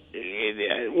 But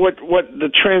what the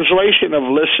translation of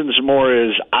listens more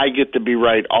is I get to be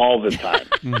right all the time.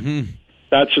 Mm-hmm.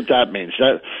 That's what that means.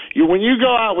 When you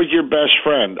go out with your best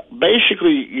friend,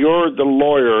 basically you're the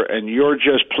lawyer and you're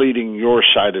just pleading your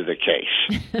side of the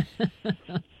case.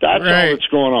 That's all that's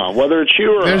going on. Whether it's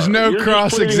you or There's her, no you're just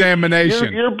cross-examination.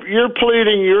 pleading- You're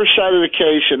pleading your side of the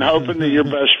case and hoping that your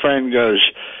best friend goes,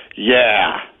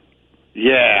 yeah.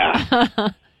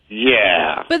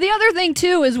 But the other thing,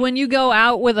 too, is when you go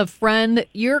out with a friend,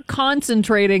 you're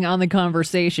concentrating on the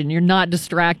conversation. You're not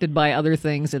distracted by other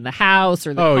things in the house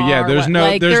or the car. Yeah, there's no,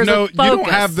 like, there's no, a you don't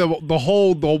focus. have the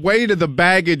weight of the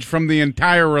baggage from the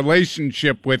entire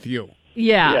relationship with you.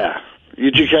 Yeah. Yeah.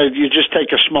 You just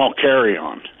take a small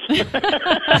carry-on.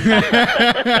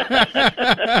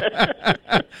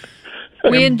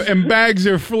 And bags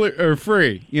are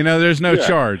free. You know, there's no Yeah.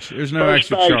 charge. There's no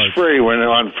First extra bag's charge. free when they're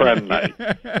on friend night.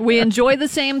 We enjoy the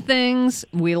same things.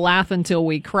 We laugh until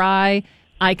we cry.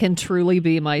 I can truly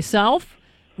be myself.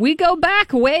 We go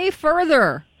back way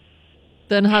further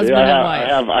than husband and wife.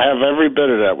 I have every bit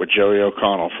of that with Joey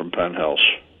O'Connell from Penn Hills.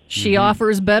 She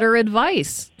offers better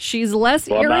advice. She's less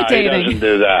Well, irritating. no, he doesn't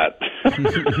do that.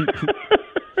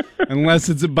 Unless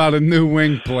it's about a new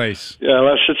wing place. Yeah,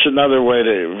 unless it's another way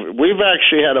to. We've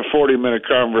actually had a 40-minute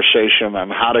conversation on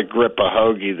how to grip a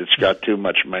hoagie that's got too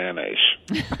much mayonnaise.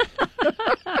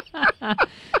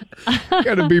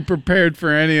 Got to be prepared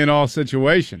for any and all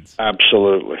situations.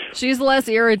 Absolutely. She's less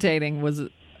irritating.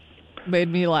 Made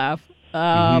me laugh.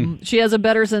 She has a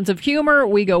better sense of humor.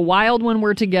 We go wild when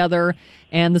we're together.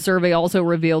 And the survey also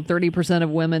revealed 30% of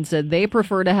women said they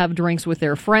prefer to have drinks with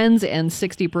their friends, and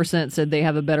 60% said they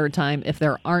have a better time if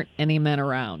there aren't any men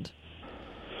around.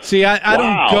 See, I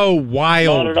don't go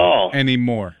wild Not at all.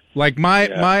 anymore. Like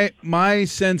my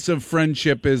sense of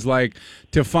friendship is like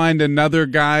to find another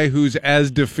guy who's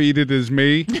as defeated as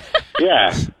me.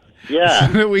 Yeah. Yeah.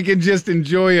 So that we can just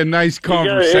enjoy a nice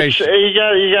conversation. You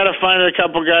got to find a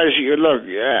couple guys. Look,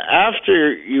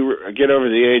 after you get over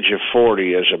the age of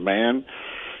 40 as a man,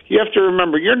 you have to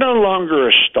remember you're no longer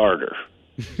a starter.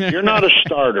 You're not a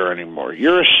starter anymore.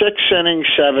 You're a 6-inning,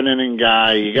 7-inning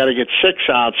guy. You got to get 6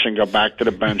 outs and go back to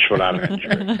the bench without an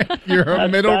injury. You're a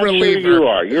middle that's reliever. Who you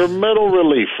are. You're middle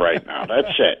relief right now.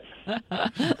 That's it.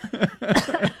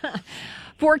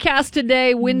 Forecast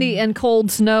today, windy and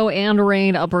cold, snow and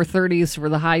rain, upper 30s for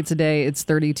the high today. It's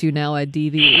 32 now at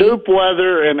DVE. Soup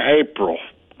weather in April.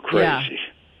 Crazy. Yeah.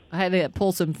 I had to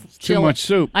pull some Too chili. much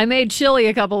soup. I made chili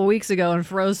a couple of weeks ago and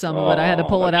froze some of it. I had to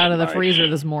pull it out of the that's freezer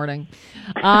nice. this morning.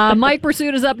 Mike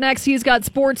Pursuit is up next. He's got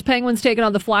sports. Penguins taking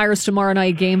on the Flyers tomorrow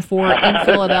night, Game 4 in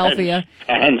Philadelphia.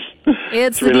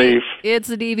 It's the relief. It's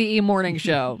the DVE Morning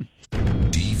Show.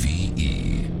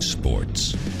 DVE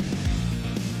Sports.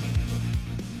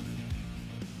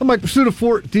 I'm Mike Pursuta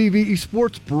for DVE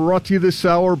Sports, brought to you this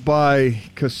hour by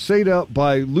Caseta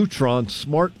by Lutron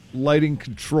Smart Lighting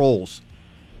Controls.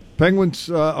 Penguins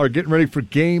are getting ready for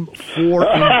Game 4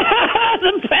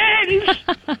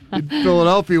 in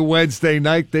Philadelphia Wednesday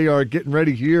night. They are getting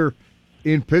ready here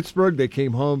in Pittsburgh. They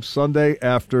came home Sunday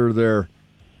after their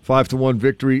 5-1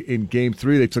 victory in Game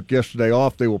 3. They took yesterday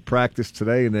off. They will practice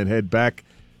today and then head back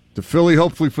to Philly,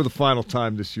 hopefully for the final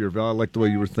time this year. Val, I like the way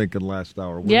you were thinking last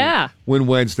hour. Win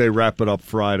Wednesday, wrap it up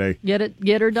Friday.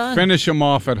 Get her done. Finish them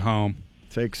off at home.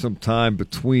 Take some time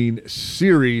between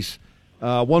series.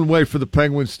 One way for the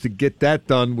Penguins to get that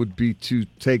done would be to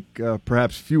take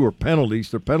perhaps fewer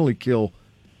penalties. Their penalty kill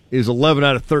is 11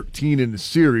 out of 13 in the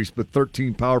series, but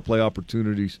 13 power play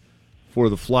opportunities for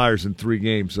the Flyers in 3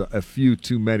 games, a few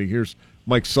too many. Here's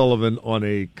Mike Sullivan on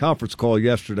a conference call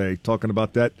yesterday talking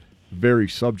about that very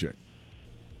subject.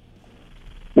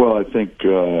 Well, I think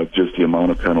just the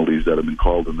amount of penalties that have been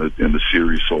called in the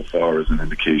series so far is an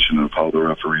indication of how the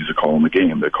referees are calling the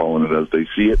game. They're calling it as they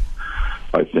see it.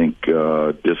 I think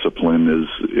discipline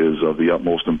is of the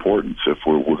utmost importance. If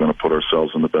we're going to put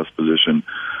ourselves in the best position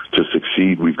to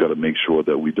succeed, we've got to make sure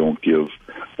that we don't give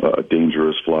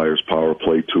dangerous Flyers power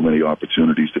play too many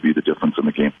opportunities to be the difference in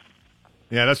the game.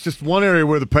 Yeah, that's just one area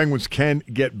where the Penguins can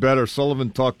get better.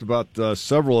 Sullivan talked about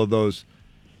several of those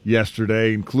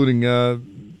yesterday, including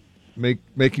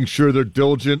making sure they're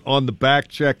diligent on the back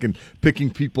check and picking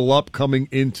people up coming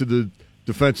into the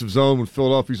defensive zone when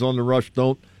Philadelphia's on the rush.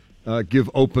 Don't give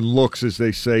open looks, as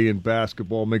they say in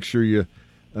basketball. Make sure you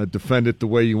defend it the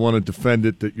way you want to defend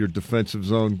it, that your defensive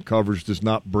zone coverage does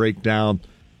not break down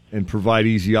and provide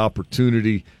easy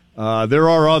opportunity. There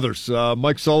are others.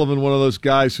 Mike Sullivan, one of those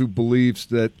guys who believes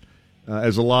that,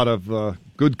 as a lot of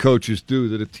good coaches do,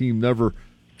 that a team never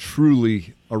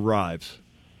truly arrives.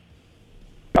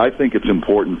 I think it's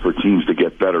important for teams to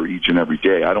get better each and every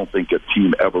day. I don't think a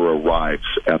team ever arrives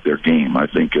at their game. I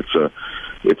think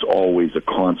it's always a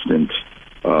constant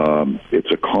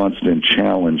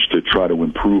challenge to try to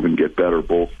improve and get better,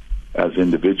 both as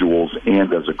individuals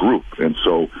and as a group. And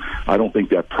so I don't think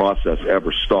that process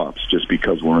ever stops just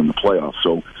because we're in the playoffs.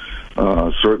 So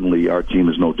certainly our team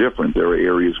is no different. There are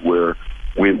areas where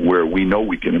we know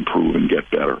we can improve and get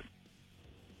better.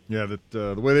 Yeah, that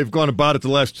the way they've gone about it the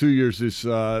last 2 years is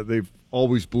they've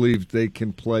always believed they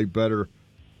can play better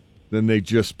than they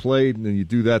just played, and then you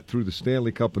do that through the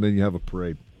Stanley Cup, and then you have a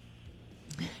parade.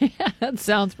 That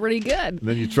sounds pretty good. And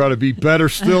then you try to be better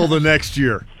still the next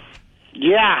year.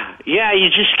 Yeah, you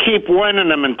just keep winning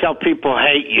them until people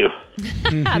hate you.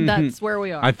 That's where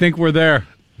we are. I think we're there.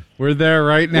 We're there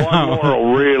right now. One more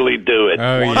will really do it.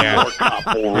 Oh, One yeah. more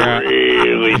couple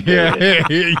really do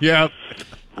it. Yep.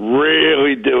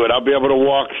 Really do it. I'll be able to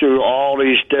walk through all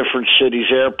these different cities'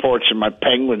 airports in my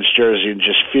Penguins jersey and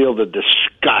just feel the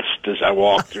disgust as I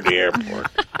walk through the airport.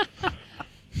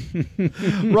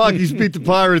 Rockies beat the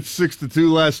Pirates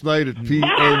 6-2 last night at PNC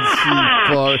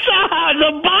Park.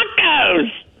 The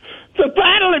Buccos! The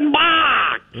Battling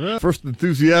Bucs! First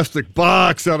enthusiastic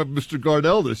box out of Mr.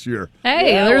 Gardell this year.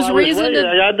 Hey, there's reason to...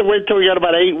 I had to wait till we got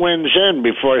about 8 wins in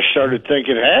before I started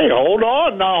thinking, hey, hold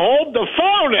on, now hold the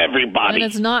phone, everybody. And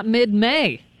it's not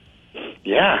mid-May.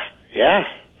 Yeah.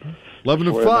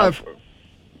 11-5.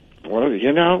 Well,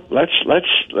 let's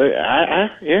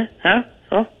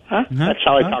That's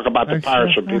how I talk about the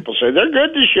Pirates when people say, they're good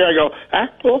this year. I go,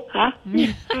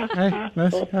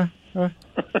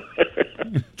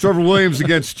 Trevor Williams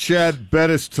against Chad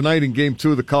Bettis tonight in Game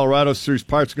 2 of the Colorado Series.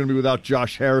 Pirates are going to be without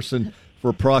Josh Harrison for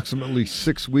approximately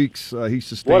 6 weeks. He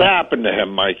sustained. What happened to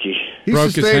him, Mikey? He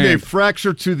sustained a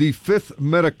fracture to the 5th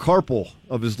metacarpal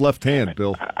of his left hand,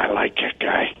 Bill. I like that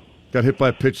guy. Got hit by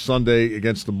a pitch Sunday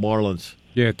against the Marlins.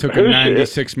 Yeah, it took a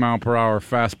 96-mile-per-hour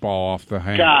fastball off the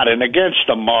hand. God, and against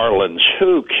the Marlins,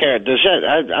 who cares?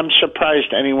 I'm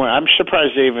surprised I'm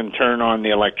surprised they even turn on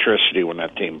the electricity when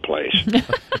that team plays.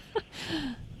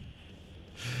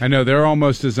 I know, they're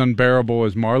almost as unbearable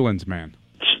as Marlins, man.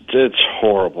 It's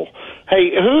horrible.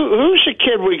 Hey, who's the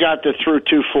kid we got that threw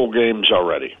 2 full games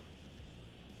already?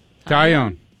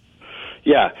 Taillon.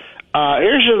 Yeah.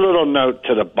 Here's a little note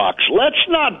to the Bucks. Let's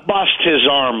not bust his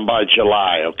arm by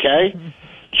July, okay?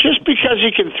 Just because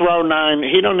he can throw 9,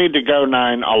 he don't need to go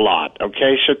 9 a lot,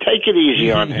 okay? So take it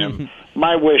easy on him.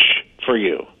 My wish for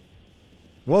you.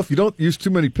 Well, if you don't use too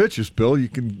many pitches, Bill, you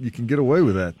can get away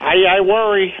with that. I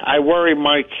worry,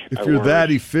 Mike. If you're that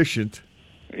efficient.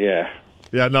 Yeah.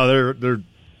 Yeah, no, the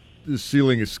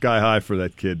ceiling is sky high for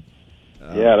that kid.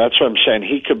 Yeah, that's what I'm saying.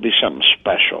 He could be something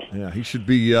special. Yeah, he should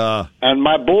be. And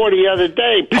my boy the other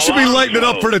day, he should be lighting it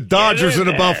up for the Dodgers in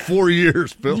about 4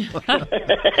 years, Bill.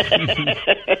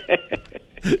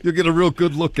 You'll get a real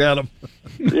good look at him.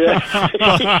 Yeah.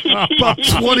 about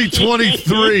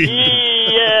 2023.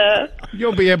 Yeah.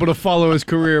 You'll be able to follow his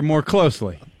career more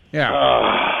closely. Yeah.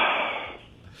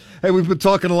 Hey, we've been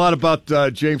talking a lot about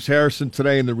James Harrison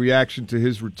today and the reaction to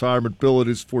his retirement. Bill, it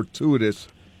is fortuitous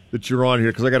that you're on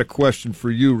here because I got a question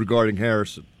for you regarding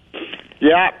Harrison.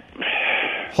 Yeah.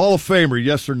 Hall of Famer,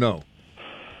 yes or no?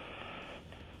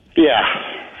 Yeah.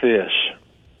 Yes.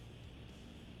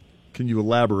 Can you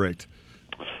elaborate?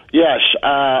 Yes,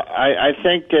 I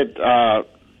think that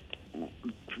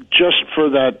just for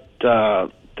that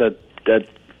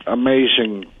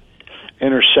amazing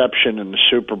interception in the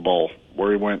Super Bowl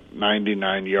where he went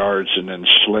 99 yards and then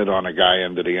slid on a guy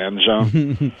into the end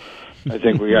zone, I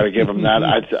think we got to give him that.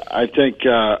 I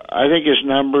think his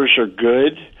numbers are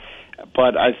good,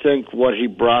 but I think what he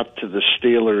brought to the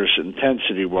Steelers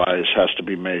intensity-wise has to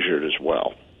be measured as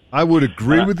well. I would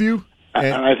agree with you.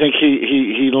 And I think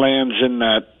he lands in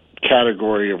that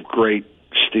category of great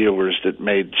Steelers that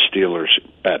made Steelers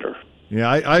better. Yeah,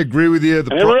 I agree with you.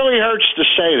 And it really hurts to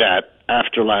say that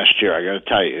after last year. I got to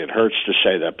tell you, it hurts to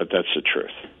say that, but that's the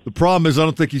truth. The problem is I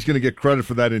don't think he's going to get credit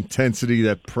for that intensity,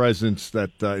 that presence,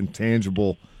 that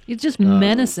intangible. It's just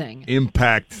menacing.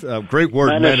 Impact. Great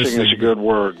word, menacing. Is a good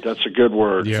word. That's a good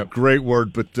word. Yeah, great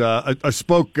word. But I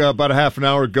spoke about a half an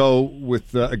hour ago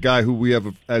with a guy who we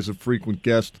have as a frequent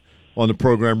guest on the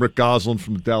program, Rick Goslin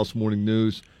from the Dallas Morning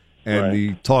News and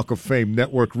the Talk of Fame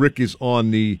Network. Rick is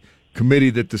on the committee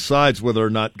that decides whether or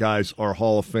not guys are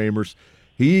Hall of Famers.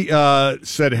 He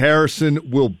said Harrison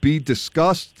will be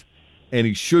discussed, and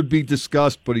he should be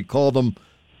discussed, but he called him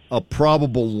a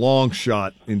probable long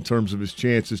shot in terms of his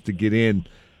chances to get in.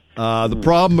 The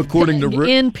problem, according to Rick...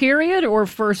 In period or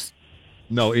first...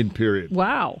 No, in period.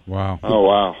 Wow. Oh,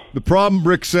 wow. The problem,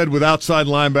 Rick said, with outside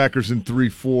linebackers in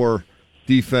 3-4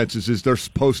 defenses is they're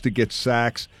supposed to get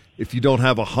sacks. If you don't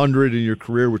have 100 in your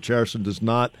career, which Harrison does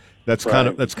not, that's kind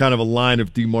of a line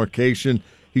of demarcation.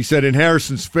 He said in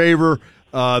Harrison's favor,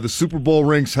 the Super Bowl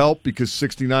rings help because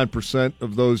 69%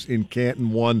 of those in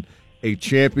Canton won a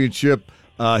championship.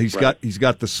 He's got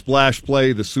the splash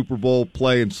play, the Super Bowl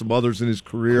play, and some others in his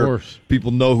career. Of course.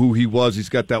 People know who he was. He's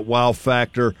got that wow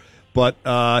factor. But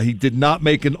he did not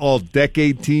make an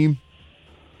all-decade team.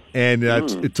 And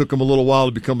it took him a little while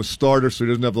to become a starter, so he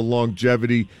doesn't have the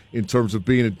longevity in terms of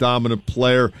being a dominant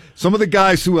player. Some of the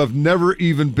guys who have never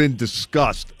even been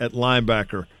discussed at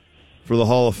linebacker for the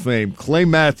Hall of Fame: Clay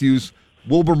Matthews,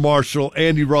 Wilbur Marshall,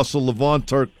 Andy Russell,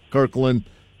 Levon Kirkland,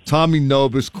 Tommy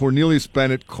Nobis, Cornelius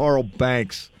Bennett, Carl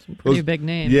Banks. Pretty big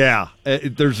names. Yeah.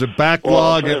 There's a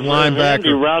backlog at linebacker.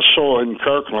 Andy Russell and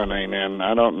Kirkland ain't in.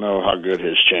 I don't know how good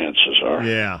his chances are.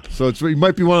 Yeah. So he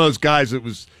might be one of those guys that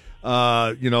was –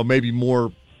 maybe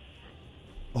more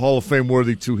Hall of Fame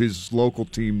worthy to his local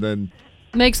team than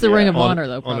makes the Ring of Honor,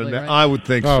 though. Probably, right? I would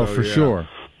think so. Oh, for sure.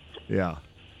 Yeah.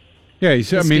 Yeah,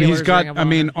 he's got.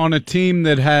 On a team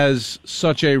that has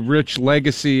such a rich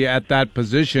legacy at that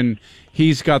position,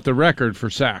 he's got the record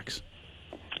for sacks.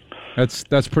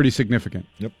 That's pretty significant.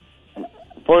 Yep.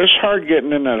 Boy, it's hard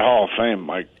getting in that Hall of Fame,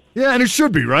 Mike. Yeah, and it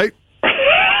should be, right?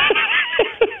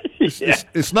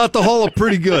 It's not the Hall of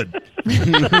Pretty Good.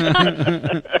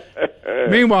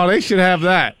 Meanwhile, they should have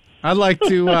that. I'd like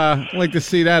to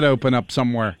see that open up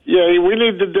somewhere. Yeah, we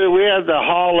need to do. We have the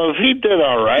Hall of. He did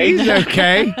all right. He's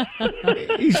okay.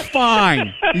 He's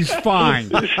fine. He's fine.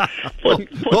 The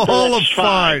Hall of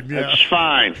Fine. Yeah. It's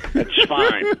fine. It's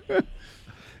fine.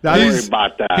 Now, Don't worry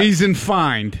about that. He's in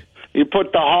fined. You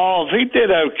put the Hall of. He did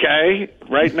okay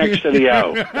right next to the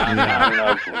O.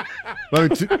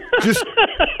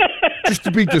 Just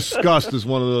to be discussed as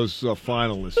one of those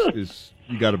finalists is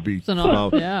you got to be.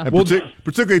 Yeah. And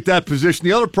particularly at that position.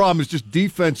 The other problem is just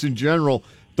defense in general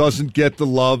doesn't get the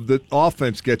love that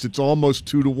offense gets. It's almost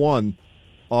 2-1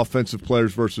 offensive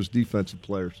players versus defensive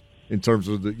players in terms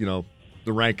of the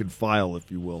rank and file,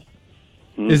 if you will.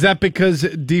 Is that because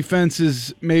defense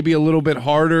is maybe a little bit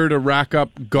harder to rack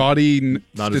up gaudy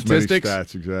Not statistics? As many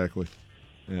stats, exactly.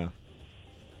 Yeah.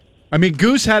 I mean,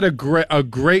 Goose had a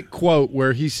great quote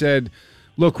where he said,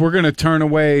 look, we're going to turn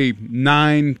away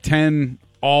 9, 10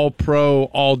 all-pro,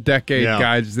 all-decade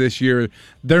guys this year.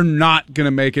 They're not going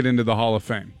to make it into the Hall of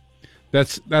Fame.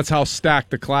 That's how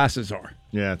stacked the classes are.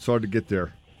 Yeah, it's hard to get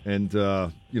there. And,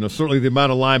 certainly the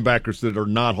amount of linebackers that are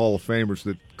not Hall of Famers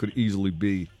that could easily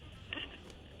be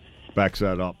backs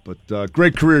that up. But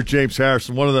great career, James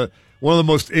Harrison. One of the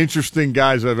most interesting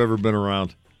guys I've ever been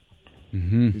around.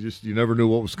 Mm-hmm. You never knew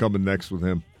what was coming next with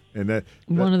him, and that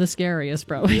one of the scariest,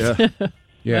 probably.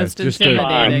 Yeah, just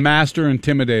a master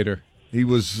intimidator. He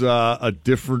was a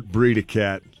different breed of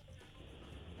cat.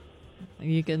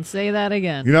 You can say that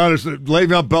again.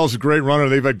 Le'Veon Bell's a great runner.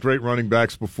 They've had great running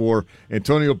backs before.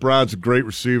 Antonio Brown's a great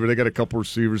receiver. They got a couple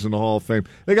receivers in the Hall of Fame.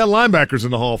 They got linebackers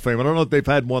in the Hall of Fame. I don't know if they've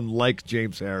had one like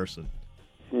James Harrison.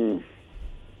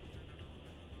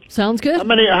 Sounds good. How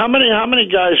many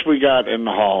guys we got in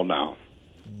the Hall now?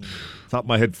 Top of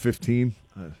my head, 15.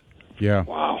 Yeah.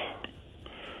 Wow.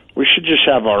 We should just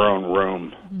have our own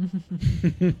room.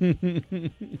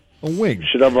 A wing. We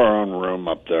should have our own room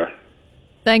up there.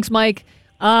 Thanks, Mike.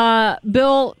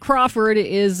 Bill Crawford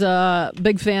is a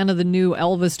big fan of the new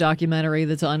Elvis documentary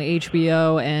that's on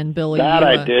HBO. And Billy, That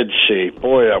I did see.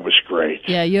 Boy, that was great.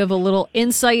 Yeah, you have a little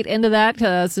insight into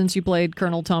that since you played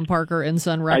Colonel Tom Parker in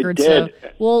Sun Records. I did.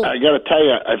 So, I got to tell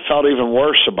you, I felt even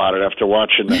worse about it after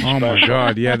watching that Oh, my special.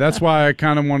 God. Yeah, that's why I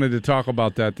kind of wanted to talk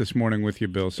about that this morning with you,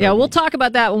 Bill. So yeah, we'll talk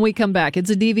about that when we come back. It's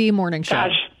a DVE Morning Show.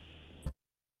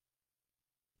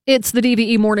 It's the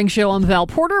DVE Morning Show. I'm Val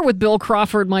Porter with Bill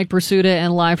Crawford, Mike Pursuta,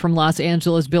 and live from Los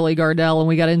Angeles, Billy Gardell. And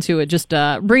we got into it just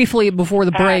briefly before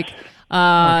the break.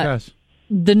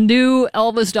 The new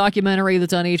Elvis documentary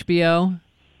that's on HBO.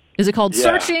 Is it called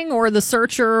Searching or The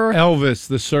Searcher? Elvis,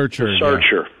 The Searcher. The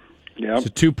Searcher. Yeah. It's a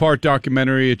 2-part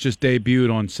documentary. It just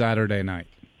debuted on Saturday night.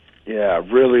 Yeah,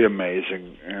 really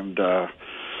amazing. And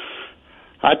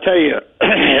I tell you,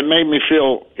 it made me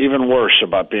feel even worse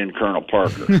about being Colonel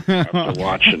Parker after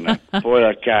watching that. Boy,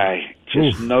 that guy,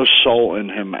 just no soul in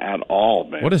him at all,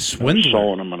 man. What a swindler. No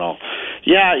soul in him at all.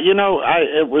 Yeah, you know,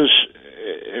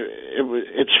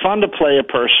 it's fun to play a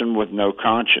person with no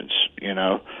conscience, you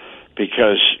know,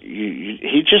 because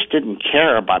he just didn't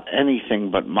care about anything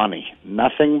but money.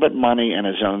 Nothing but money and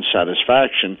his own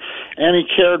satisfaction. And he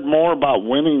cared more about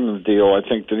winning the deal, I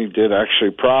think, than he did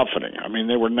actually profiting. I mean,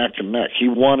 they were neck and neck. He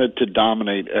wanted to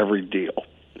dominate every deal.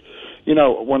 You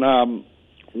know,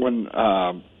 when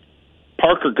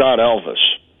Parker got Elvis,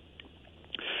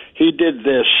 he did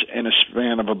this in a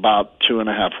span of about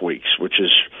 2.5 weeks, which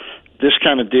is, this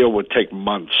kind of deal would take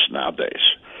months nowadays.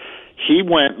 He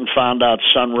went and found out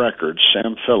Sun Records,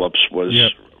 Sam Phillips, was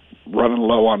running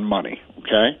low on money,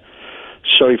 okay?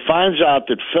 So he finds out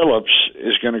that Phillips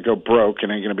is going to go broke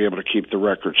and ain't going to be able to keep the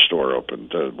record store open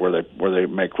where they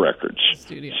make records,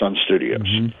 Sun Studios.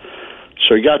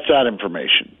 So he got that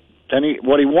information. Then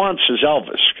what he wants is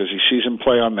Elvis, because he sees him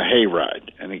play on the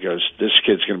Hayride, and he goes, this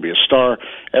kid's going to be a star.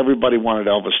 Everybody wanted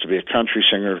Elvis to be a country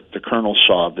singer. The Colonel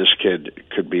saw this kid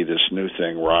could be this new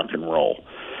thing, rock and roll.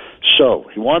 So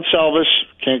he wants Elvis,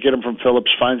 can't get him from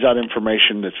Phillips, finds out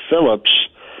information that Phillips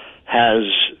has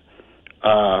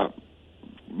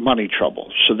money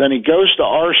trouble. So then he goes to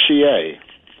RCA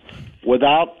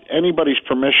without anybody's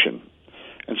permission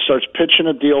and starts pitching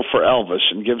a deal for Elvis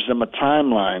and gives them a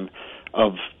timeline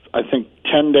of, I think,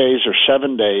 10 days or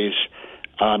 7 days,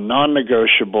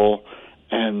 non-negotiable,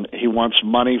 and he wants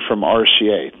money from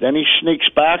RCA. Then he sneaks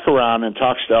back around and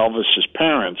talks to Elvis's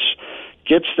parents,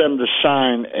 gets them to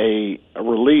sign a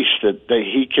release that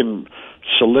he can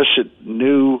solicit a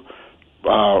new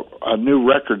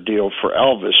record deal for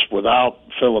Elvis without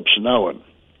Phillips knowing.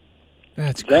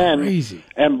 That's crazy.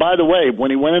 And by the way,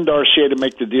 when he went into RCA to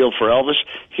make the deal for Elvis,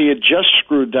 he had just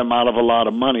screwed them out of a lot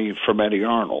of money from Eddie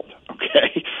Arnold,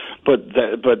 okay? But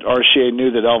RCA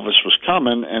knew that Elvis was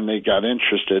coming, and they got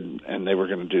interested, and they were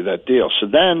going to do that deal. So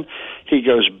then he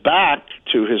goes back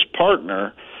to his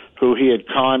partner, who he had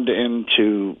conned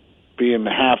into being the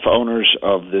half owners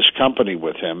of this company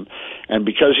with him. And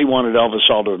because he wanted Elvis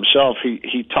all to himself,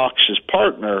 he talks his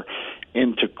partner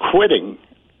into quitting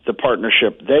the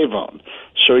partnership they've owned.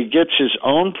 So he gets his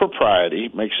own propriety,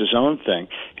 makes his own thing.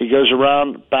 He goes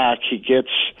around back, he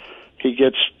gets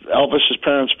Elvis's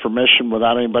parents' permission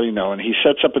without anybody knowing. He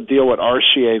sets up a deal with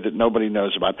RCA that nobody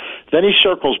knows about. Then he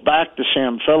circles back to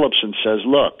Sam Phillips and says,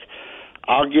 look,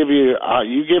 I'll give you,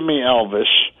 you give me Elvis,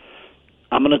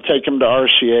 I'm going to take him to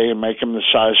RCA and make him the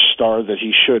size star that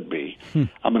he should be.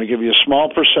 I'm going to give you a small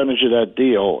percentage of that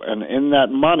deal, and in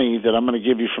that money that I'm going to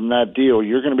give you from that deal,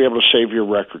 you're going to be able to save your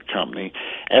record company.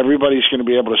 Everybody's going to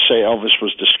be able to say Elvis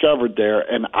was discovered there,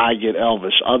 and I get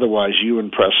Elvis. Otherwise, you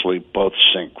and Presley both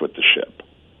sink with the ship.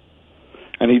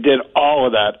 And he did all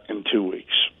of that in 2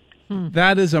 weeks.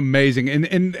 That is amazing,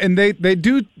 and they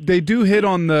do hit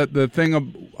on the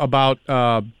thing about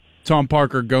Tom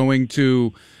Parker going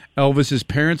to Elvis's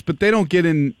parents, but they don't get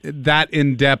in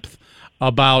depth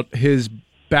about his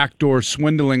backdoor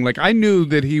swindling. Like, I knew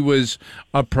that he was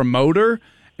a promoter,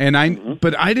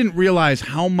 but I didn't realize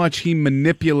how much he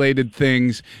manipulated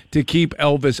things to keep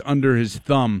Elvis under his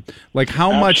thumb. Like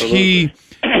how much he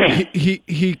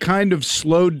kind of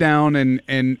slowed down and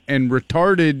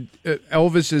retarded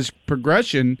Elvis's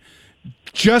progression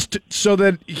just so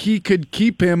that he could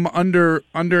keep him under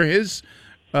his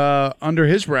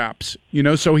wraps,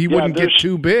 so he wouldn't get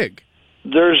too big.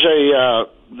 Well,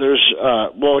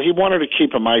 he wanted to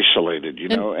keep him isolated,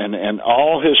 and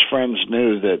all his friends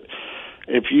knew that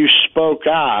if you spoke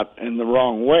out in the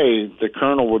wrong way, the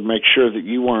Colonel would make sure that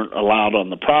you weren't allowed on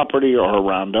the property or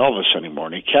around Elvis anymore.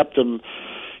 And he kept him,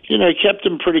 you know, he kept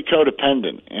him pretty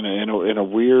codependent in a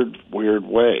weird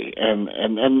way. And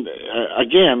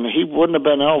again, he wouldn't have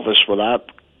been Elvis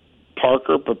without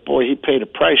Parker, but boy, he paid a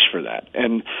price for that.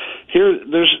 And here,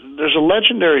 there's a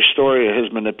legendary story of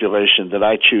his manipulation that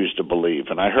I choose to believe,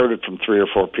 and I heard it from 3 or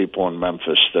 4 people in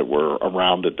Memphis that were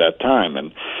around at that time.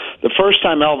 And the first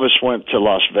time Elvis went to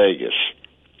Las Vegas,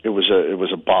 it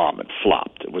was a bomb. It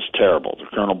flopped. It was terrible. The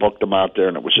Colonel booked him out there,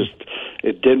 and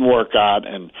it didn't work out.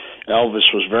 And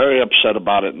Elvis was very upset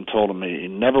about it and told him he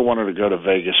never wanted to go to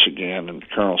Vegas again. And the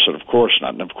Colonel said, "Of course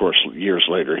not." And of course, years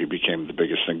later, he became the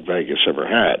biggest thing Vegas ever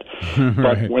had. Right.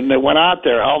 But when they went out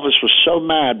there, Elvis was so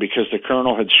mad because the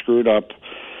Colonel had screwed up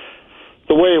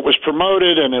the way it was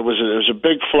promoted, and it was a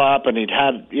big flop, and he'd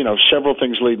had, you know, several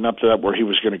things leading up to that where he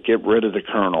was going to get rid of the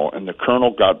Colonel, and the Colonel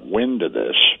got wind of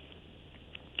this.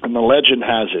 And the legend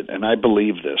has it, and I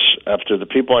believe this, after the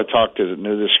people I talked to that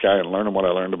knew this guy and learning what I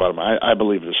learned about him, I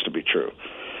believe this to be true.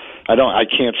 I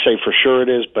can't say for sure it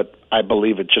is, but I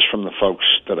believe it just from the folks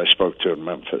that I spoke to in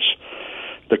Memphis.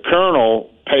 The Colonel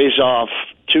pays off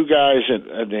 2 guys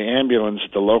at the ambulance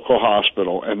at the local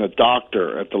hospital and a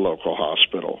doctor at the local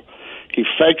hospital. He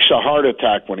fakes a heart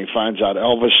attack when he finds out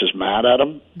Elvis is mad at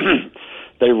him.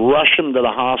 They rush him to the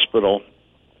hospital.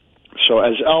 So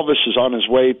as Elvis is on his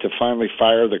way to finally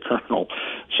fire the Colonel,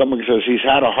 someone says he's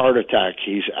had a heart attack.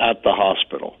 He's at the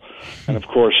hospital. And, of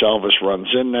course, Elvis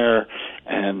runs in there,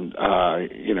 and,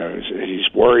 you know, he's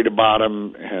worried about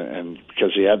him and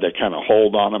because he had that kind of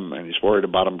hold on him, and he's worried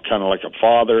about him kind of like a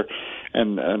father.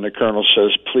 And the Colonel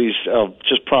says, "Please,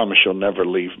 just promise you'll never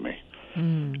leave me."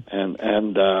 And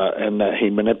he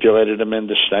manipulated him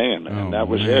into staying, and that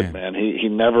was it, man. He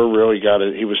never really got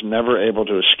it. He was never able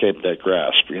to escape that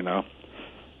grasp, you know.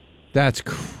 That's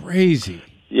crazy.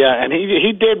 Yeah, and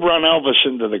he did run Elvis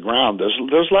into the ground.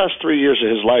 Those last 3 years of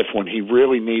his life when he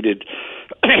really needed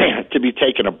to be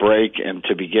taking a break and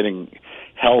to be getting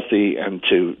healthy and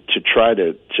to try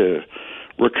to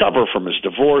recover from his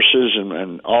divorces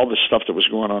and all the stuff that was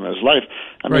going on in his life.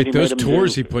 I mean, right, those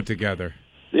tours he put together.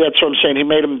 Yeah, that's what I'm saying. He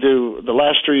made him do the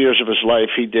last 3 years of his life.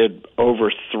 He did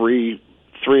over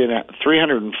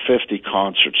 350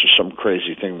 concerts or some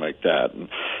crazy thing like that. And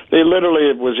they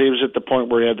literally he was at the point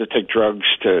where he had to take drugs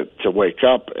to wake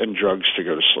up and drugs to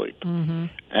go to sleep. Mm-hmm.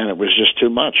 And it was just too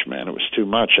much, man. It was too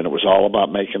much, and it was all about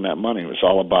making that money. It was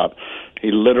all about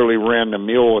he literally ran the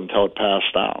mule until it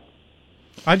passed out.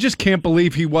 I just can't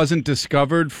believe he wasn't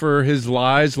discovered for his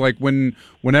lies. Like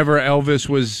whenever Elvis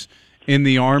was in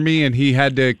the Army and he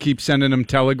had to keep sending him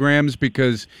telegrams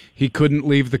because he couldn't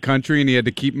leave the country and he had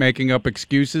to keep making up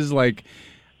excuses. Like,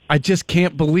 I just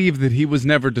can't believe that he was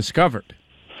never discovered.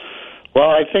 Well,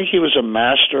 I think he was a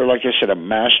master, like I said, a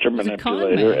master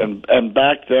manipulator. And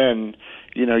back then,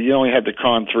 you know, you only had to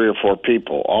con 3 or 4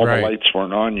 people. All the lights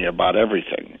weren't on you about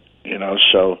everything, you know,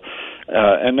 so...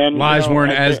 and then lies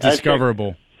weren't as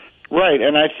discoverable. Right,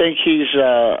 and I think he,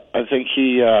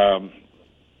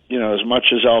 you know, as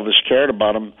much as Elvis cared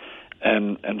about him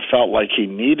and felt like he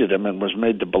needed him and was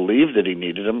made to believe that he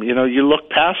needed him, you know, you look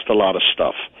past a lot of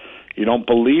stuff. You don't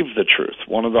believe the truth.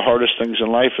 One of the hardest things in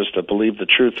life is to believe the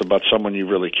truth about someone you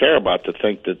really care about. To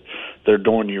think that they're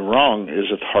doing you wrong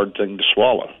is a hard thing to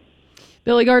swallow.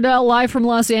 Billy Gardell, live from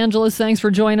Los Angeles. Thanks for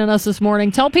joining us this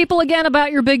morning. Tell people again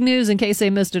about your big news in case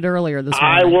they missed it earlier this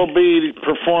morning. I will be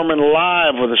performing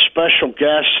live with a special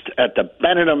guest at the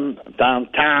Benedum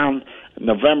downtown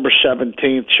November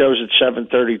 17th. Show's at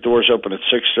 7:30. Doors open at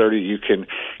 6:30. You can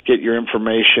get your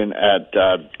information at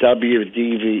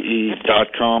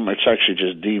WDVE.com. It's actually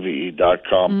just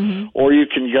DVE.com. Mm-hmm. Or you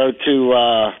can go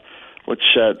to...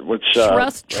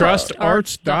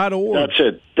 TrustArts.org. That's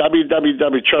it.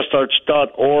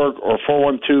 www.trustarts.org or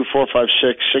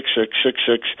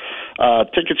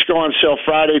 412-456-6666. Tickets go on sale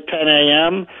Friday, 10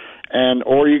 a.m.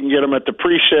 Or you can get them at the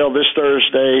pre-sale this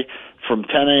Thursday from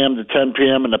 10 a.m. to 10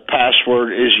 p.m. And the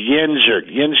password is Yinzer.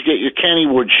 Yinz, get your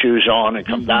Kennywood shoes on and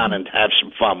come down and have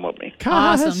some fun with me.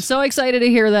 Awesome. So excited to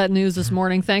hear that news this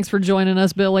morning. Thanks for joining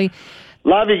us, Billy.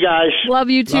 Love you guys.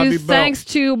 Love you too. Love you, Thanks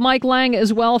to Mike Lang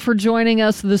as well for joining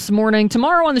us this morning.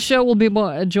 Tomorrow on the show, we'll be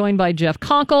joined by Jeff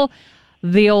Conkle,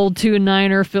 the old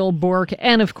 2-Niner, Phil Bourque,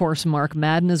 and of course Mark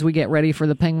Madden as we get ready for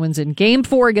the Penguins in Game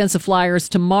 4 against the Flyers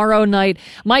tomorrow night.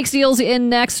 Mike Steele's in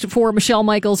next for Michelle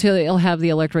Michaels. He'll have the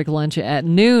electric lunch at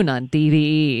noon on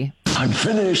DVE. I'm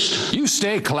finished. You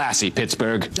stay classy,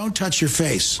 Pittsburgh. Don't touch your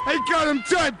face. I got him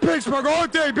tight, Pittsburgh, all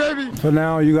day, baby. For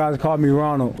now, you guys call me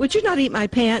Ronald. Would you not eat my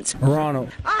pants? Ronald.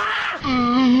 Ah!